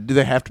 good. Do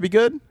they have to be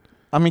good?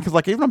 I mean, because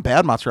like even a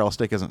bad mozzarella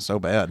stick isn't so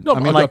bad. No, I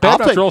mean, a like bad I'll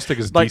take- mozzarella stick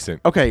is like,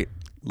 decent. Okay,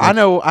 I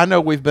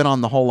know we've been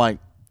on the whole like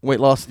weight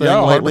loss thing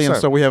Yeah, lately, and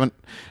 100%. so we haven't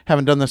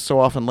done this so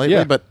often lately.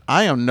 Yeah. But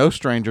I am no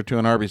stranger to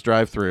an Arby's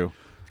drive-through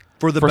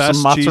for the for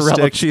best some cheese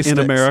mozzarella sticks cheese in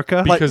sticks.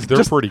 America. Like, Because they're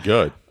just- pretty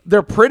good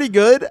They're pretty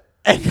good,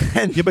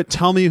 and Yeah, but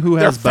tell me who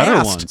they're has better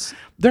fast. ones.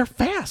 They're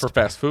fast. for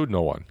fast food.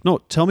 No one. No,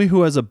 tell me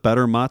who has a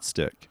better mott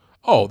stick.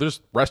 Oh, there's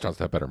restaurants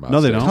that have better mozz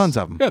No, they sticks. don't. Tons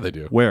of them. Yeah, they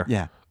do. Where?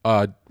 Yeah.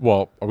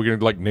 Well, are we going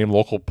to like name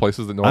local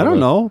places that know? I how don't to-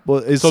 know. Well,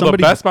 is So the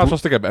somebody best mozzarella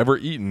stick I've ever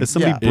eaten is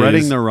somebody Yeah. breading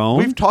is- their own?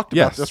 We've talked about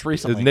yes, this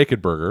recently. is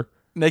Naked Burger.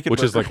 Naked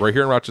which is Burger. like right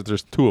here in Rochester.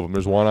 There's two of them.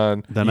 There's one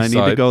on then east I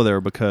need to side, go there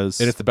because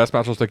and it's the best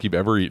mozzarella stick you've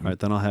ever eaten. all right.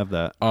 Then I'll have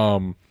that.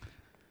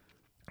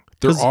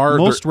 There 'Cause are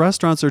most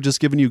restaurants are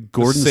just giving you the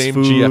Gordon's same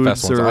Foods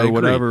GFS ones. I or agree.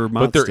 whatever.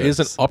 But there mott is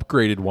an sticks.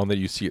 upgraded one that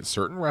you see at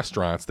certain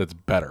restaurants that's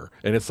better,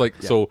 and it's like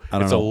so. I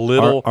don't It's know. a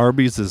little.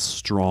 Arby's is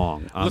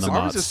strong on Listen, the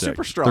mott Arby's is stick.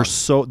 super strong. They're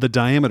so the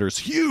diameter's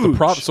huge.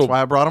 That's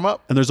why I brought them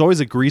up. and there's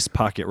always a grease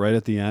pocket right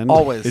at the end.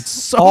 Always. It's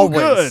so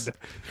Always. good.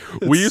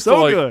 We It's used so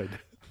to like. good.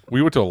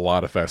 We went to a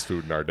lot of fast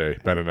food in our day,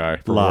 Ben and I,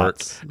 for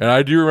Lots. work. And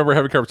I do remember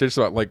having conversations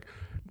about like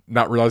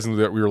not realizing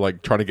that we were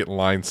like trying to get in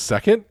line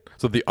second.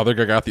 So the other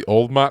guy got the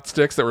old mott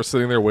sticks that were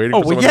sitting there waiting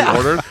for someone to be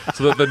ordered,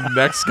 so that the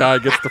next guy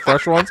gets the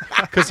fresh ones.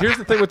 Because here's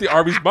the thing with the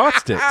Arby's mott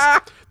sticks,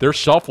 their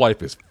shelf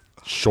life is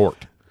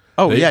short.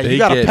 Oh They- yeah, they you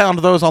got to get- pound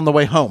those on the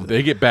way home.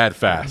 They get bad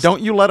fast.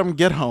 Don't you let them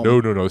get home.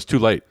 No, it's too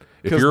late.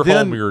 If 'Cause you're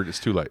then home, it's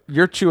too late.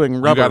 You're chewing You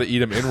rubber. got to eat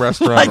them in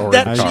restaurant like or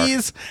that in the car.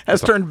 cheese has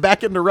turned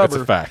back into rubber.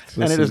 That's a fact.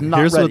 and it is not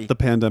Here's ready. what the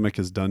pandemic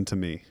has done to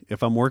me.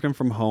 If I'm working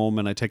from home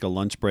and I take a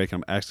lunch break,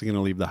 I'm actually going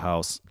to leave the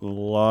house. A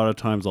lot of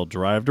times I'll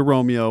drive to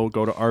Romeo,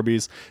 go to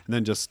Arby's, and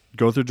then just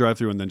go through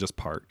drive-through and then just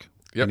park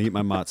Yep. and eat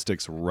my mott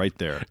sticks right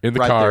there. In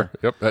the Right car.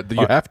 Yep,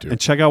 you have to. And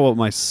check out what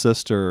my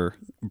sister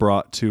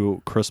brought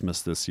to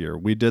Christmas this year.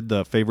 We did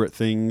the favorite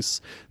things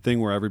thing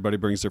where everybody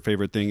brings their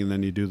favorite thing and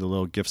then you do the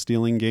little gift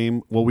stealing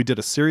game. Well, we did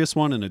a serious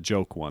one and a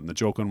joke one. The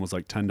joke one was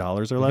like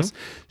 $10 or less.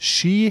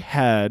 She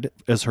had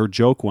as her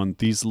joke one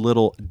these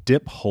little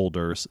dip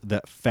holders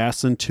that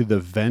fasten to the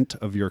vent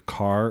of your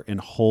car and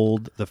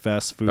hold the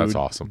fast food That's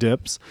awesome.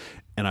 dips.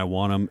 And I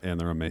want them, and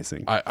they're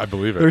amazing. I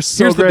believe it. They're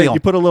so Here's the great. deal. You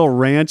put a little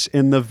ranch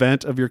in the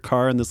vent of your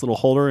car in this little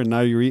holder, and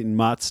now you're eating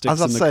mott I sticks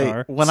was in about the to say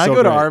car. when I So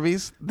go to great.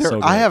 Arby's, So I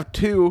great. have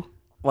two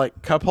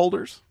like cup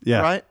holders.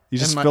 Yeah. Right. You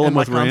just in my- fill 'em in my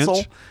with ranch?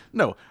 console.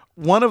 No,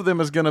 one of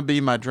them is going to be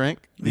my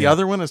drink. The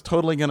other one is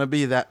totally going to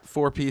be that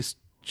 4-piece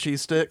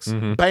cheese sticks.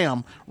 Mm-hmm.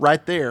 Bam,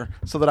 right there,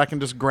 so that I can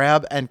just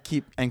grab and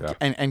keep and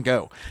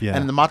go. Yeah.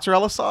 And the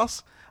mozzarella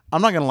sauce,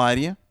 I'm not going to lie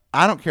to you.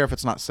 I don't care if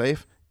it's not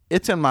safe.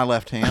 It's in my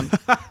left hand.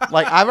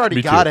 Like I've already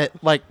Me got too. it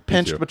like too.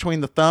 pinched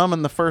between the thumb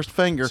and the first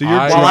finger. So you're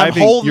while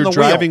driving- I'm holding you're the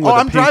driving wheel. with a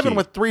I'm driving pinky.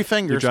 with three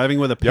fingers. You're driving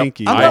with a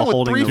pinky. I'm while driving with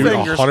holding three the wheel.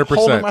 fingers 100%.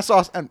 holding my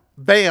sauce, and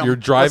bam, You're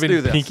driving let's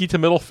do this. pinky to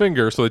middle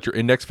finger so that your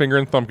index finger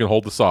and thumb can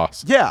hold the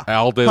sauce. Yeah,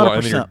 all day long,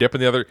 and then you're 100%.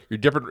 dipping the other. You're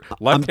dipping I'm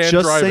left hand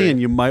just driving. saying,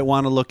 you might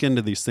want to look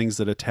into these things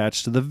that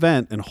attach to the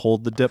vent and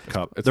hold the dip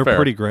cup. It's They're fair.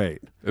 pretty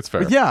great. It's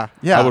fair. Yeah.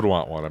 I would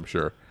want one. I'm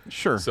sure.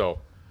 Sure. So,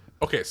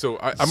 okay. So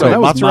I'm So gonna that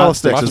was mozzarella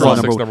sticks is Mozzarella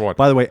number sticks number one.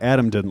 By the way,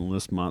 Adam didn't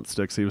list mott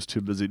sticks. He was too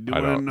busy I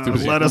doing know. Too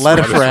busy. lettuce.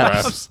 Lettuce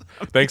wraps. wraps.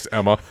 Thanks,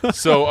 Emma.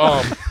 So,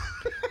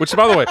 which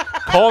by the way,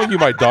 calling you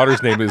my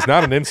daughter's name is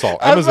not an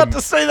insult. I was about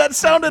to say that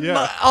sounded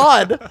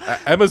odd.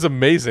 Emma's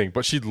amazing,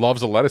 but she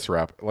loves a lettuce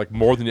wrap like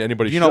more than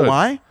anybody. You should. know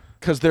why?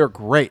 Because they're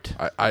great.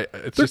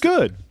 It's They're just,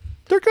 good.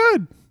 They're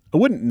good. I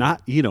wouldn't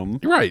not eat them.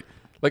 You're right.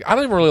 Like I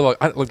don't even really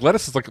like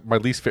lettuce is like my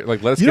least favorite.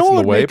 Like lettuce You gets know in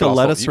what the would way. make but a I'll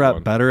still lettuce eat wrap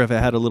one. better if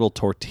it had a little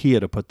tortilla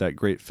to put that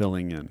great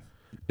filling in,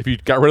 If you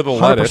got rid of the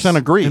 100% lettuce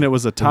agree. and it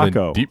was a and then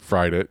taco. deep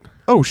fried it.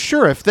 Oh,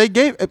 sure. If they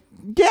gave,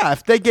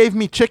 if they gave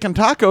me chicken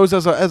tacos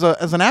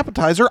as an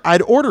appetizer,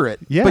 I'd order it.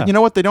 Yeah. But you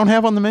know what they don't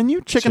have on the menu?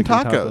 Chicken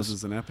tacos.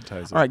 is an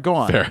appetizer. All right, go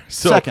on. Fair.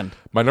 So Second.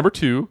 my number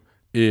two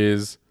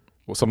is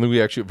something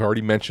we actually have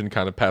already mentioned,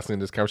 kind of passing in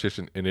this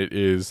conversation, and it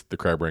is the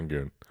crab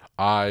rangoon.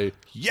 I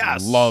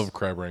love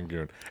crab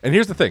rangoon. And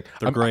here's the thing.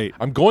 They're great.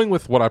 I'm going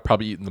with what I've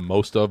probably eaten the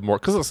most of more.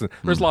 Because listen,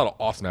 there's a lot of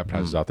awesome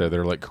appetizers out there that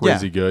are like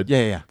crazy good.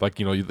 Yeah. Like,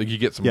 you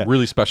get some Yeah.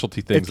 really specialty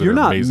things If that you're are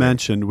not amazing.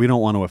 mentioned, we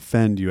don't want to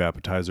offend you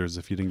appetizers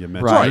if you didn't get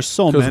mentioned. Right. There's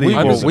so 'Cause many. We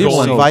I'm will, just we will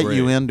going invite great.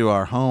 you into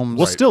our homes,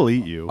 We'll still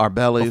eat you. our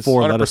bellies,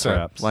 before 100%. lettuce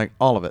wraps. like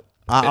all of it.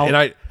 And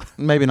I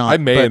maybe not. I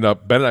may but end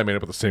up, Ben and I may end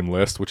up with the same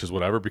list, which is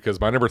whatever, because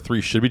my number 3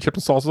 should be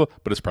chips and salsa,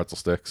 but it's pretzel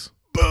sticks.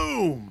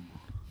 Boom.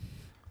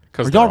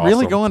 Because Are y'all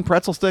really going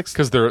pretzel sticks?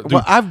 'Cause they're- Well,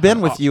 dude, I've been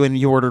with you and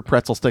you ordered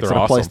pretzel sticks they're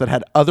at a place awesome. that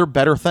had other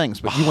better things,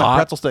 but you went hot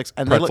pretzel sticks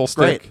and they pretzel looked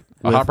great. stick,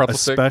 a hot pretzel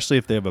stick. Especially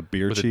if they have a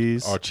beer With a-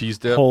 cheese. or cheese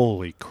dip.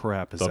 Holy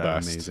crap, is The that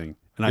best. amazing?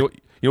 You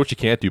know what you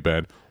can't do,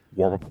 Ben?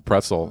 warm up a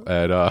pretzel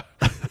at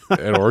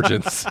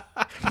Origins.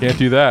 Can't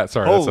do that.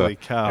 Sorry, Holy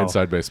that's cow.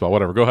 inside baseball.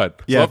 Whatever. Go ahead.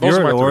 Yeah, So if those you're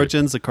are at my three.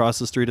 Origins across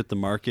the street at the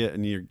market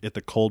and you're at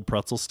the cold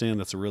pretzel stand,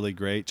 that's really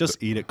great.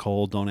 Just eat it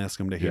cold. Don't ask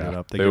them to heat it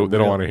up. They don't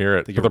want to hear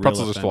it. They But get the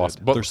pretzels real are still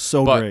offended. awesome. They're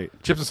so but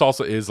great. Chips and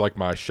salsa is like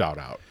my shout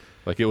out.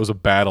 Like it was a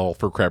battle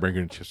for crab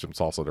rangoon and chips and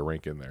salsa to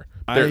rank in there.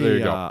 There you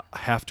go. I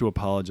have to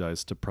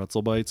apologize to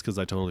Pretzel Bites because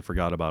I totally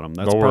forgot about them.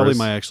 That's No probably worries.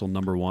 my actual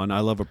number one. I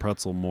love a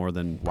pretzel more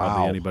than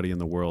probably Wow. anybody in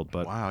the world,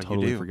 but Wow, you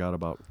totally do. forgot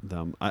about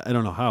them. I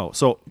don't know how.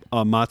 So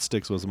Mott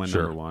Sticks was my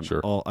Sure, number one.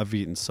 sure. I've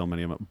eaten so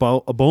many of them.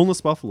 A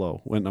boneless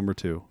buffalo went number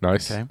two.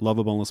 Nice. Okay. Love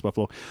a boneless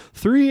buffalo.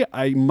 3,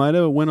 I might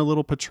have went a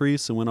little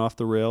Patrice and went off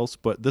the rails,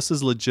 but this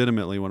is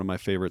legitimately one of my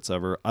favorites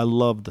ever. I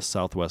love the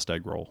Southwest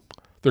egg roll.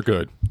 They're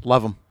good.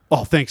 Love them.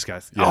 Oh, thanks,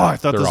 guys. Yeah, I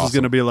thought they're this was awesome.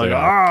 going to be like, They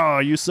are. oh,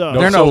 you suck.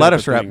 They're so no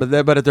lettuce the wrap,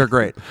 thing. but they're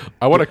great.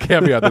 I want to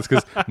caveat this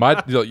because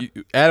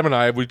Adam and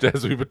I,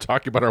 as we've been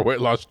talking about our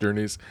weight loss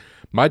journeys,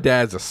 my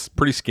dad's a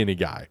pretty skinny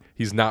guy.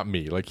 He's not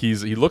me. Like he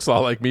looks a lot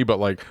like me, but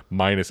like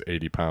minus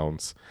 80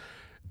 pounds.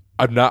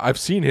 I've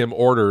seen him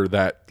order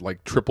that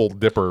like triple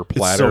dipper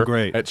platter so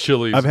great. at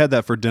Chili's. I've had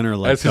that for dinner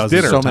like As his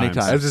dozens dinner. of So many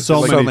times. As his- So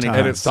like, many many times.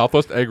 And it's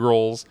Southwest egg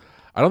rolls.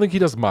 I don't think he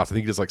does mozz. I think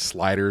he does like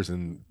sliders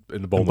and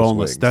the boneless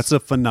wings. That's a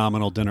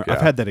phenomenal dinner. Yeah.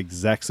 I've had that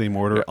exact same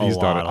order. He's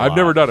done it. I've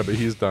never done it, but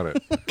he's done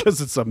it.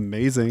 because it's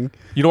amazing.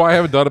 You know why I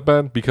haven't done it,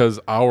 Ben? Because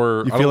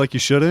You feel like you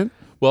shouldn't?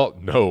 well,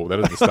 no, that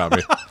doesn't stop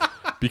me.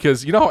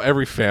 Because you know how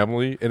every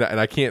family and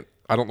I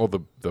don't know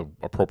the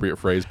appropriate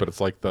phrase, but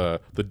it's like the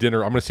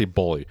dinner. I'm going to say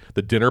bully.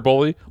 The dinner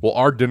bully. Well,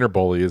 our dinner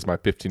bully is my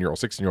 15-year-old,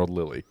 16-year-old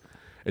Lily,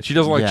 and she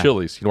doesn't like Yeah.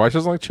 Chili's. You know why she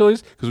doesn't like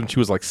Chili's? Because when she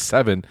was like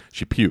 7,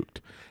 she puked,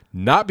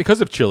 not because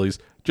of Chili's,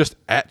 just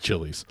at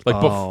Chili's. Like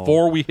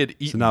before we had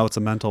eaten. So now it's a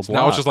mental block.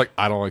 Now it's just like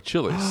I don't like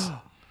Chili's.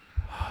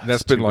 And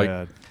that's been too like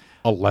bad.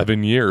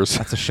 11 years.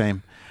 That's a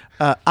shame.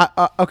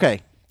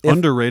 Okay.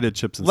 Underrated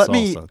chips and Let salsa.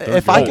 me, They're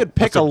if I good. could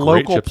pick That's a a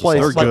great local chips and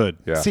place, salsa. They're good.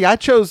 Yeah. See, I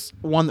chose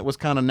one that was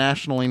kind of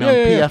nationally known,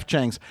 Yeah, yeah, yeah. PF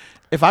Chang's.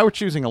 If I were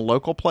choosing a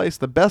local place,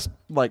 the best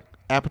like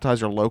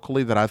appetizer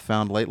locally that I've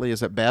found lately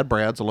is at Bad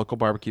Brad's, a local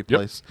barbecue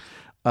place.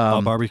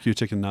 Barbecue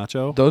chicken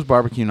nacho. Those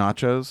barbecue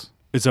nachos,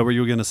 Is that what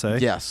you were gonna say?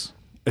 yes,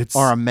 It's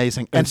are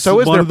amazing, and it's so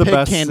is one their of the pig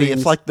best candy. things-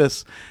 It's like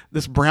this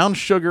brown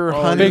sugar,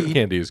 honey, Bacon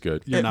candy is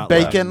good. You're not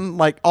bacon,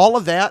 like all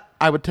of that.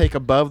 I would take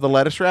above the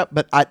lettuce wrap,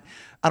 but I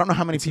don't know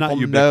how many It's not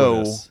people know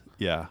ubiquitous.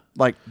 Yeah.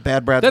 like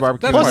Bad Brad's That's-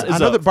 barbecue. that's Plus, why- I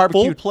know that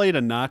barbecue. full plate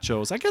of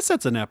nachos. I guess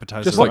that's an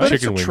appetizer. Just Well, like right? but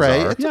it's chicken a wings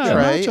tray. are. It's Yeah, a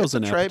tray. nachos It's a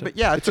an tray. appetizer. But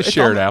yeah, It's a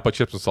shared all- app with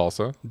chips and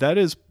salsa. That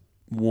is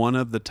one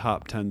of the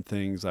top 10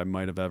 things I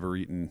might have ever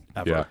eaten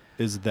ever. Yeah.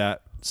 Is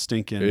that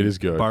stinking It is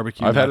good.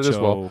 barbecue I've had it as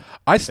well. nacho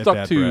I at stuck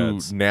Bad to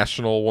Brad's.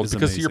 national ones is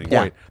because to your amazing.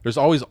 point, there's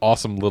always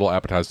awesome little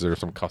appetizers or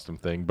some custom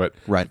thing. But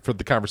Right. for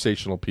the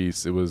conversational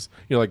piece, it was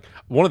like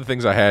one of the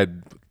things I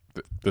had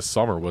this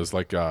summer was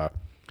like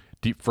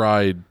deep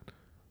fried.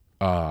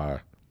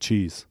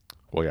 Cheese.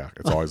 Well, yeah,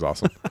 it's always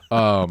awesome.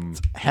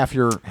 half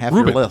your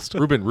Reuben list.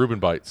 Reuben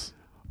bites.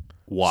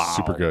 Wow.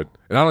 Super good.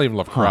 And I don't even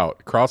love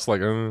kraut. Kraut's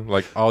like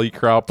I'll eat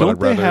kraut, but Don't I'd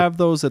they rather have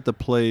those at the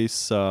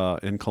place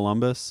in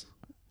Columbus?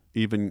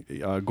 Even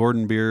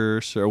Gordon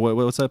Biersch or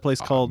what's that place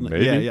called?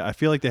 maybe. Yeah. I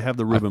feel like they have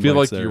the I Reuben feel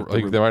bites like there. you The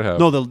like they might have.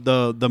 No,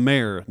 the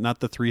mare, not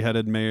the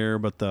 3-headed mare,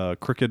 but the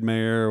crooked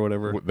mare or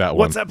whatever. That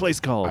What's one. that place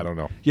called? I don't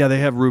know. Yeah, they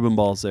have Reuben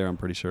balls there. I'm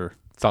pretty sure.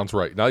 Sounds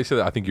right. Now you say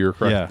that, I think you're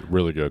correct. Yeah.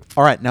 Really good.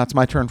 All right, now it's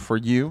my turn for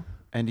you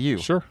and you.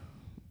 Sure.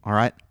 All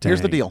right.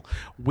 Here's the Dang. deal.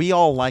 We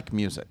all like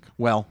music.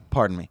 Well,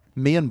 pardon me.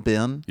 Me and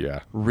Ben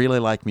Yeah. really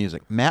like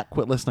music. Matt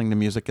quit listening to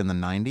music in the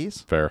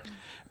 90s. Fair.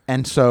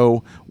 And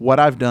so what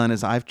I've done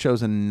is I've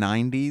chosen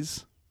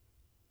 90s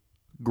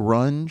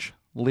grunge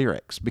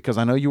lyrics because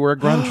I know you were a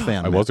grunge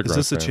fan. I was a Matt. Is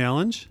this a fan.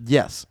 challenge?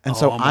 Yes. And Oh,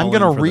 so I'm I'm all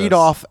going in to for read this.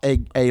 off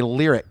a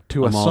lyric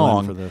to a I'm all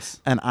in song. for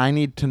this. And I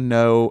need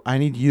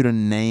you to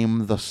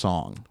name the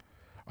song.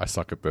 I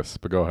suck at this,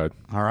 but go ahead.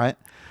 All right.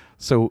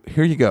 So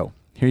here you go.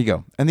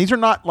 And these are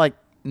not like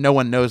no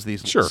one knows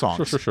these Sure,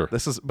 songs. sure.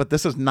 This is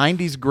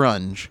 90s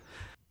grunge.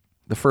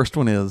 The first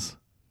one is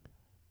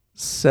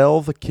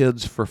Sell the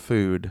Kids for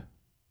Food.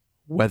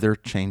 Weather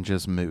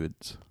changes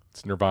moods.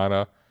 It's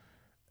Nirvana,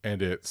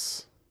 and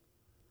it's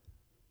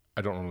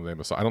I don't know the name of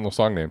the song. I don't know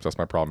song names. That's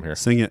my problem here.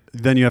 Sing it.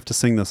 Then you have to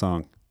sing the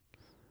song.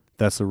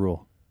 That's the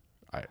rule.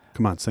 I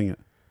Come on, sing it.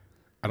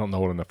 I don't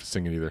know it enough to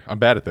sing it either. I'm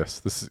bad at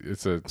this.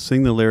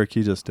 Sing the lyric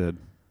you just did.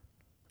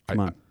 Come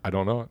on. I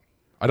don't know it.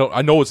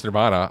 I know it's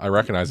Nirvana. I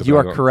recognize it. You but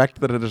are I don't-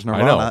 correct that it is I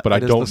Nirvana. know, but I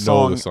It is don't know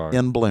the song song.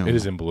 In Bloom. It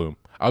is In Bloom.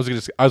 I was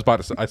about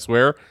to say, I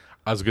swear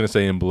I was gonna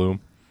say In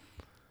Bloom.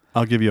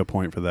 I'll give you a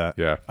point for that.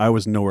 Yeah. I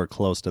was nowhere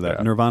close to that.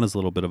 Yeah. Nirvana's a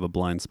little bit of a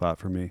blind spot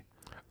for me.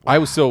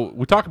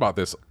 We talked about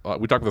this. We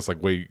talked about this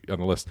like way on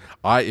the list.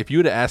 If you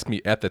had asked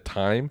me at the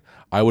time,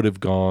 I would have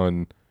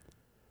gone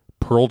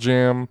Pearl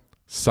Jam,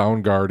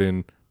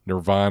 Soundgarden,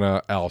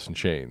 Nirvana, Alice in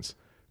Chains.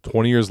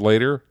 20 years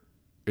later,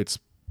 it's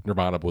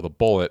Nirvana with a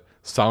bullet,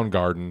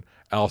 Soundgarden,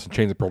 Alice in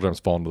Chains, and Pearl Jam's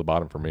fallen to the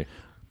bottom for me.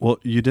 Well,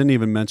 you didn't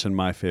even mention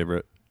my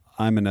favorite.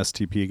 I'm an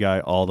STP guy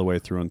all the way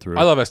through and through.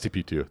 I love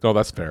STP too. No,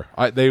 that's fair.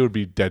 They would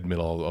be dead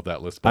middle of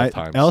that list both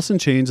times. Alice in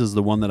Chains is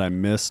the one that I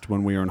missed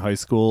when we were in high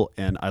school,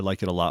 and I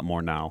like it a lot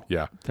more now.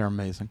 Yeah. They're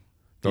amazing.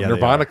 So Yeah, they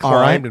Nirvana are. climbed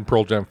All right. and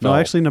Pearl Jam fell. No,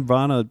 actually,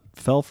 Nirvana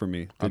fell for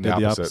me. They I'm did the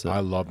the opposite. opposite. I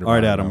love All right,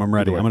 Nirvana Adam, now. I'm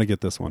ready. Either way. I'm going to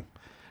get this one.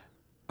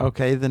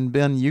 Okay, then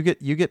Ben, you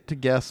get to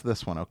guess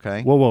this one.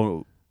 Okay.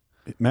 Whoa.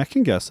 Matt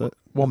can guess it.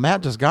 Well,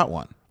 Matt just got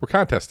one. We're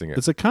contesting it.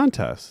 It's a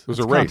contest. It was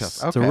a It's race.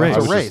 contest. It's a Okay, race. It's I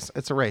a was race. just-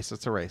 It's a race.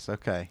 It's a race.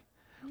 Okay.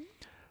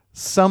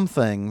 Some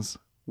things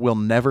will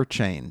never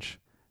change.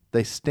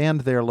 They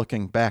stand there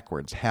looking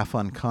backwards, half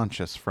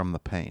unconscious from the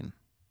pain.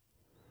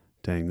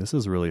 Dang, this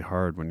is really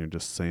hard when you're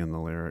just saying the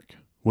lyric.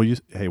 Well,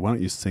 hey, why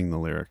don't you sing the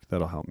lyric?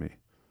 That'll help me.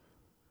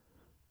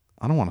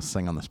 I don't want to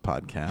sing on this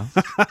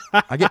podcast.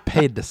 I get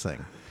paid to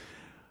sing.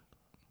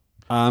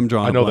 I'm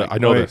drawing. I know a blank. that. I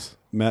know Wait, this.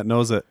 Matt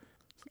knows it.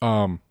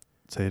 Um,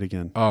 Say it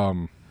again.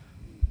 um,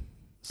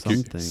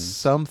 Some things.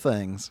 Some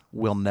things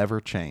will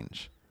never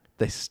change.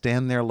 They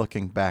stand there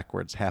looking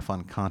backwards, half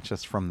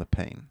unconscious from the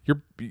pain.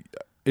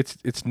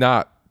 it's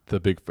not the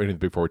big any of the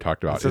big four we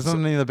talked about. This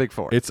isn't any of the big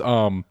four. It's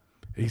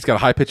he's got a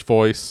high pitched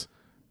voice.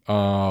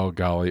 Oh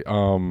golly.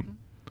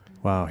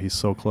 Wow, he's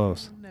so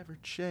close. Never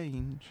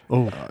change.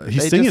 Oh,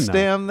 he's They singing just now.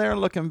 stand there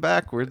looking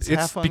backwards,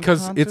 It's half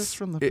because unconscious it's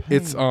from the pain.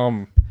 it's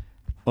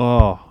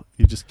Oh,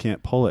 you just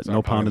can't pull it. sorry,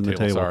 No pound in the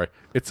table. Sorry.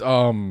 It's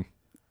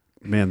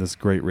Man, this is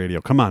great radio.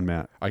 Come on,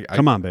 Matt. I-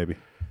 Come on, baby.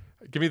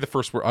 give me the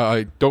first word.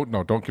 I don't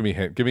know. Don't give me a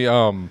hint. Give me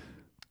Come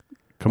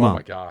oh on.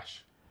 my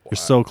gosh. You're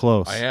so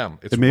close. I am.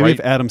 It's And maybe right- if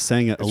Adam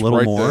sang it a It's little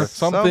right more. there.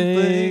 Some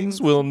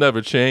things will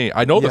never change.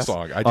 I know Yes. the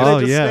song. I Oh,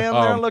 They just yeah. stand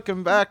there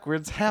looking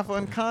backwards, half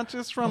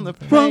unconscious from the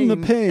pain. From the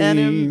pain. And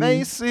it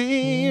may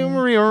seem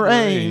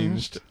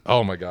rearranged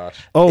Oh my gosh.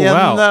 Oh, in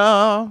wow.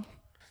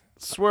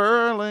 the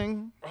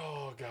swirling.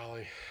 Oh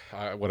golly.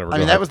 Whatever. I go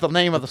mean, ahead. that was the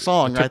name of the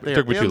song right took- there.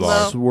 took me too In long.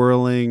 the-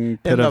 Swirling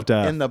pit in of the,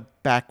 death. in the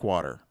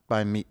Backwater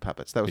by Meat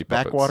Puppets. That was Meat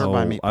Puppets. Backwater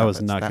by Oh, Meat Puppets. I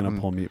was not That going to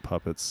one- pull Meat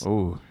Puppets.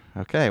 Ooh,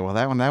 okay. Well,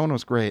 that one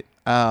was great.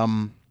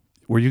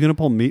 Were you going to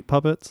pull Meat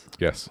Puppets?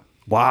 yes.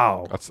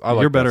 Wow. I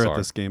like You're that better at song.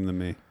 this game than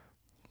me.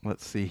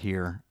 Let's see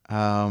here.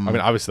 I mean,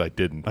 obviously I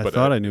didn't. I but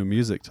thought I knew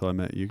music till I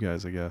met you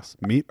guys, I guess.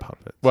 Meat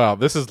Puppets. Well,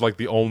 this is like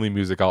the only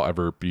music I'll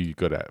ever be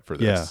good at for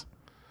this.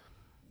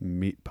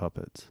 Meat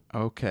Puppets.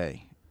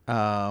 Okay.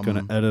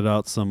 Gonna edit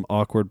out some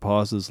awkward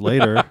pauses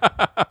later.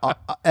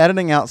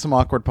 Editing out some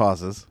awkward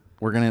pauses.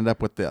 We're going to end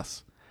up with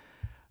this.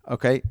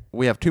 Okay.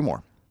 We have two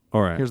more.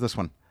 All right. Here's this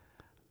one.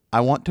 I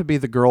want to be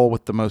the girl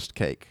with the most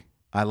cake.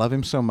 I love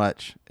him so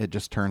much, it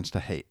just turns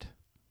to hate.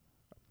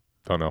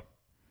 Don't know.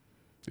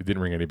 It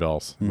didn't ring any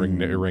bells. It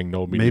rang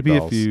no immediate Maybe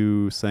bells. if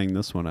you sang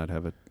this one, I'd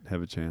have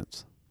a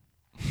chance.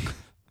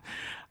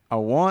 I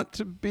want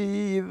to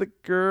be the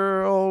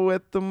girl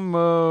with the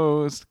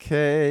most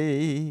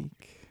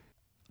cake.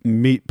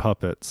 Meat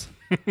Puppets.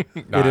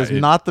 It is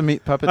not the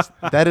Meat Puppets.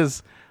 That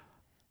is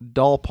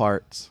Doll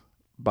Parts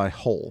by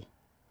Hole.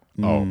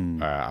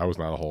 I was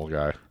not a whole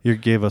guy. You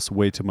gave us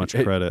way too much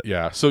Hey, credit.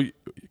 Yeah. So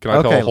can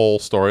I tell Okay. the whole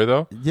story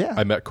though? Yeah.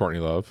 I met Courtney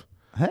Love.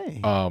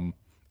 Hey.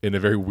 In a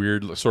very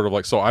weird sort of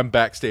like, so I'm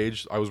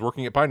backstage. I was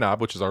working at Pine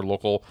Knob, which is our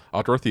local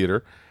outdoor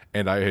theater,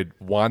 and I had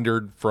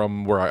wandered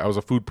from where I was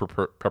a food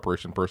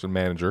preparation person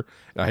manager,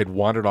 and I had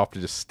wandered off to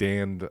just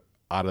stand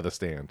out of the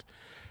stand,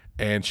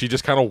 and she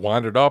just kind of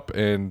wandered up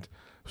and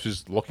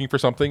she's looking for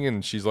something,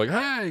 and she's like,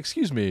 "Hey,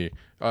 excuse me,"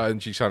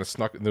 and she kind of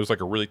snuck. And there was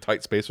like a really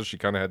tight space, so she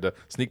kind of had to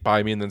sneak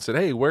by me, and then said,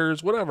 "Hey,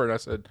 where's whatever?" And I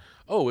said,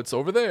 "Oh, it's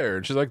over there."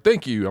 And she's like,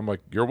 "Thank you." I'm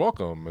like, "You're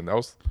welcome." And that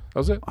was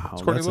it. Wow,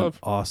 It's Courtney that's Love. an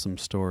awesome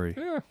story.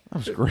 Yeah.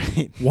 that was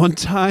great. One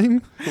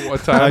time, One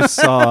time I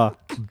saw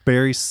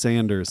Barry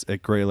Sanders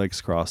at Great Lakes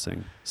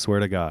Crossing.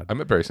 Swear to God. I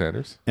met Barry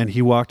Sanders. And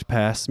he walked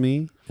past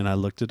me, and I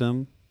looked at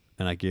him,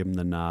 and I gave him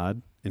the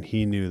nod, and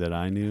he knew that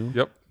I knew.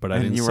 Yep. But I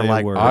And didn't you say were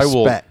like, a word. I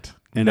will- respect.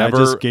 And Never- I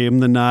just gave him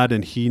the nod,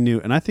 and he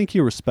knew. And I think he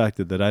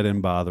respected that I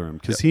didn't bother him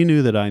because he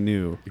knew that I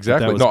knew.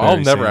 Exactly. That was No, I'll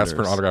Barry never ask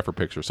for an Sanders. autograph or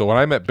picture. So when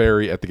I met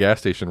Barry at the gas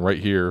station right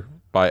here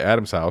by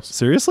Adam's house,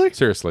 Seriously?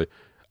 seriously,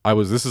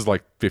 this is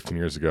like 15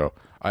 years ago.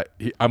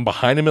 I'm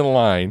behind him in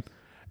line,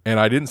 and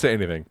I didn't say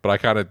anything, but I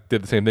kind of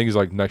did the same thing. He's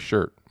like, "Nice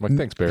shirt." I'm like,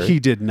 "Thanks, Barry." He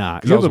did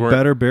not. 'Cause You I have was a wearing-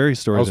 better Barry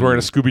story. I was than wearing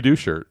a me. Scooby Doo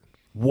shirt.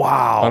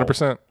 Wow.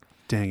 100%.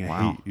 Dang, I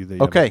Wow. hate you that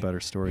you Okay, have a better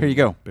story. here you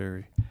than go.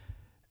 Barry.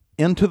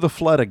 Into the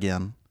flood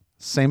again.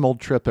 Same old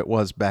trip it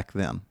was back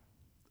then.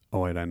 Oh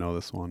wait, I know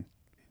this one.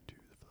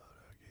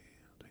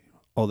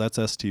 Oh, that's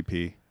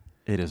STP.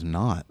 It is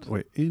not.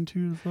 Wait,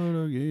 into the flood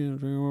again.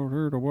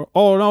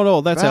 Oh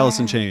no, that's Alice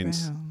in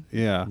Chains.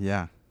 Yeah.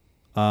 Yeah.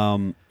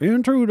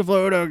 Into the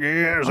flood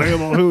again.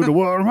 Same who the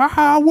one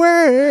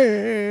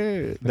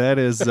highway. That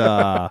is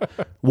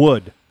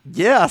Wood.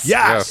 Yes.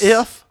 Yes.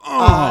 If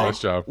I Nice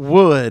job.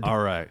 would, All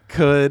right.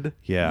 could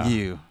Yeah.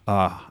 you?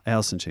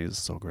 Alice in Chains is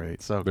so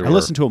great. So They I were.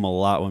 listened to him a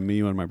lot when me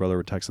and my brother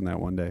were texting that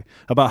one day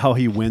about how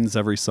he wins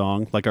every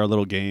song, like our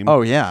little game.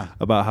 Oh yeah.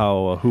 About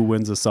how who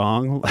wins a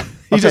song.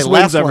 He Okay, just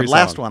last wins every one. song.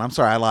 Last one. I'm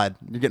sorry, I lied.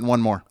 You're getting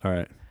one more. All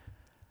right.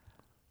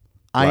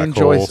 I Black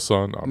enjoy. hole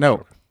sun. Oh, No,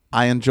 sorry.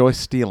 I enjoy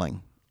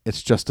stealing.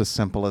 It's just as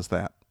simple as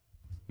that.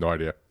 No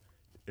idea.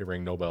 It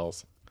rang no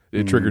bells.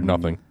 It triggered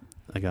nothing.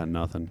 I got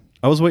nothing.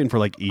 I was waiting for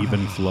like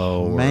Even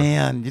Flow or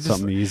Man, you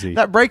something easy.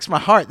 That breaks my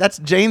heart. That's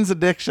Jane's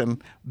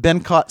Addiction,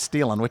 Been Caught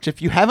Stealing, which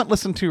if you haven't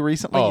listened to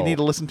recently, you need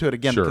to listen to it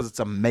again because it's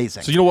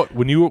amazing. So you know what?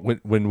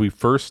 When we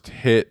first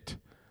hit,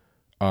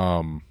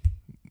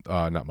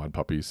 not Mud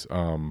Puppies,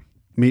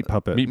 Meat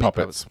Puppet. Meat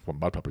Puppets. Well,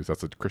 Mud Puppies.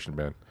 That's a Christian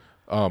band.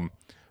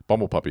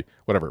 Bumble Puppy.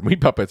 Whatever.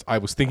 Meat Puppets. I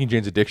was thinking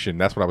Jane's Addiction.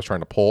 That's what I was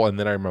trying to pull, and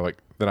then I remember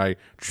then I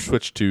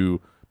switched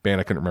to band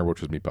I couldn't remember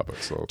which was Meat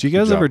Puppets. So do you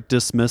guys ever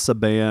dismiss a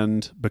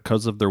band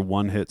because of their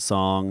one-hit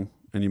song?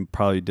 And you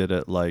probably did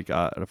it like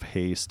out of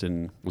haste.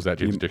 And was that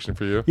Jane's Addiction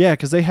for you? Yeah,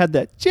 because they had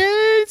that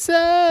Jane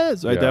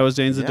Says, right? Yeah. That was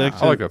Jane's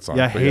Addiction. I like that song.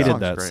 Yeah, I hated that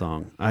that song's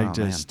song. great. I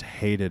just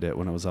hated it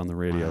when it was on the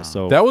radio.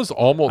 So That was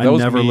almost. I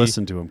never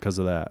listened to him because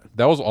of that.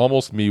 That was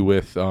almost me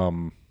with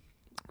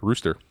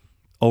Rooster.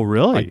 Oh,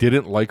 really? I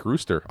didn't like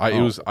Rooster.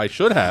 I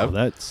should have. Oh,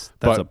 that's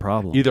but a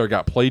problem. Either it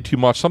got played too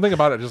much. Something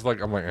about it just like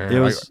I'm like. It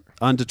was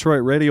on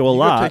Detroit radio a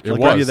lot. take- I'll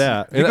It give you was.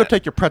 that. You go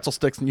take your pretzel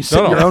sticks and you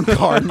sit in your own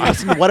car and you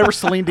listen to whatever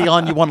Celine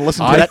Dion you want to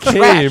listen to. I That came-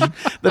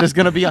 trash that is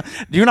going to be on.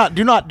 Do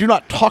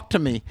not talk to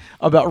me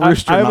about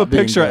Rooster. I have not a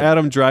picture being of good.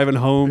 Adam driving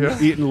home,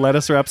 eating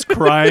lettuce wraps,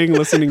 crying,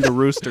 listening to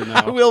Rooster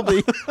now. I will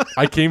be.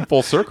 I came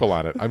full circle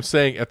on it. I'm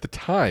saying at the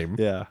time,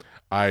 Yeah.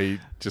 I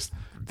just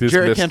Jerry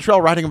dismissed.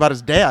 Cantrell writing about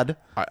his dad.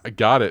 I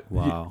got it.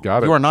 Wow.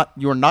 Got it.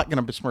 You are not going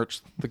to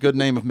besmirch the good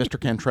name of Mr.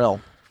 Cantrell.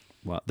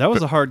 Wow. That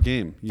was a hard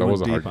game. You That went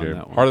was a hard deep on game.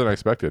 that one. Harder than I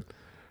expected.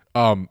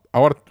 I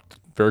want a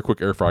very quick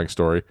air frying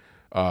story.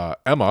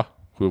 Emma,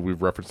 who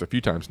we've referenced a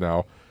few times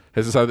now,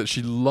 has decided that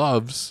she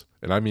loves,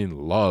 and I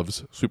mean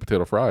loves, sweet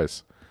potato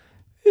fries.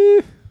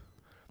 They're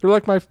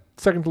like my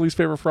second to least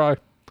favorite fry.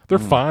 They're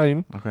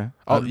fine. Okay.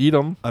 I'll eat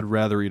them. I'd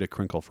rather eat a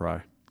crinkle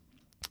fry.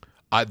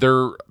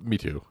 Me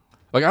too.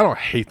 Like I don't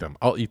hate them.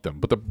 I'll eat them.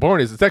 But the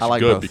point is, it's actually like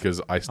good both.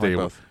 because I stay.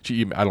 like both.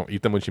 I don't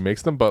eat them when she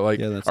makes them. But like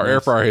Yeah, that's our air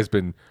nice. fryer has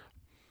been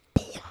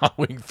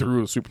plowing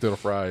through sweet potato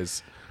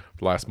fries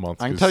last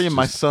month. I can 'cause tell you,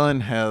 my just-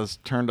 son has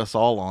turned us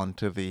all on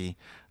to the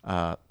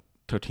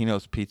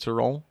Totino's pizza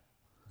roll.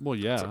 Well,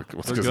 yeah. it's They're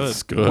 'cause good.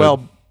 it's good.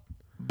 Well,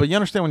 but you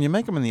understand when you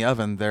make them in the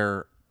oven,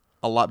 they're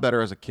a lot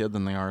better as a kid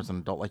than they are as an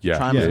adult. Like you Yeah.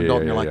 try them as an Yeah, adult,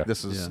 yeah, and you're yeah, like, yeah.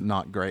 "This is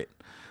not great."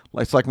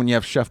 Like, it's like when you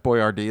have Chef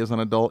Boyardee as an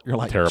adult, you're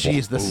like, Terrible.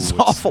 "Geez, this is Ooh,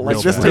 it's awful." Like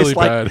real this bad. tastes Really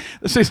like bad.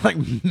 this tastes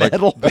like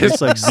metal.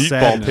 It's like meatball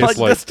sadness. tastes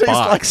like this tastes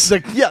box.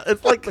 like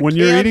it's like the When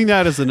you're can- eating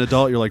that as an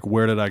adult, you're like,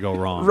 where did I go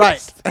wrong?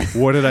 right,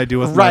 What did I do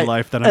with right, my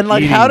life that I'm and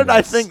like, eating how did I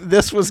this? think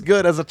this was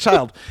good as a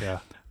child? Yeah.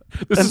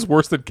 This is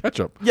worse than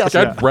ketchup. Yes.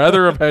 Like, I'd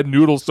rather have had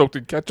noodles soaked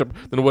in ketchup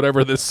than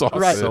whatever this sauce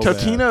Right, is. So bad.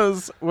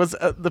 Totino's was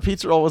the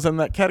pizza roll was in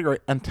that category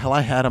until I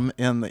had them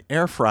in the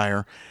air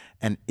fryer,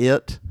 and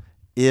it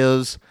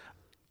is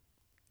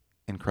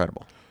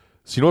incredible.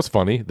 So you know what's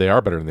funny? They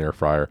are better than the air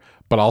fryer,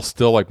 but I'll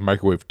still like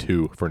microwave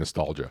 2 for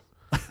nostalgia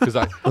because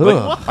I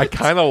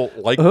kind of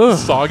like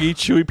soggy,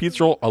 chewy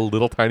pizza roll a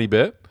little tiny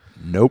bit.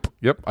 Nope.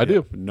 Yep, I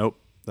do. Nope.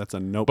 That's a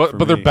nope. But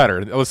for they're me.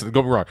 better. Listen,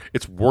 don't get me wrong.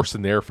 It's worse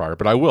than the air fryer,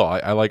 but I will.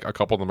 I like a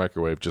couple in the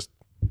microwave. Just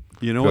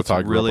You know That's what's how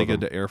I grew up really with good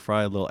them. to air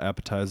fry? A little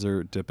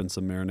appetizer, dip in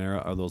some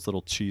marinara, are those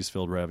little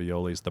cheese-filled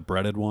raviolis, the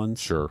breaded ones.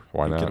 sure,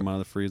 why You not? get them out of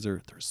the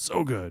freezer. They're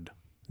so good.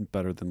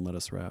 Better than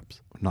lettuce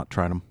wraps. Not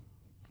tried them.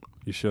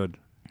 You should.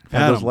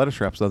 Had those Adam,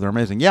 lettuce wraps though; they're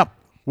amazing. Yeah,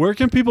 where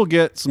can people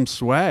get some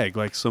swag,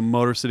 like some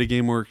Motor City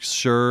Gameworks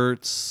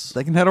shirts?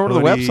 they can head over to the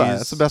hoodies? website.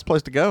 That's the best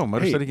place to go.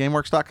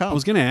 MotorCityGameWorks.com. I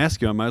was going to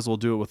ask you. I might as well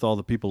do it with all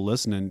the people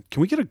listening.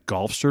 Can we get a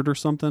golf shirt or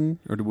something,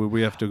 or do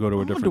we have to go to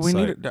a different do we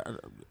site? need it?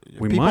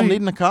 We people might.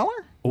 needing a collar?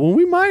 Well,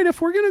 we might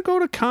if we're gonna go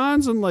to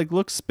cons and like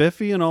look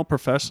spiffy and all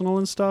professional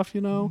and stuff.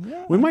 You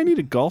know, we might need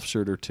a golf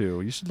shirt or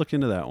two. You should look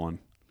into that one.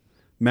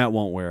 Matt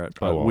won't wear it,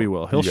 but won't. we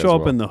will. He'll You guys show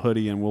up will. in the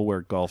hoodie and we'll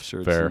wear golf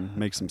shirts Fair. and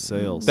make some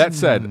sales. That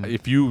said,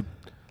 if you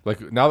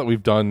like, now that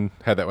we've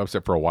had that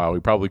website for a while,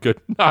 we probably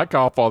could knock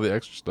off all the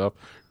extra stuff.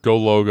 Go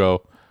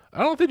logo. I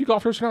don't know if they do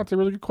golf shirts or not. It's a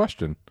really good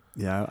question.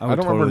 yeah, I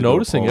don't remember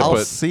noticing it, I'll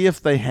but- see if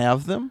they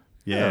have them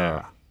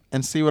Yeah,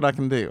 and see what I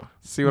can do.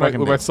 See what We I can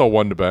might do. sell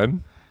one to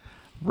Ben.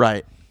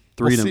 Right.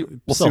 three we'll to see,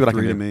 we'll sell see what I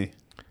three can to do. me.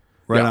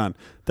 Right Yeah. on.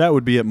 That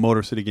would be at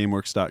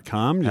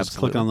MotorCityGameWorks.com. Just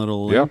click on the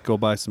little link, Yeah. go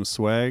buy some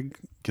swag,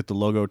 get the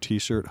logo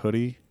T-shirt,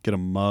 hoodie, get a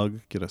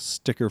mug, get a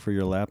sticker for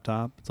your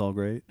laptop. It's all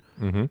great.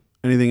 Mm-hmm.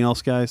 Anything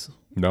else, guys?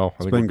 No, I It's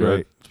think been we're great.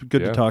 good. It's been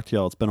good Yeah. to talk to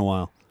y'all. It's been a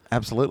while.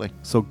 Absolutely.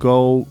 So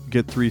go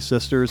get Three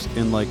Sisters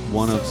in like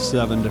one of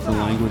 7 different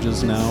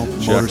languages now.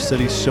 Motor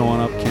City's showing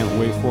up. Can't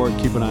wait for it.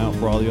 Keep an eye out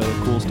for all the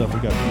other cool stuff we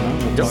got coming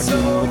out. We'll talk to you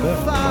in a little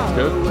bit. Sounds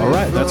good. All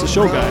right, that's the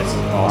show, guys.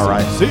 All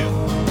right. See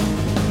you.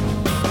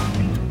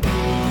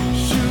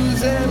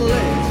 Shoes and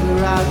legs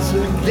are out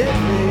to get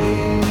me.